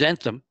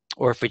represent them,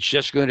 or if it's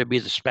just going to be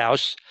the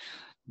spouse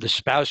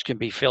can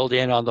be filled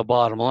in on the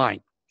bottom line.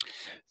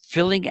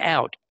 Filling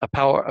out a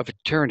power of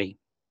attorney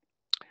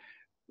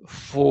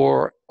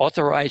for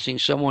authorizing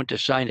someone to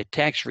sign a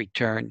tax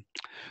return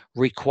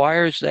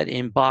requires that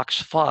in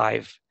box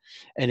 5,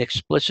 an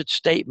explicit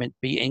statement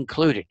be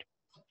included.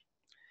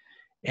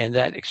 And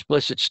that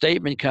explicit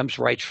statement comes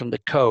right from the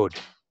code.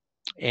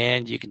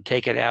 And you can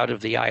take it out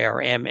of the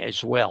IRM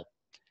as well.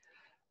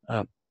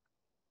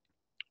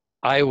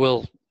 I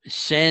will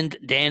send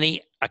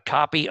Danny a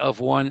copy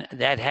of one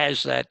that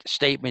has that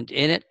statement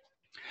in it.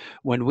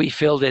 When we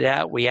filled it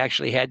out, we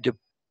actually had to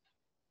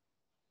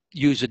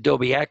use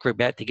Adobe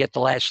Acrobat to get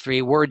the last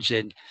 3 words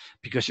in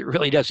because it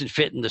really doesn't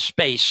fit in the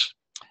space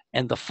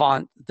and the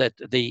font that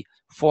the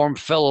form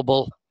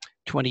fillable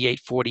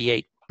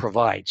 2848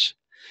 provides.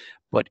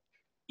 But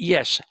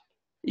yes,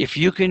 if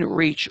you can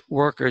reach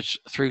workers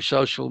through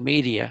social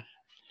media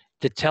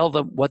to tell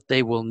them what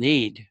they will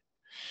need,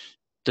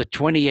 the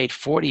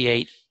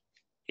 2848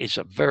 is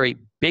a very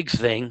big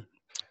thing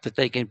that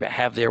they can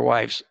have their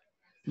wives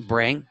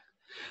bring,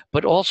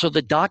 but also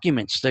the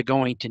documents they're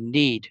going to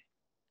need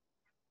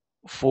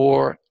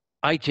for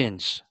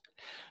ITINs,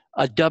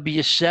 a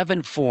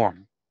W-7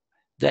 form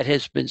that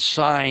has been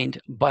signed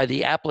by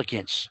the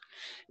applicants.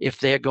 If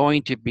they're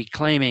going to be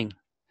claiming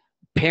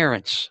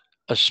parents,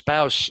 a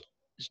spouse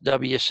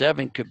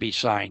W-7 could be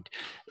signed.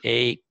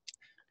 The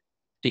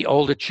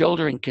older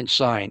children can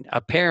sign.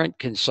 A parent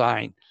can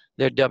sign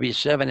their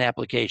W-7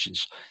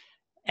 applications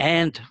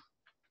and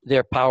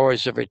their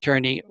powers of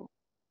attorney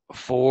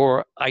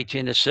for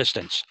ITIN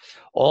assistance.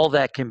 All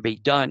that can be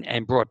done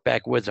and brought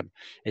back with them.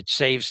 It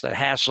saves the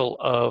hassle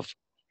of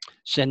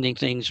sending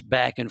things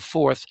back and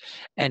forth.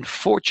 And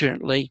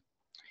fortunately,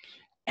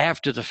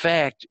 after the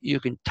fact, you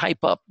can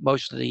type up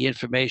most of the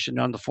information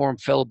on the form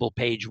fillable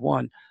page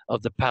 1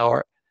 of the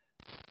power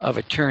of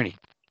attorney.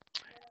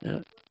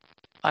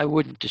 I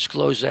wouldn't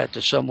disclose that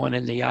to someone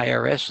in the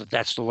IRS that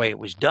that's the way it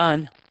was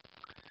done,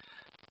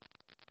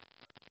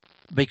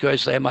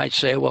 because they might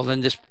say, well,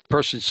 then this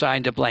person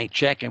signed a blank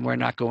check and we're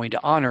not going to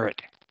honor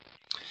it.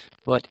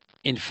 But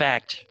in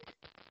fact,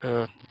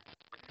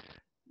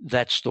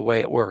 that's the way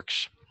it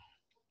works.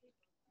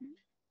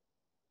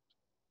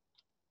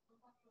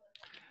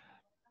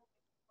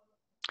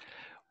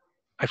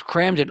 I've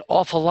crammed an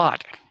awful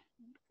lot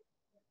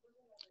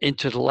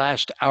into the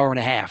last hour and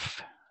a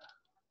half,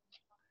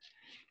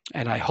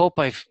 and I hope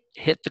I've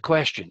hit the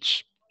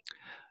questions.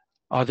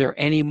 Are there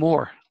any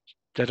more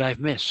that I've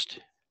missed?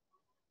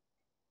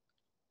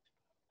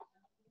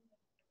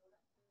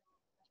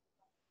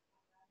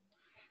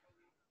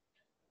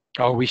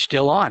 Are we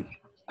still on?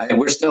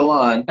 We're still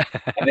on.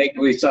 I think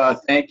we saw,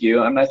 thank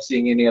you. I'm not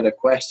seeing any other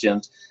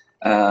questions.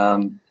 I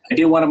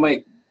do want to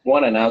make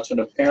one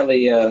announcement.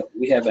 Apparently,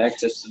 we have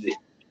access to the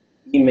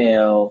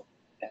email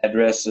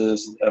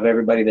addresses of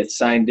everybody that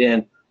signed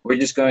in. We're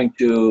just going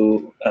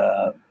to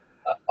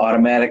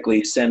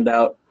automatically send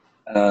out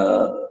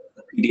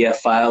PDF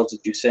files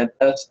that you sent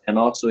us and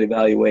also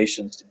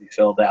evaluations to be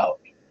filled out.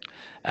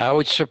 I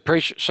would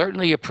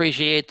certainly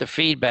appreciate the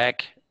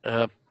feedback.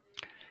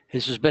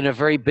 This has been a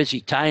very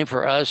busy time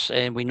for us,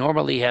 and we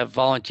normally have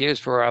volunteers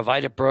for our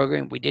VITA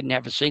program. We didn't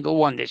have a single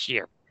one this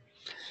year.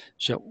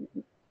 So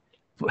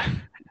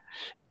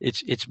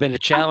it's been a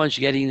challenge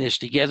getting this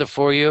together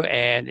for you,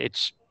 and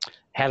it's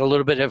had a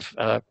little bit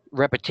of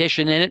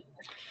repetition in it.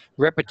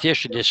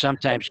 Repetition is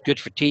sometimes good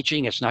for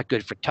teaching. It's not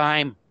good for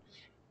time,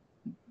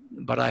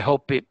 but I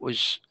hope it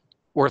was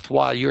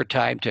worthwhile your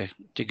time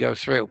to go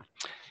through.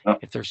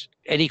 If there's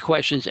any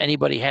questions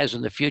anybody has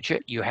in the future,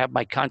 you have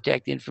my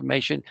contact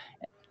information.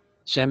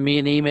 Send me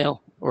an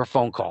email or a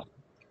phone call.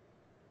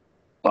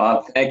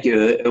 Bob, thank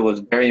you. It was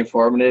very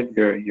informative.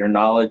 Your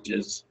knowledge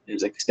is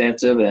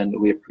extensive, and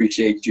we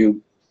appreciate your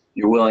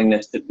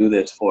willingness to do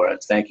this for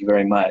us. Thank you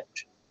very much.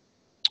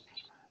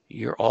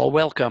 You're all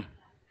welcome.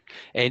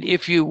 And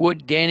if you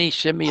would, Danny,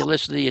 send me a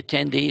list of the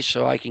attendees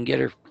so I can get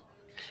her,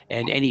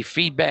 and any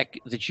feedback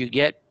that you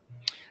get.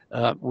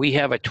 We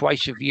have a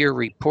twice-a-year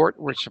report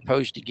we're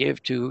supposed to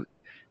give to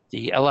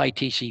the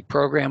LITC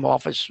program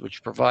office,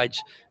 which provides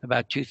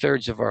about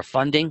 2/3 of our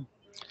funding,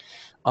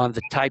 on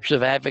the types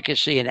of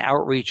advocacy and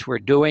outreach we're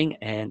doing,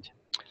 and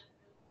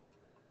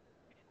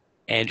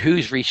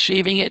who's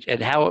receiving it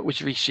and how it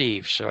was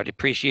received. So I'd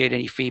appreciate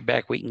any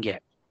feedback we can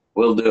get.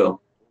 Will do.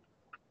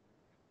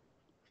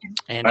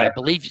 And right. I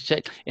believe you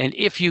said, and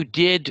if you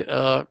did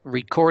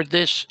record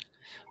this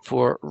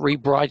for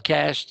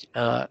rebroadcast,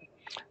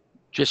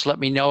 just let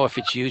me know if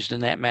it's used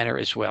in that manner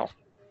as well.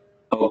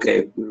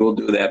 Okay, we will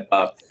do that,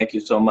 Bob. Thank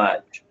you so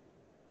much.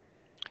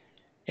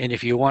 And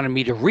if you wanted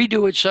me to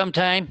redo it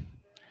sometime,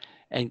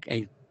 and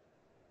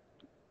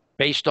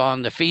based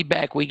on the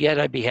feedback we get,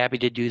 I'd be happy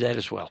to do that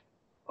as well.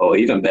 Oh,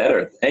 even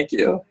better. Thank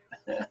you.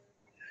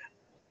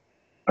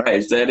 All right,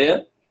 is that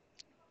it?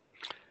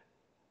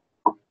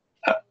 All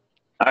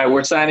right,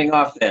 we're signing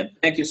off then.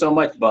 Thank you so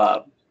much,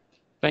 Bob.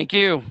 Thank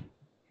you.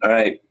 All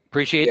right.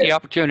 Appreciate the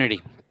opportunity.